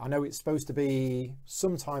day yet? I know it's supposed to be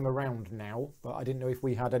sometime around now, but I didn't know if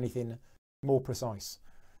we had anything more precise.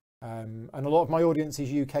 And a lot of my audience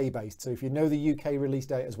is UK based, so if you know the UK release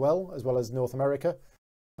date as well as North America,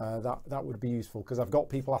 that would be useful, because I've got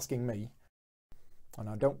people asking me, and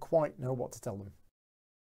I don't quite know what to tell them.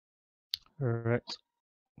 Right.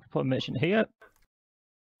 Put a merchant here.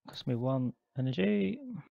 Cost me 1 energy.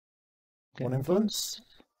 Get 1 influence.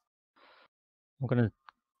 I'm going to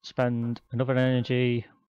spend another energy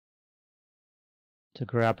to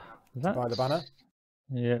grab that. Buy the banner.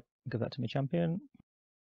 Yeah, give that to my champion.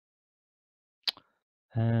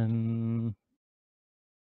 And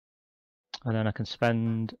then I can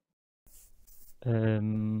spend.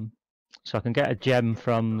 So I can get a gem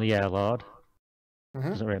from the Air Lord.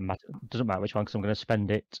 Doesn't really matter. Doesn't matter which one, because I'm going to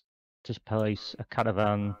spend it to place a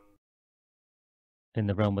caravan in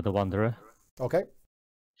the realm of the Wanderer. Okay.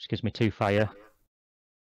 Which gives me 2 fire,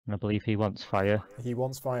 and I believe he wants fire. He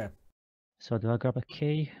wants fire. So do I grab a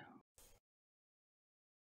key?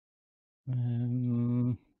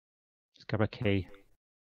 Let's grab a key.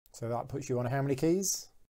 So that puts you on how many keys?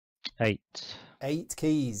 8. 8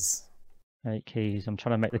 keys. 8 keys. I'm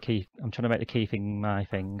trying to make the key. I'm trying to make the key thing my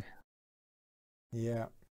thing. Yeah.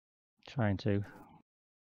 Trying to.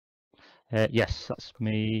 Yes, that's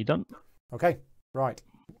me done. Okay, right.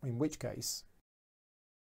 In which case,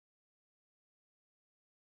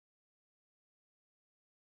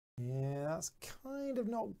 yeah, that's kind of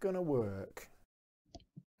not going to work.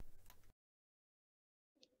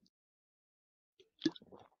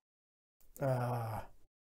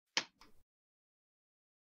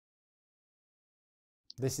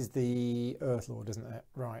 This is the Earth Lord, isn't it?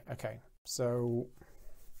 Right, okay. So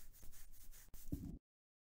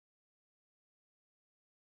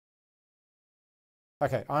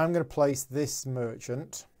okay, I'm going to place this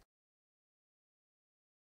merchant,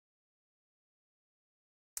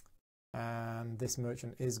 and this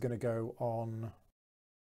merchant is going to go on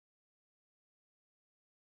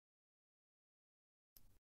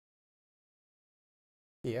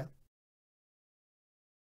here.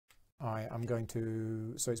 I am going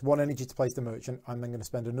to, so it's 1 energy to place the merchant. I'm then going to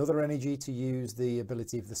spend another energy to use the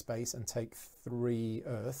ability of the space and take 3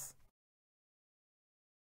 earth.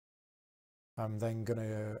 I'm then going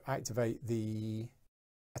to activate the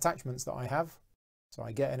attachments that I have. So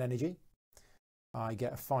I get an energy, I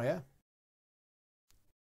get a fire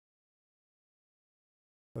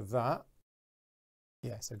for that.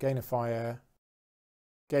 Yeah, so gain a fire,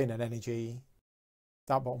 gain an energy.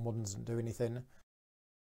 That bottom one doesn't do anything.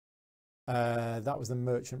 That was the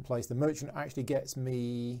merchant place. The merchant actually gets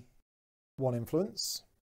me 1 influence.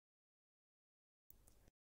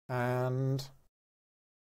 And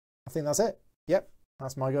I think that's it. Yep,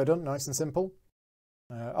 that's my go done. Nice and simple.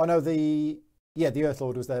 Oh no, the Earth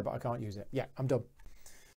Lord was there, but I can't use it. Yeah, I'm done.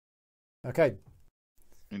 Okay.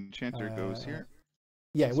 Enchanter goes here.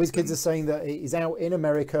 Yeah, WizKids are saying that it is out in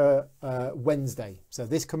America Wednesday. So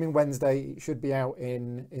this coming Wednesday, it should be out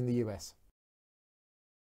in the US.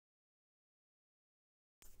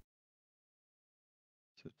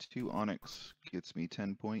 So 2 Onyx gets me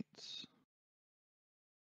 10 points.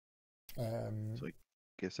 So I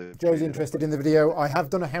guess Joe's interested in the video. I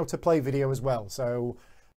have done a how to play video as well. So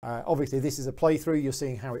obviously this is a playthrough. You're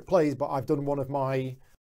seeing how it plays, but I've done one of my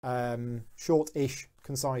short-ish,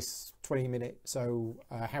 concise 20-minute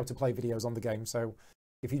how to play videos on the game. So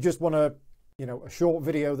if you just want a short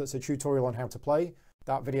video that's a tutorial on how to play,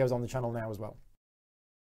 that video's on the channel now as well.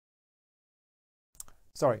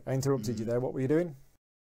 Sorry, I interrupted you there. What were you doing?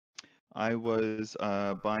 I was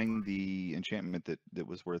buying the enchantment that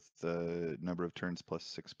was worth the number of turns plus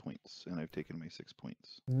 6 points, and I've taken my 6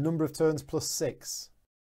 points. Number of turns plus 6.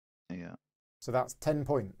 Yeah. So that's 10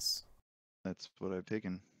 points. That's what I've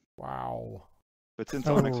taken. Wow. But since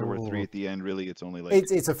Onyx are worth 3 at the end, really it's only like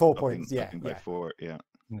it's a 4 points. Yeah, by 4. Yeah.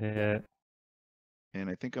 Yeah. And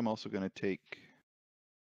I think I'm also going to take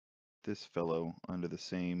this fellow under the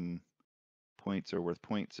same points are worth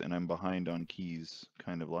points, and I'm behind on keys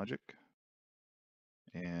kind of logic.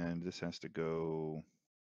 And this has to go,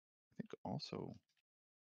 I think also,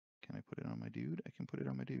 can I put it on my dude? I can put it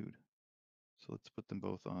on my dude. So let's put them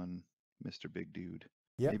both on Mr. Big Dude.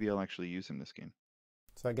 Yep. Maybe I'll actually use him this game.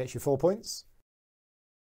 So that gets you 4 points?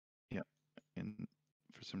 Yeah. And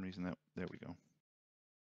for some reason, there we go.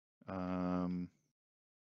 And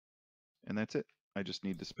that's it. I just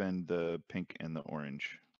need to spend the pink and the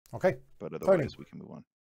orange. Okay. But otherwise, we can move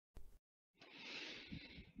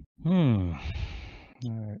on.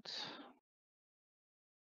 All right.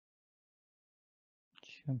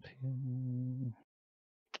 Champion.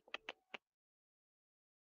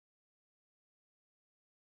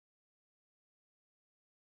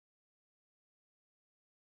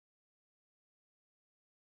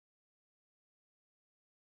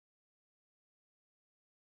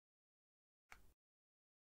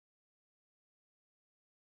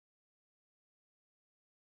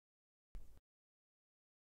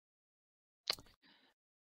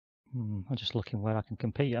 I'm just looking where I can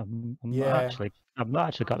compete. I've not actually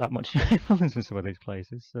got that much influence in some of these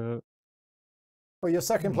places. So, well, you're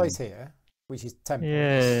second place here, which is 10 points.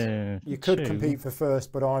 Yeah, you could compete for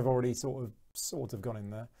first, but I've already sort of gone in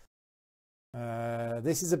there.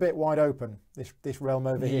 This is a bit wide open. This realm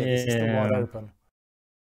over here, this is still wide open.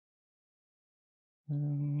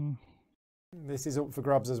 This is up for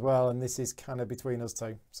grabs as well, and this is kind of between us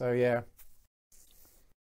two. So yeah.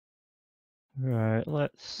 Right,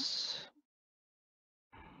 let's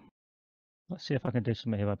see if I can do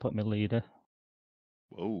something here. I put my leader.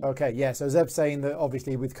 Whoa. Okay, yeah. So Zeb's saying that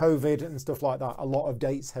obviously with COVID and stuff like that, a lot of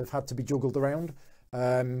dates have had to be juggled around,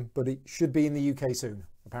 but it should be in the UK soon,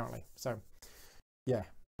 apparently. So yeah,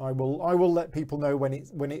 I will let people know when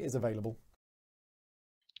it is available.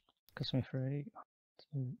 Cuts me 3,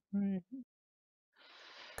 2, 3.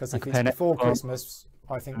 Because if it's before Christmas,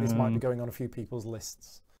 I think this might be going on a few people's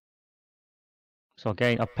lists. So I'll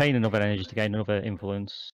pay another energy to gain another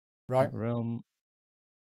influence. Right. Realm.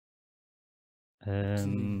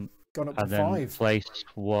 Gone up to and then 5. Placed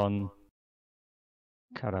 1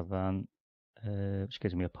 caravan, which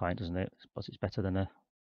gives me a point, doesn't it? But it's better than a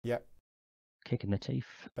kick in the teeth.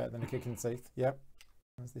 Better than a kick in the teeth. Yep.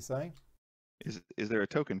 As they say. Is there a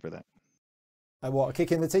token for that? What, a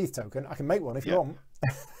kick in the teeth token? I can make one if you want.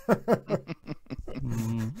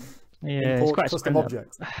 Yeah, it's quite custom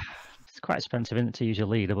objects. It's quite expensive, isn't it, to use your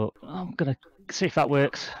leader? But I'm gonna see if that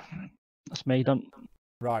works. That's me done.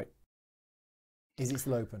 Right. Is it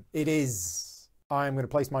still open? It is. I'm going to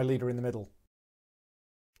place my leader in the middle,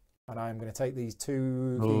 and I'm going to take these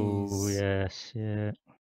 2 keys. Oh yes, yeah.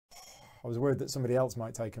 I was worried that somebody else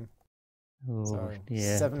might take them. Oh so,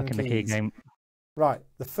 yeah. 7 keys. The key game. Right.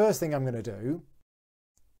 The first thing I'm going to do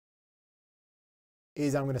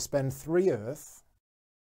is I'm going to spend 3 earth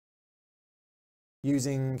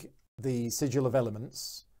using the Sigil of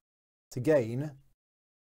Elements to gain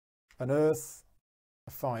an earth,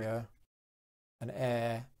 a fire, an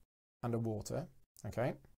air, and a water.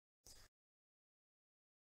 Okay.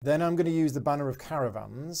 Then I'm going to use the Banner of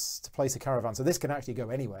Caravans to place a caravan. So this can actually go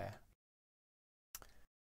anywhere.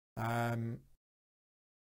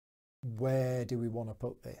 Where do we want to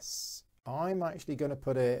put this? I'm actually going to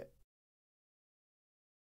put it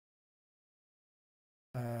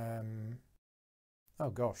oh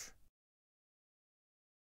gosh.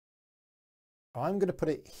 I'm going to put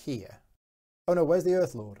it here. Oh no, where's the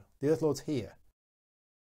Earth Lord? The Earth Lord's here.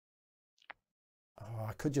 Oh,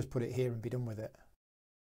 I could just put it here and be done with it.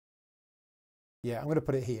 Yeah, I'm going to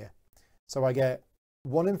put it here. So I get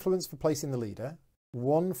 1 influence for placing the leader,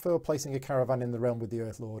 1 for placing a caravan in the realm with the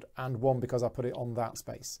Earth Lord, and 1 because I put it on that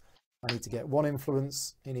space. I need to get 1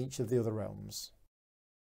 influence in each of the other realms.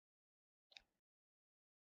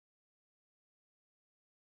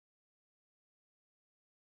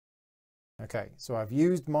 Okay, so I've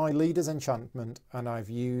used my leader's enchantment and I've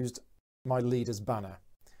used my leader's banner.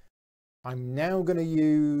 I'm now going to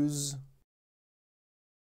use...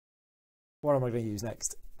 What am I going to use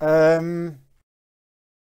next? I've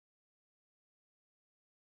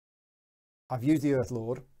used the Earth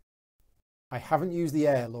Lord. I haven't used the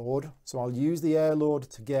Air Lord, so I'll use the Air Lord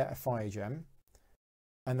to get a fire gem.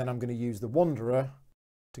 And then I'm going to use the Wanderer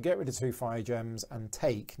to get rid of 2 fire gems and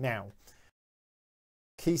take. Now,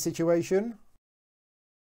 key situation,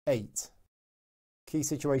 8. Key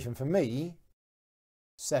situation for me,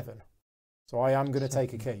 7. So I am going to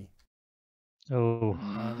take a key. Oh.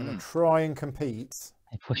 I'm going to try and compete.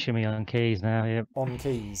 You're pushing me on keys now, yep. On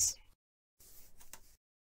keys.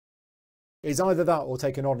 It's either that or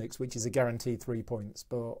take an Onyx, which is a guaranteed 3 points,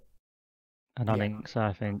 but... An Onyx,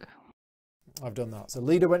 I think. I've done that. So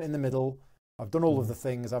leader went in the middle. I've done all of the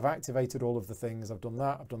things. I've activated all of the things. I've done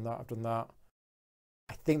that, I've done that, I've done that.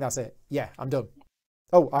 I think that's it. Yeah, I'm done.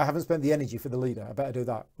 Oh, I haven't spent the energy for the leader. I better do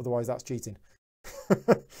that. Otherwise, that's cheating.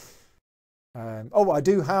 Oh, I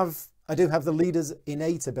do have the leader's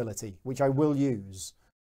innate ability, which I will use,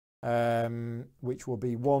 which will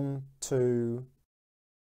be 1, 2,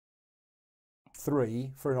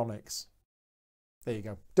 3 for an Onyx. There you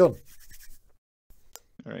go. Done.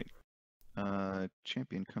 All right.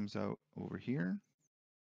 Champion comes out over here.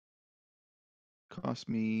 Cost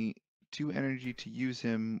me 2 energy to use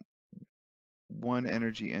him, 1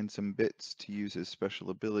 energy and some bits to use his special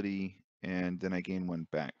ability, and then I gain 1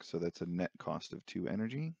 back. So that's a net cost of 2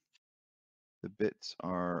 energy. The bits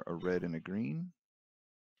are a red and a green.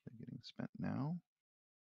 They're getting spent now.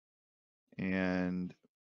 And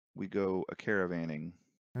we go a caravanning.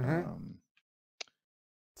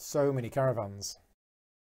 So many caravans.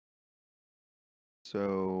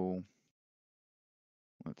 So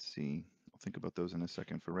let's see. I'll think about those in a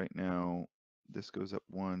second. For right now, this goes up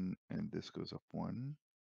 1 and this goes up 1.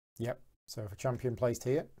 Yep. So if a champion placed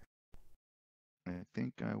here, I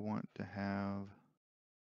think I want to have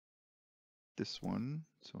this one,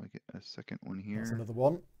 so I get a second one here. That's another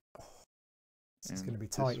one. Oh, this is going to be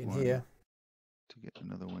tight in here. To get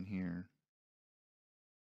another one here.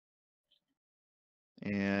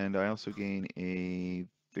 And I also gain a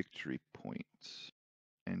victory point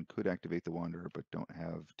and could activate the Wanderer, but don't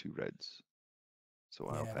have 2 reds. So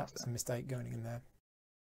I'll pass that's that. a mistake going in there.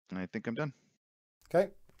 And I think I'm done.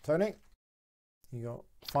 Okay, Tony, you got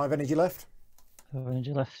 5 energy left. 5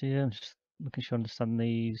 energy left here. I'm just looking to understand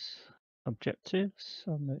these objectives.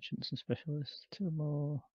 So merchants and specialists, 2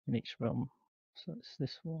 more in each realm. So it's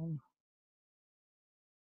this one.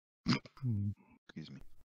 Excuse me.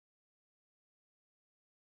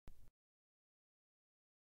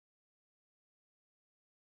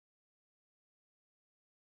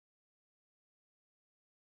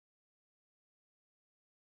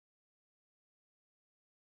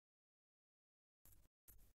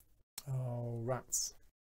 Oh, rats.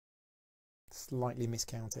 Slightly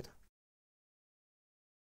miscounted.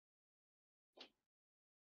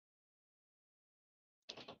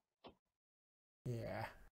 Yeah.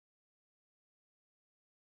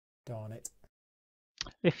 Darn it.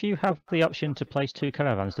 If you have the option to place 2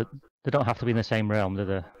 caravans, that they don't have to be in the same realm, do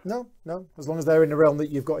they? No, no. As long as they're in the realm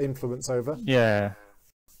that you've got influence over. Yeah.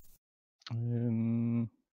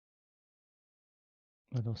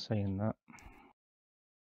 What else saying that?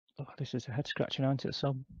 Oh, this is a head scratcher, aren't it?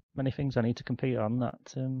 So many things I need to compete on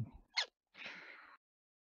that.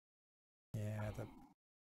 Yeah, the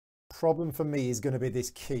problem for me is going to be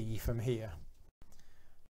this key from here.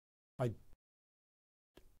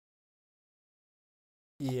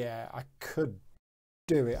 Yeah, I could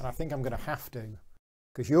do it, and I think I'm going to have to,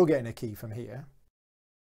 because you're getting a key from here.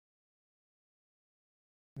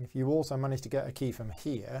 And if you also manage to get a key from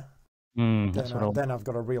here, then I've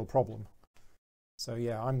got a real problem. So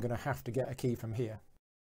yeah, I'm going to have to get a key from here,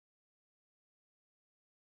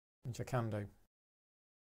 which I can do.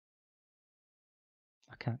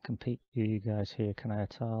 I can't compete with you guys here, can I,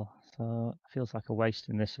 at all? So it feels like a waste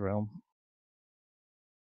in this realm.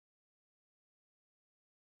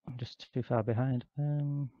 I'm just too far behind.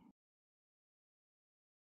 Then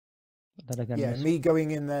again, yeah, me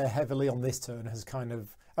going in there heavily on this turn has kind of...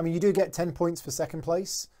 I mean, you do get 10 points for second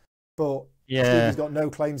place, but Stevie's got no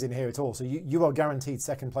claims in here at all. So you are guaranteed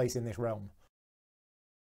second place in this realm.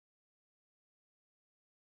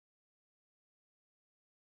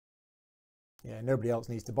 Yeah, nobody else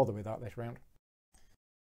needs to bother with that this round.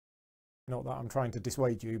 Not that I'm trying to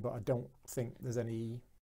dissuade you, but I don't think there's any...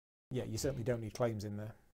 Yeah, you certainly don't need claims in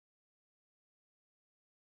there.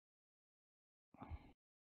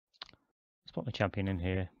 Let's put the champion in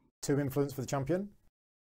here. 2 influence for the champion.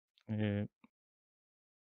 Yeah.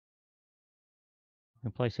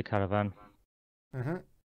 And place a caravan.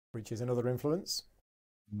 Which is another influence.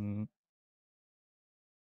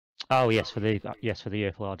 Oh yes, for the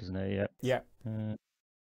Earth Lord, isn't it? Yeah. And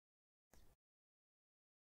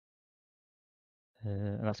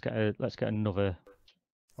let's get another.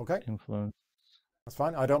 Okay. Influence. That's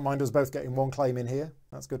fine. I don't mind us both getting 1 claim in here.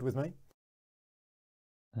 That's good with me.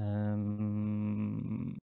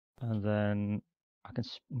 And then I can.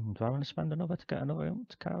 Do I want to spend another to get another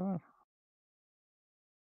caravan?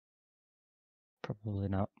 Probably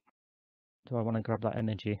not. Do I want to grab that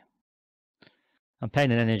energy? I'm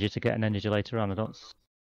paying an energy to get an energy later on. I don't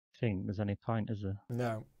think there's any point, is there?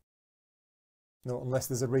 No. Not unless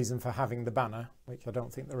there's a reason for having the banner, which I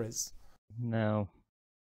don't think there is. No.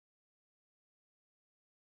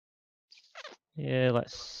 Yeah,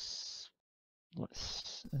 let's.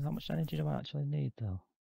 How much energy do I actually need, though?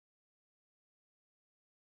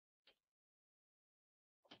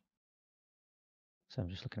 So I'm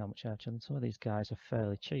just looking at how much actually. Some of these guys are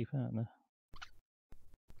fairly cheap, aren't they?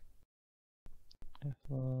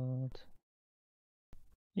 Effort.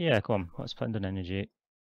 Yeah, come on. Let's spend an energy,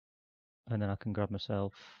 and then I can grab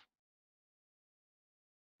myself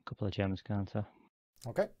a couple of gems, can't I?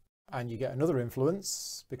 Okay. And you get another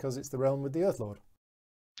influence because it's the realm with the Earth Lord.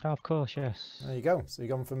 Oh, of course, yes. There you go. So you've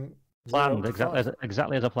gone from planned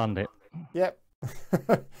exactly as I planned it. Yep.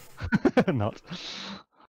 Not.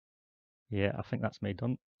 Yeah, I think that's me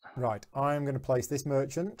done. Right, I'm going to place this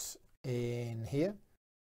merchant in here.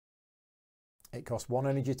 It costs 1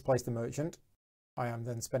 energy to place the merchant. I am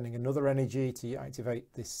then spending another energy to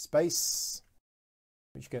activate this space,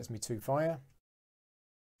 which gets me 2 fire.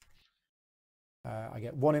 I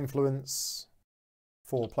get 1 influence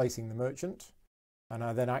for placing the merchant, and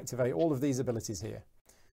I then activate all of these abilities here.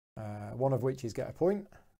 One of which is get a point.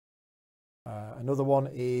 Another one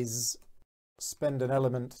is spend an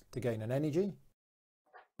element to gain an energy,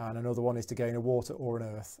 and another one is to gain a water or an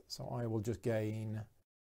earth. So I will just gain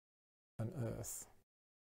an earth.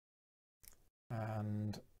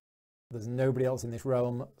 And there's nobody else in this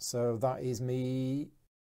realm, so that is me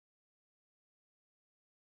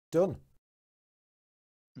done.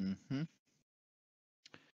 Mm-hmm.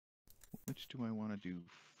 Which do I want to do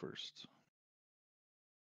first?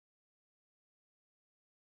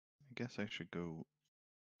 I guess I should go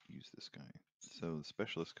use this guy. So the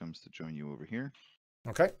specialist comes to join you over here.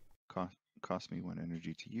 Okay. Cost me 1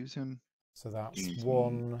 energy to use him. So that's Gains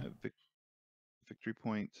 1 victory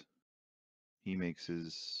point. He makes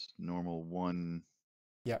his normal 1.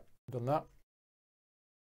 Yep, done that.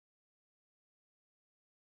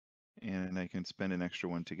 And I can spend an extra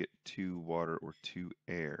 1 to get 2 water or 2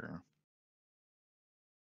 air.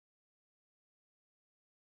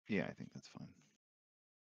 Yeah, I think that's fine.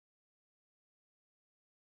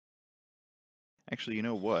 Actually, you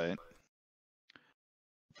know what?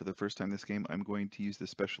 For the first time this game, I'm going to use the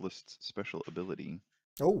specialist's special ability.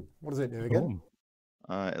 Oh, what does it do again?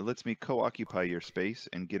 It lets me co-occupy your space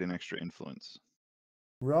and get an extra influence.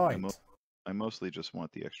 Right. I mostly just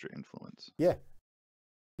want the extra influence. Yeah.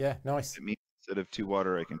 Yeah, nice. It means instead of 2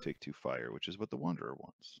 water, I can take 2 fire, which is what the Wanderer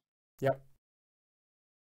wants. Yep.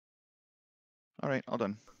 All right, all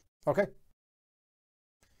done. Okay.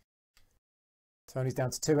 Tony's down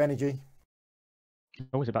to 2 energy.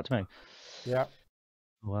 Oh, is it back to me? Yeah.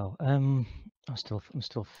 Well, I'm still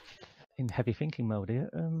in heavy thinking mode here.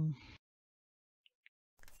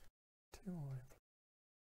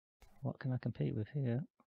 What can I compete with here?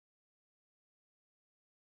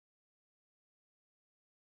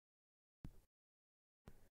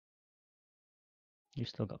 You've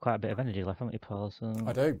still got quite a bit of energy left, haven't you, Paul? So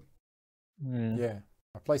I do. Yeah.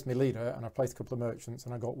 I placed my leader and I placed a couple of merchants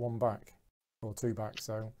and I got 1 back, or 2 back.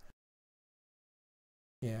 So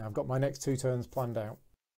yeah, I've got my next 2 turns planned out.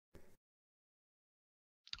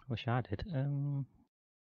 Wish I did.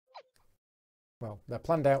 Well, they're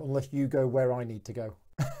planned out unless you go where I need to go,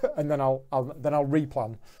 and then I'll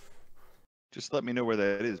replan. Just let me know where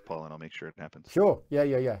that is, Paul, and I'll make sure it happens. Sure. Yeah.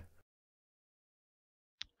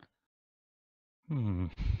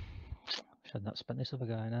 Should not spend this other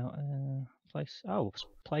guy now. Place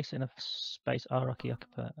in a space Araki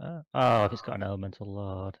occupy. Oh, if it's got an elemental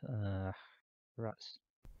lord. Rats.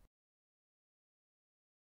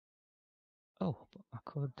 Oh, but I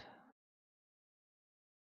could.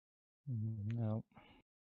 No.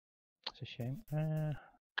 It's a shame. I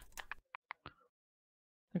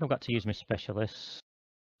think I've got to use my specialist.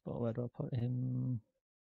 But where do I put him?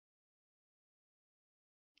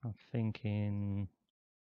 I'm thinking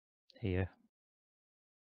here.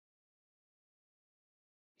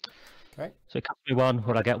 Okay. So it costs me 1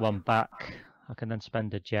 where I get 1 back. I can then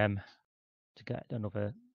spend a gem to get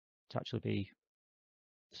another to actually be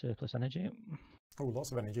surplus energy. Oh,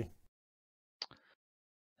 lots of energy.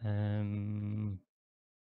 And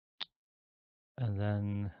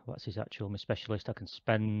then what's his actual my specialist? I can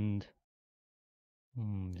spend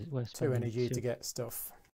 2 energy to get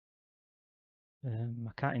stuff.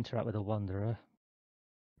 I can't interact with a wanderer.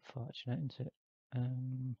 Fortunate, isn't it?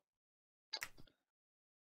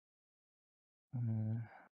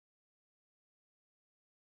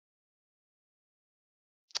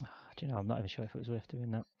 Do you know, I'm not even sure if it was worth doing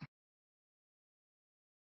that.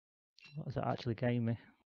 What does that actually gain me?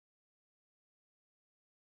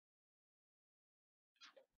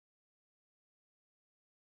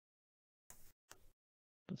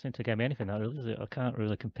 Doesn't seem to gain me anything, that really, does it? I can't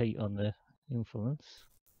really compete on the influence.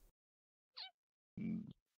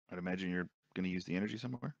 I'd imagine you're going to use the energy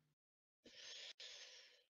somewhere.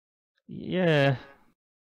 Yeah,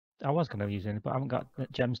 I was going to use it, but I haven't got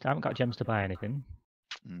gems. I haven't got gems to buy anything.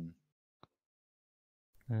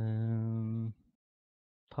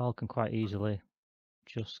 Paul can quite easily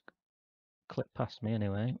just clip past me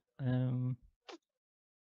anyway.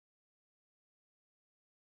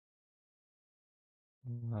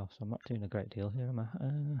 Well, so I'm not doing a great deal here, am I?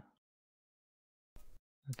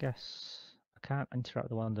 I guess I can't interact with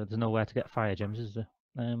the Wanderer. There's nowhere to get fire gems, is there?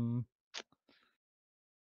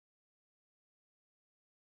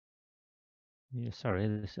 Yeah, sorry,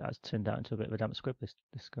 this has turned out into a bit of a damp squib,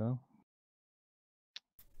 this go.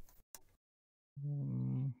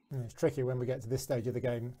 It's tricky when we get to this stage of the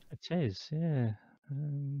game. It is, yeah.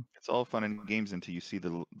 It's all fun and games until you see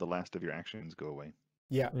the last of your actions go away.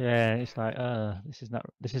 Yeah. Yeah, it's like,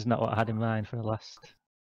 this is not what I had in mind for the last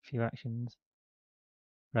few actions.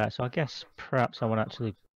 Right, so I guess perhaps I want to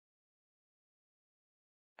actually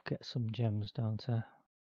get some gems down to,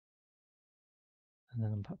 and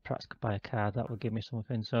then perhaps buy a card that would give me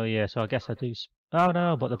something. So yeah, so I guess I do. Oh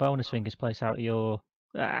no, but the bonus thing is place out your.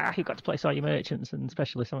 You've got to place out your merchants and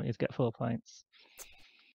specialists, haven't you, to get 4 points?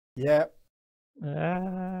 Yeah.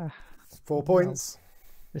 4 points.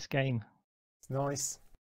 This game. It's nice.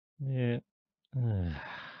 Yeah.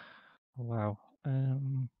 Wow.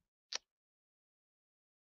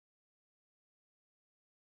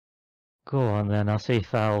 Go on then. I'll see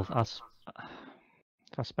if if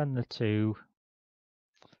I spend the 2,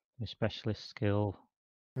 my specialist skill.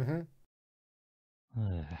 Mm-hmm.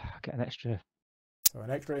 Get an extra. So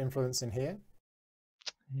an extra influence in here.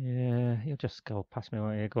 Yeah, you'll just go past me,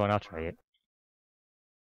 won't you? Go on, I'll try it.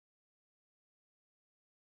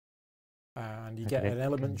 And you get an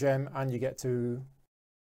element gem, and you get to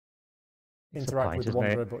interact with the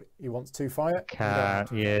Wanderer, but he wants 2 fire. Can't,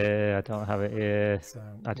 yeah, I don't have it here. So,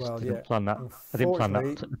 I just didn't plan that. I didn't plan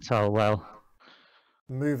that at all well.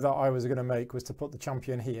 The move that I was going to make was to put the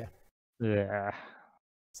champion here. Yeah.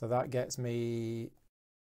 So that gets me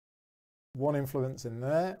 1 influence in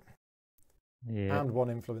there. Yeah. And 1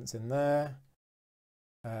 influence in there.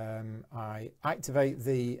 I activate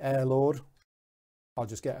the Air Lord. I'll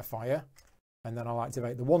just get a fire. And then I'll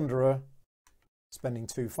activate the Wanderer, spending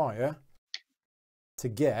 2 fire to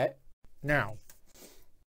get. Now,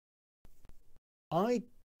 I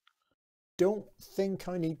don't think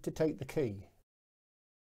I need to take the key.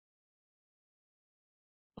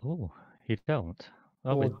 Oh, you don't?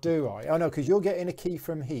 Or do I? Oh no, because you're getting a key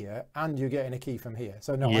from here and you're getting a key from here.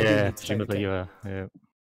 So no, yeah, I do need to take the key. You are. Yeah.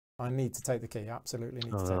 I need to take the key. Absolutely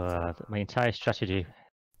need to take the key. My entire strategy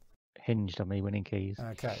hinged on me winning keys.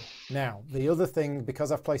 Okay. Now, the other thing,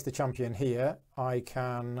 because I've placed the champion here, I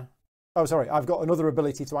can... Oh, sorry. I've got another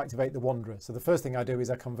ability to activate the Wanderer. So the first thing I do is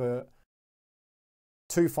I convert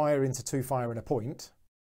 2 fire into 2 fire and a point.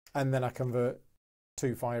 And then I convert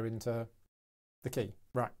 2 fire into the key.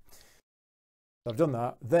 Right. So I've done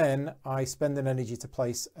that. Then I spend an energy to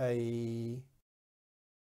place a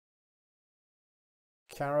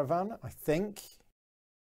caravan, I think.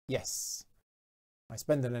 Yes. I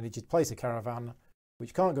spend an energy to place a caravan,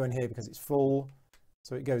 which can't go in here because it's full.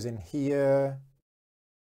 So it goes in here.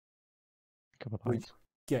 Couple of points.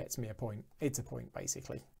 Which gets me a point. It's a point,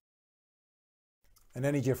 basically. An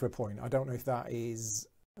energy for a point. I don't know if that is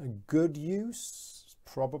a good use.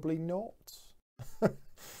 Probably not.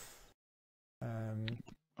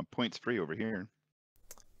 A point's free over here.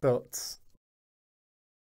 But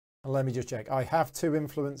let me just check. I have 2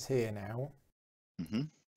 influence here now. Mm-hmm.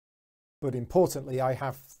 But importantly, I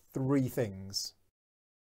have 3 things.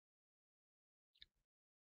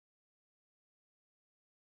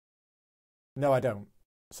 No, I don't.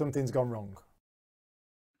 Something's gone wrong.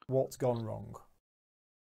 What's gone wrong?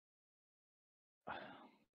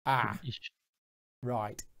 Ah,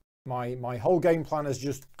 right. My whole game plan has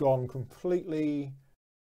just gone completely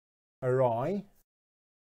awry.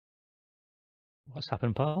 What's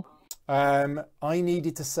happened, Paul? I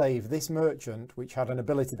needed to save this merchant, which had an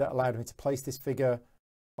ability that allowed me to place this figure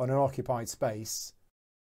on an occupied space.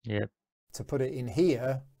 Yep. To put it in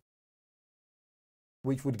here,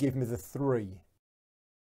 which would give me the 3.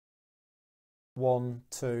 1,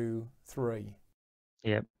 2, 3.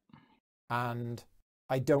 Yep. And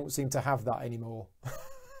I don't seem to have that anymore.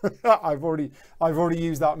 I've already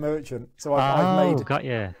used that merchant, so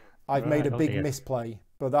I've made a big misplay.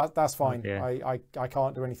 But that's fine. I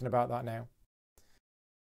can't do anything about that now.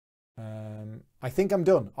 I think I'm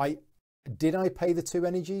done. Did I pay the 2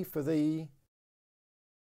 energy for the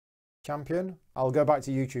champion? I'll go back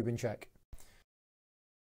to YouTube and check.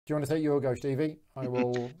 Do you want to take your go, Stevie? I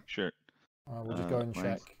will. Sure. I will just go and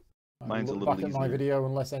check. Mine's I'll a look little back at my video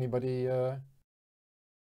unless anybody. What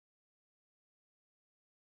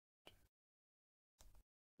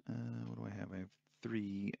do I have? I have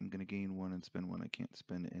 3. I'm going to gain 1 and spend 1. I can't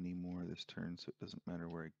spend any more this turn, so it doesn't matter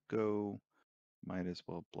where I go. Might as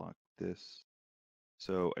well block this.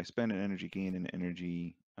 So I spend an energy, gain an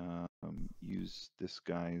energy, use this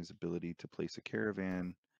guy's ability to place a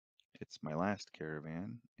caravan. It's my last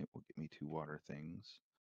caravan. It will get me 2 water things.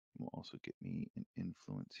 It will also get me an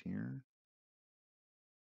influence here.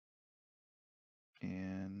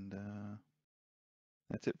 And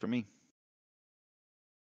that's it for me.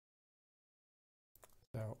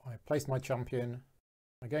 So I placed my champion.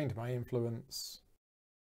 I gained my influence.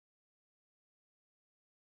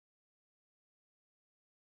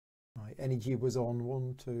 My energy was on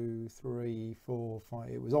 1, 2, 3, 4, 5.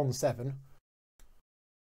 It was on 7.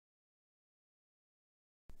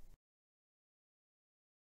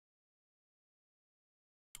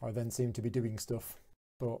 I then seem to be doing stuff,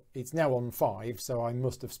 but it's now on 5, so I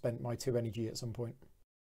must have spent my 2 energy at some point.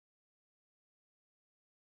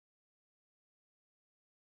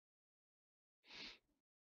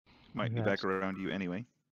 Might be back around you anyway.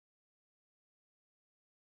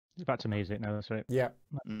 It's back to me, is it now? That's right. Yeah.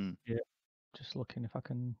 Yeah. Just looking if I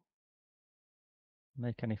can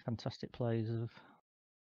make any fantastic plays of.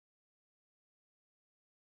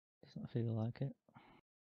 Doesn't feel like it.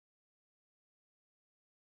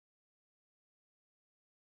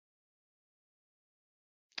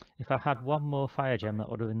 If I had one more fire gem, that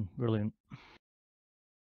would have been brilliant.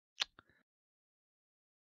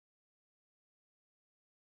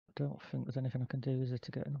 I don't think there's anything I can do, is there,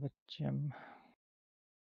 to get another gem?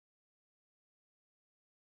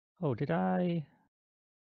 Oh, did I?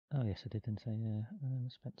 Oh, yes, I did, didn't I? Yeah.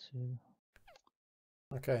 Spent 2.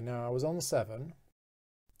 Okay, now I was on 7.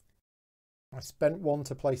 I spent 1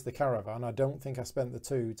 to place the caravan. I don't think I spent the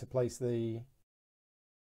 2 to place the...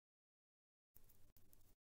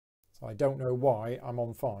 So I don't know why I'm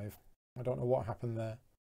on 5. I don't know what happened there.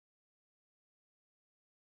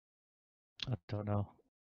 I don't know.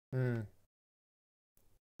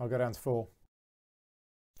 I'll go down to 4.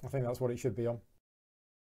 I think that's what it should be on.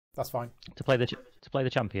 That's fine. To play the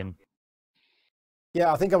champion.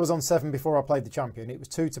 Yeah, I think I was on 7 before I played the champion. It was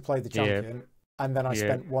 2 to play the champion, yeah. And then I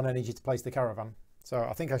spent 1 energy to place the caravan. So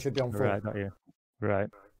I think I should be on 4. Right, got you. Right.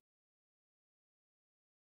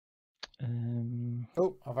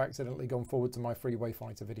 Oh, I've accidentally gone forward to my Freeway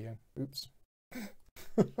Fighter video. Oops.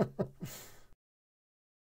 I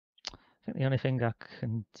think the only thing I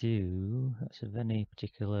can do, that's of any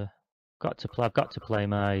particular... I've got to play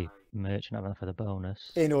my merchant, haven't I, for the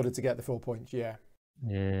bonus. In order to get the 4 points, yeah.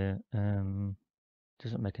 Yeah.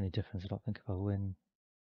 Doesn't make any difference, I don't think, if I win.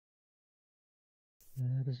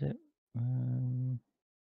 Does it?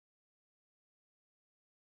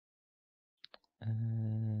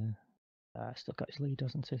 Still got his lead,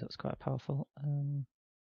 doesn't he? That's quite powerful.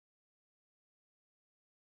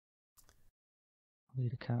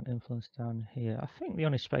 Leader can't influence down here. I think the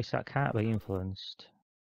only space that can't be influenced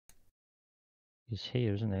is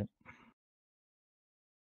here, isn't it?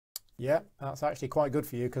 Yeah, that's actually quite good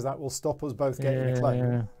for you because that will stop us both getting a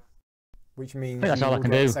claim, which means that's you all will I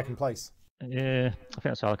can get do. Second place. Yeah, I think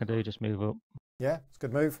that's all I can do. Just move up. Yeah, it's a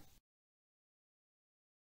good move.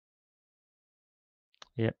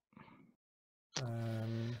 Yep.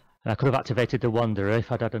 Um, I could have activated the Wanderer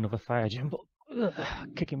if I'd had another fire gem, but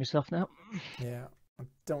kicking myself now. Yeah, I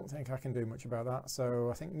don't think I can do much about that. So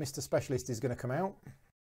I think Mr. Specialist is going to come out.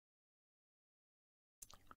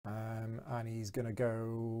 And he's going to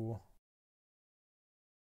go...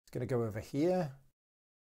 He's going to go over here.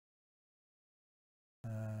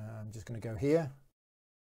 I'm just going to go here.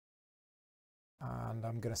 And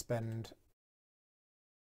I'm going to spend...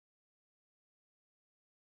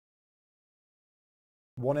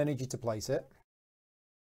 one energy to place it.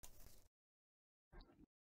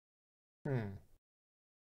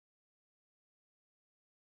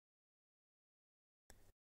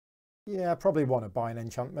 Yeah, I probably want to buy an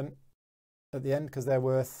enchantment at the end because they're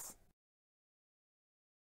worth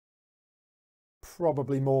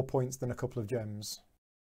probably more points than a couple of gems.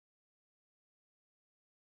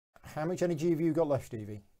 How much energy have you got left,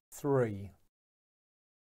 Stevie? 3.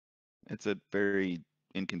 It's a very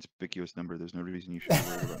inconspicuous number. There's no reason you should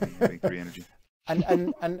worry about me having 3 energy.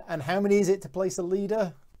 And how many is it to place a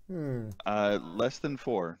leader? Less than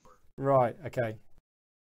 4. Right, okay.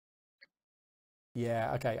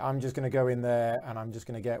 Yeah, okay. I'm just going to go in there and I'm just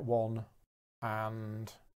going to get 1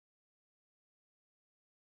 and...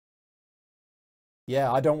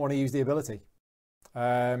 Yeah, I don't want to use the ability.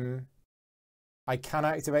 I can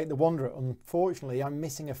activate the Wanderer. Unfortunately, I'm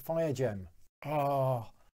missing a fire gem. Oh,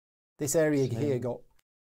 this area here got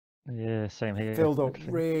same here. Filled up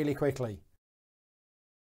really quickly.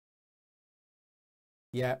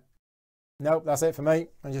 Yeah. Nope, that's it for me.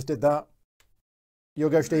 I just did that. You'll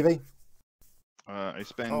go, Stevie. I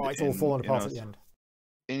spend. Oh, it's all falling apart at the end.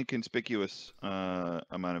 Inconspicuous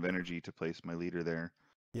amount of energy to place my leader there.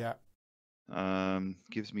 Yeah.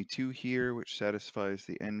 Gives me 2 here, which satisfies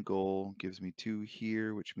the end goal. Gives me 2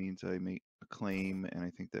 here, which means I make a claim, and I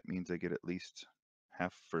think that means I get at least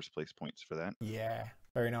half first place points for that. Yeah,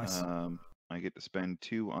 very nice. I get to spend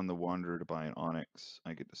 2 on the Wanderer to buy an Onyx.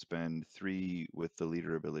 I get to spend 3 with the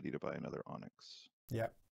leader ability to buy another Onyx. Yeah.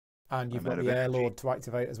 And you've got the Air Lord to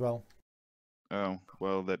activate as well. Oh,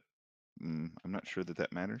 well, that I'm not sure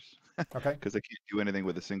that matters. Okay. Because I can't do anything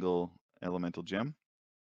with a single elemental gem.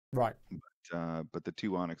 Right. But the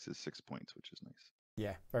 2 Onyx is 6 points, which is nice.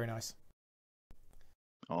 Yeah, very nice.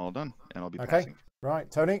 All done, and I'll be okay. passing. Right,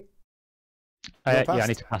 Tony? Yeah, I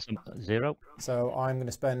need to pass them 0. So I'm going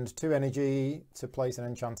to spend 2 energy to place an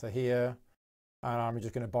enchanter here, and I'm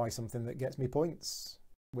just going to buy something that gets me points,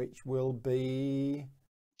 which will be...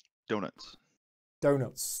 Donuts.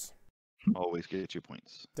 Donuts. Always get you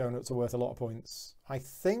points. Donuts are worth a lot of points. I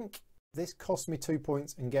think this costs me 2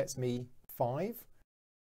 points and gets me 5.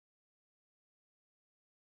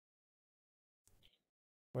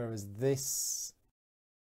 Whereas this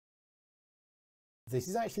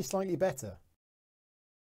is actually slightly better.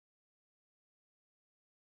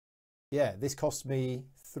 Yeah, this costs me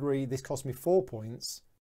 3, this costs me 4 points,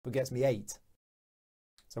 but gets me 8.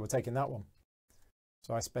 So we're taking that one.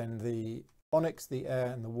 So I spend the Onyx, the air,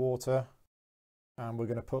 and the water, and we're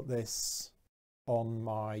going to put this on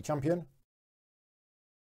my champion.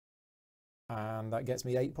 And that gets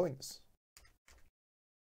me 8 points.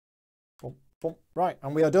 Boom, boom. Right,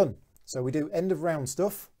 and we are done. So we do end of round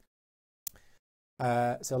stuff.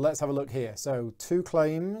 So let's have a look here. So 2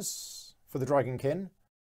 claims for the Dragonkin,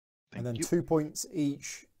 and then 2 points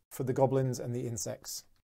each for the goblins and the insects.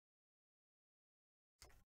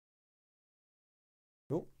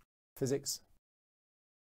 Oh, physics.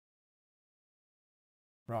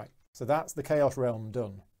 Right, so that's the Chaos Realm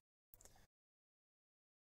done.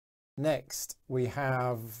 Next, we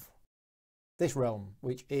have this realm,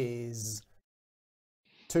 which is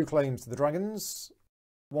 2 claims to the dragons,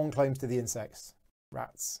 1 claims to the insects,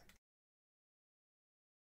 rats.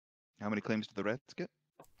 How many claims do the rats get?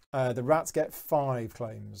 The rats get 5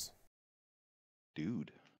 claims.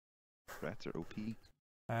 Dude, rats are OP.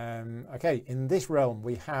 Okay, in this realm,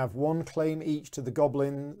 we have 1 claim each to the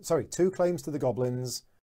goblin. Sorry, 2 claims to the goblins,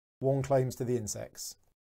 1 claims to the insects.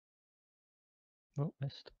 Oh,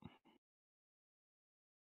 missed.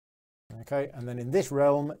 Okay, and then in this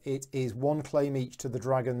realm, it is 1 claim each to the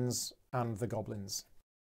dragons and the goblins.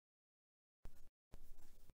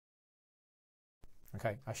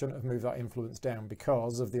 Okay, I shouldn't have moved that influence down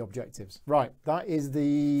because of the objectives. Right, that is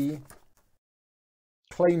the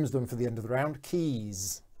claims done for the end of the round.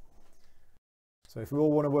 Keys. So if we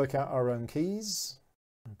all want to work out our own keys,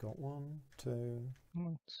 I've got 1, 2,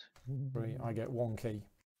 3. I get 1 key.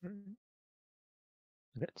 I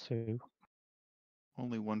get 2.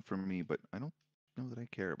 Only 1 for me, but I don't know that I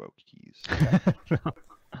care about keys.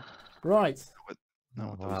 Right.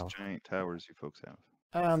 Not with those giant towers you folks have.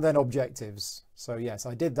 And then objectives. So yes,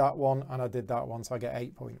 I did that one and I did that one, so I get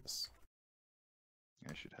 8 points.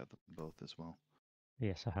 I should have them both as well.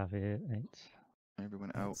 Yes, I have here 8.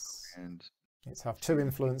 Everyone out and... Let's have 2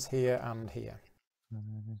 influence here and here.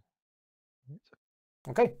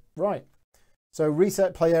 Okay, right. So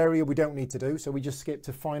reset play area we don't need to do, so we just skip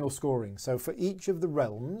to final scoring. So for each of the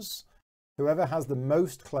realms, whoever has the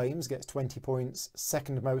most claims gets 20 points,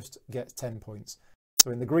 second most gets 10 points.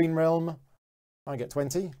 So in the green realm, I get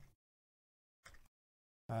 20,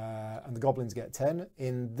 and the goblins get 10.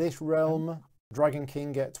 In this realm, Dragon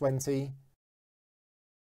King get 20,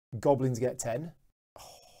 goblins get 10.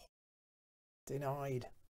 Oh, denied.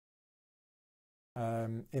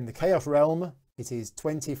 In the Chaos Realm, it is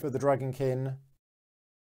 20 for the Dragonkin,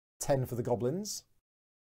 10 for the goblins.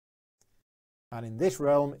 And in this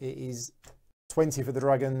realm, it is 20 for the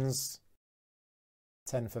dragons,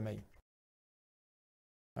 10 for me.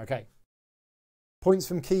 Okay. Points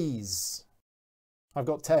from keys. I've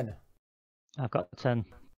got 10. I've got 10.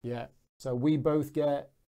 Yeah. So we both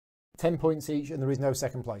get 10 points each and there is no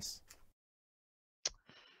second place.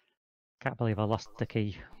 Can't believe I lost the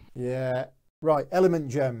key. Yeah. Right, element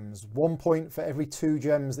gems. 1 point for every 2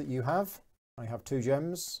 gems that you have. I have 2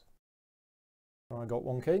 gems. So I got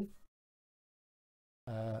 1 key.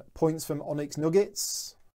 Points from Onyx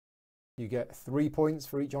Nuggets. You get 3 points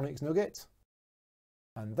for each Onyx Nugget.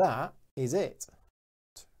 And that is it.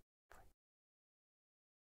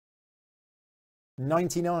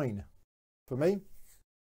 99 for me.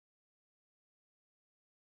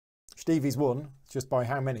 Stevie's won, just by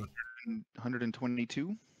how many?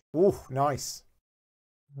 122. Oh, nice.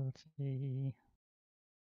 40.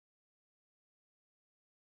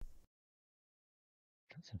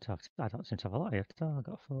 I don't seem to have a lot here. I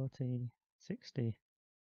got 40, 60,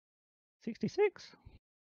 66.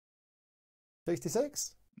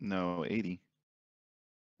 66? No, 80.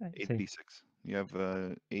 86. You have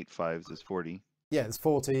 8 5s is 40. Yeah, there's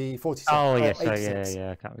 40, 46. Oh, yes, 86.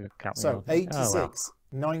 yeah. Can't so 86, oh, well.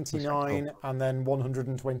 99, and then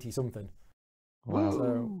 120 something. Wow.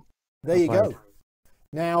 So there you go.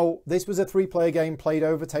 Now, this was a 3-player game played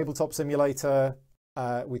over Tabletop Simulator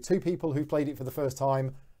with 2 people who played it for the first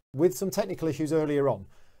time with some technical issues earlier on.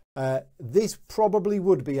 This probably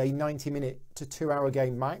would be a 90-minute to 2-hour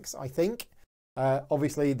game max, I think.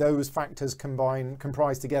 Obviously, those factors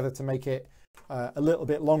comprise together to make it a little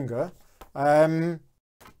bit longer. But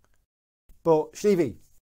Stevie, do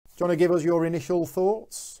you want to give us your initial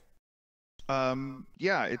thoughts?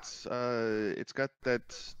 Yeah, it's got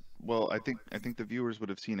that. Well, I think the viewers would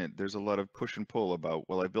have seen it. There's a lot of push and pull about,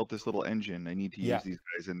 well, I built this little engine. I need to use these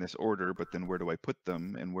guys in this order, but then where do I put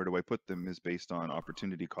them? And where do I put them is based on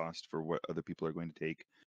opportunity cost for what other people are going to take,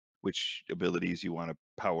 which abilities you want to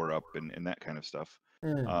power up, and that kind of stuff.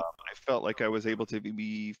 I felt like I was able to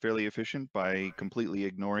be fairly efficient by completely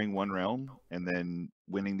ignoring one realm and then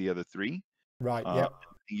winning the other 3. Right. Yeah.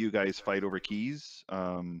 You guys fight over keys,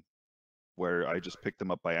 where I just picked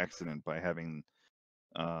them up by accident by having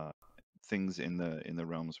things in the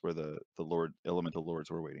realms where the elemental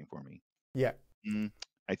lords were waiting for me. Yeah.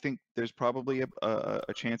 I think there's probably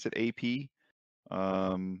a chance at AP,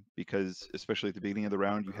 because especially at the beginning of the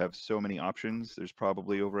round you have so many options. There's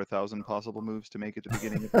probably over 1,000 possible moves to make at the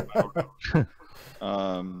beginning of the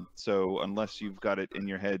round. So unless you've got it in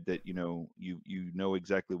your head that you know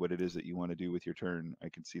exactly what it is that you want to do with your turn, I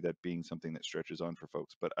can see that being something that stretches on for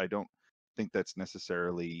folks. But I don't think that's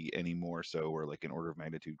necessarily any more so, or like an order of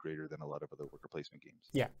magnitude greater than a lot of other worker placement games.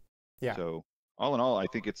 Yeah. So all in all, I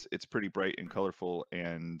think it's pretty bright and colorful,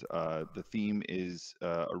 and the theme is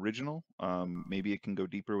original. Maybe it can go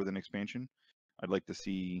deeper with an expansion. I'd like to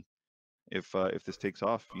see if this takes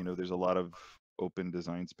off. There's a lot of open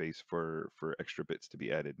design space for extra bits to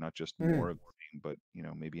be added, not just more of the same, but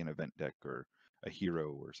maybe an event deck or a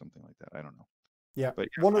hero or something like that. I don't know. Yeah, but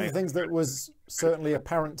one of the things that was certainly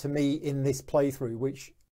apparent to me in this playthrough,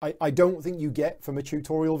 which I don't think you get from a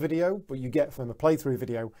tutorial video, but you get from a playthrough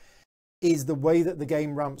video, is the way that the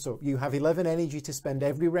game ramps up. You have 11 energy to spend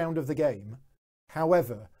every round of the game.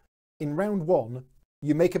 However, in round 1,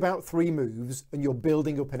 you make about 3 moves and you're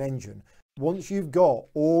building up an engine. Once you've got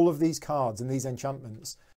all of these cards and these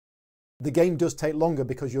enchantments, the game does take longer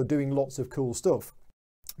because you're doing lots of cool stuff.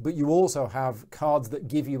 But you also have cards that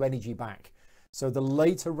give you energy back. So the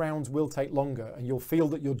later rounds will take longer and you'll feel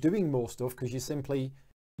that you're doing more stuff because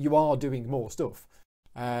you are doing more stuff.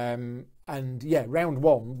 And yeah, round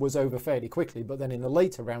 1 was over fairly quickly, but then in the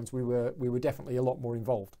later rounds we were definitely a lot more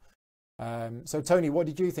involved. So Tony, what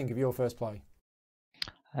did you think of your first play?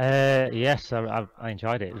 Yes, I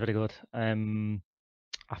enjoyed it. It was very good.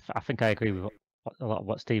 I think I agree with a lot of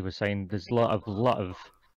what Steve was saying. There's a lot of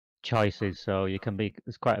choices, so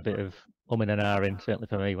there's quite a bit of and ahhing, certainly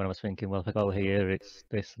for me, when I was thinking, well, if I go here, it's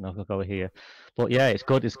this, and if I go here. But yeah, it's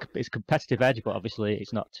good. It's competitive edge, but obviously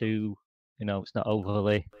it's not too, it's not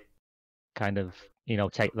overly kind of,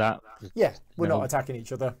 take that. Yeah, we're not attacking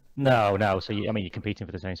each other. No. So you're competing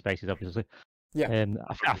for the same spaces, obviously. Yeah.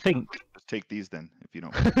 I think. Let's take these then, if you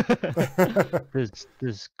don't.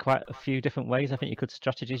 There's quite a few different ways. I think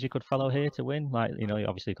strategies you could follow here to win. Like you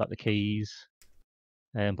obviously got the keys.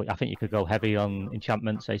 But I think you could go heavy on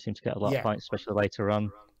enchantments. They seem to get a lot of points, especially later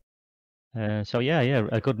on. So yeah,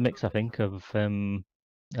 a good mix, I think, of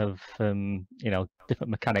different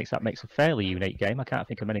mechanics. That makes a fairly unique game. I can't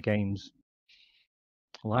think of many games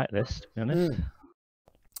like this, to be honest.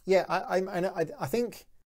 Yeah, I think,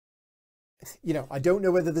 I don't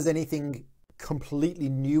know whether there's anything completely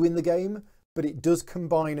new in the game, but it does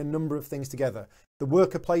combine a number of things together. The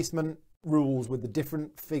worker placement rules with the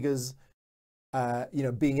different figures.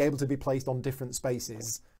 Being able to be placed on different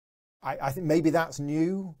spaces. I think maybe that's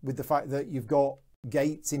new, with the fact that you've got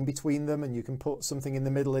gates in between them and you can put something in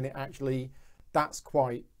the middle, and it actually, that's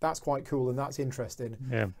quite cool and that's interesting.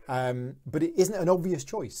 Yeah. But it isn't an obvious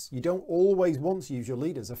choice. You don't always want to use your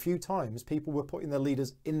leaders. A few times people were putting their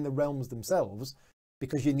leaders in the realms themselves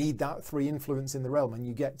because you need that 3 influence in the realm and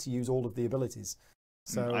you get to use all of the abilities.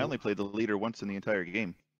 So I only played the leader once in the entire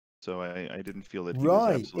game, so I didn't feel that he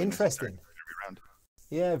right. was absolutely Interesting. Round.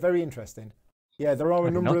 Yeah, very interesting. Yeah, there are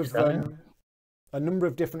a number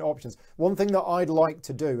of different options. One thing that I'd like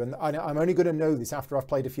to do, and I'm only going to know this after I've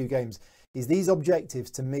played a few games, is these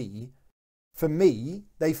objectives for me,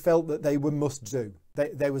 they felt that they were must do.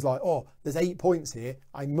 They was like, oh, there's 8 points here.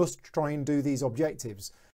 I must try and do these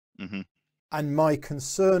objectives. Mm-hmm. And my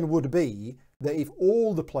concern would be that if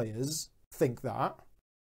all the players think that,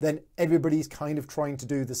 then everybody's kind of trying to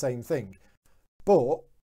do the same thing. But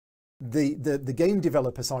the game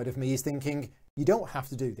developer side of me is thinking, you don't have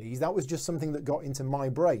to do these. That was just something that got into my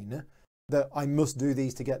brain that I must do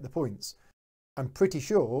these to get the points. I'm pretty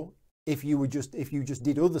sure if you just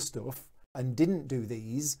did other stuff, and didn't do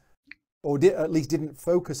these, or at least didn't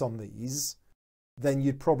focus on these, then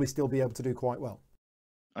you'd probably still be able to do quite well.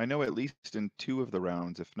 I know at least in 2 of the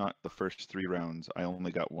rounds, if not the first 3 rounds, I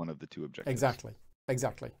only got 1 of the 2 objectives.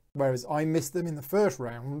 Exactly. Whereas I missed them in the first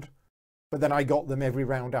round, but then I got them every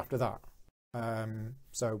round after that.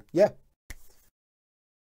 So yeah.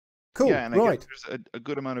 Cool. Yeah, and I right. guess there's a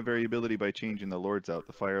good amount of variability by changing the lords out.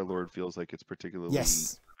 The Fire Lord feels like it's particularly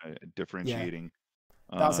differentiating.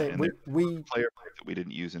 Yeah. That's it. We player that we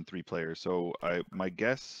didn't use in 3 players. So my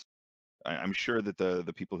guess, I'm sure that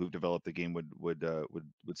the people who've developed the game would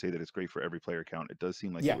say that it's great for every player count. It does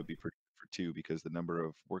seem like it would be pretty good for 2 because the number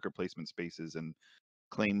of worker placement spaces and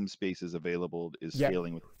claim spaces available is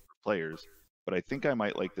scaling with players. But I think I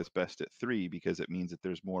might like this best at 3 because it means that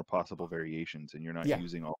there's more possible variations and you're not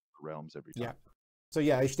using all the realms every time. Yeah. So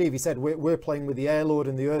yeah, as Stevie said, we're playing with the Air Lord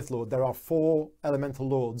and the Earth Lord. There are 4 elemental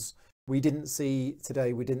lords. We didn't see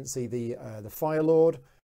today. We didn't see the Fire Lord,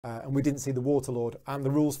 and we didn't see the Water Lord. And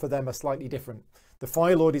the rules for them are slightly different. The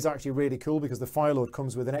Fire Lord is actually really cool because the Fire Lord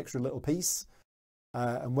comes with an extra little piece.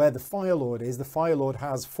 And where the Fire Lord is, the Fire Lord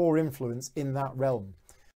has 4 influence in that realm.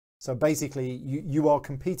 So basically, you are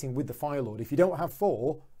competing with the Fire Lord. If you don't have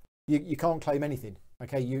 4, you can't claim anything.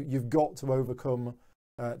 Okay, you've got to overcome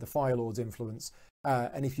the Fire Lord's influence.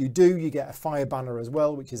 And if you do, you get a Fire Banner as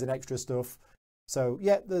well, which is an extra stuff. So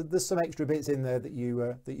yeah, there's some extra bits in there that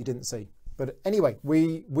you didn't see. But anyway,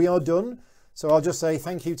 we are done. So I'll just say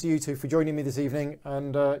thank you to you 2 for joining me this evening.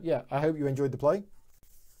 And yeah, I hope you enjoyed the play.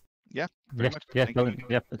 Yeah. Yes. Yeah.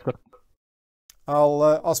 That's good.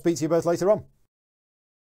 I'll speak to you both later on.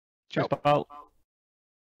 Cheers, pal.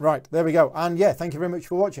 Right, there we go. And yeah, thank you very much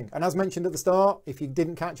for watching. And as mentioned at the start, if you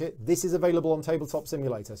didn't catch it, this is available on Tabletop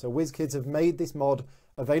Simulator. So WizKids have made this mod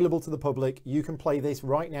available to the public. You can play this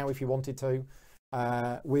right now if you wanted to.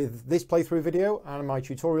 With this playthrough video and my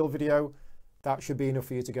tutorial video, that should be enough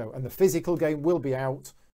for you to go. And the physical game will be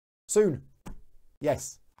out soon.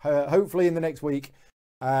 Yes, hopefully in the next week.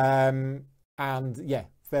 And yeah,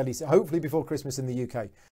 fairly soon. Hopefully before Christmas in the UK.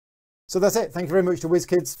 So that's it. Thank you very much to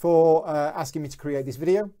WizKids for asking me to create this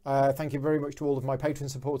video. Thank you very much to all of my Patreon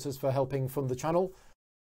supporters for helping fund the channel.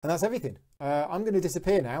 And that's everything. I'm going to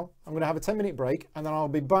disappear now. I'm going to have a 10-minute break and then I'll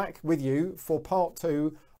be back with you for part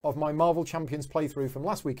 2 of my Marvel Champions playthrough from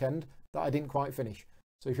last weekend that I didn't quite finish.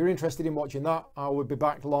 So if you're interested in watching that, I will be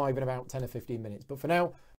back live in about 10 or 15 minutes. But for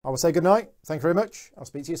now, I will say goodnight. Thank you very much. I'll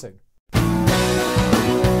speak to you soon.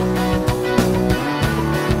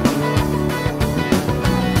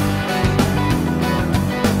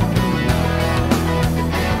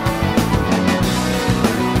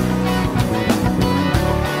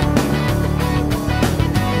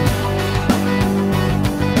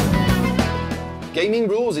 Gaming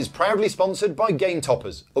Rules is proudly sponsored by Game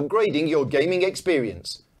Toppers, upgrading your gaming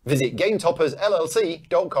experience. Visit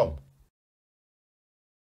GameToppersLLC.com.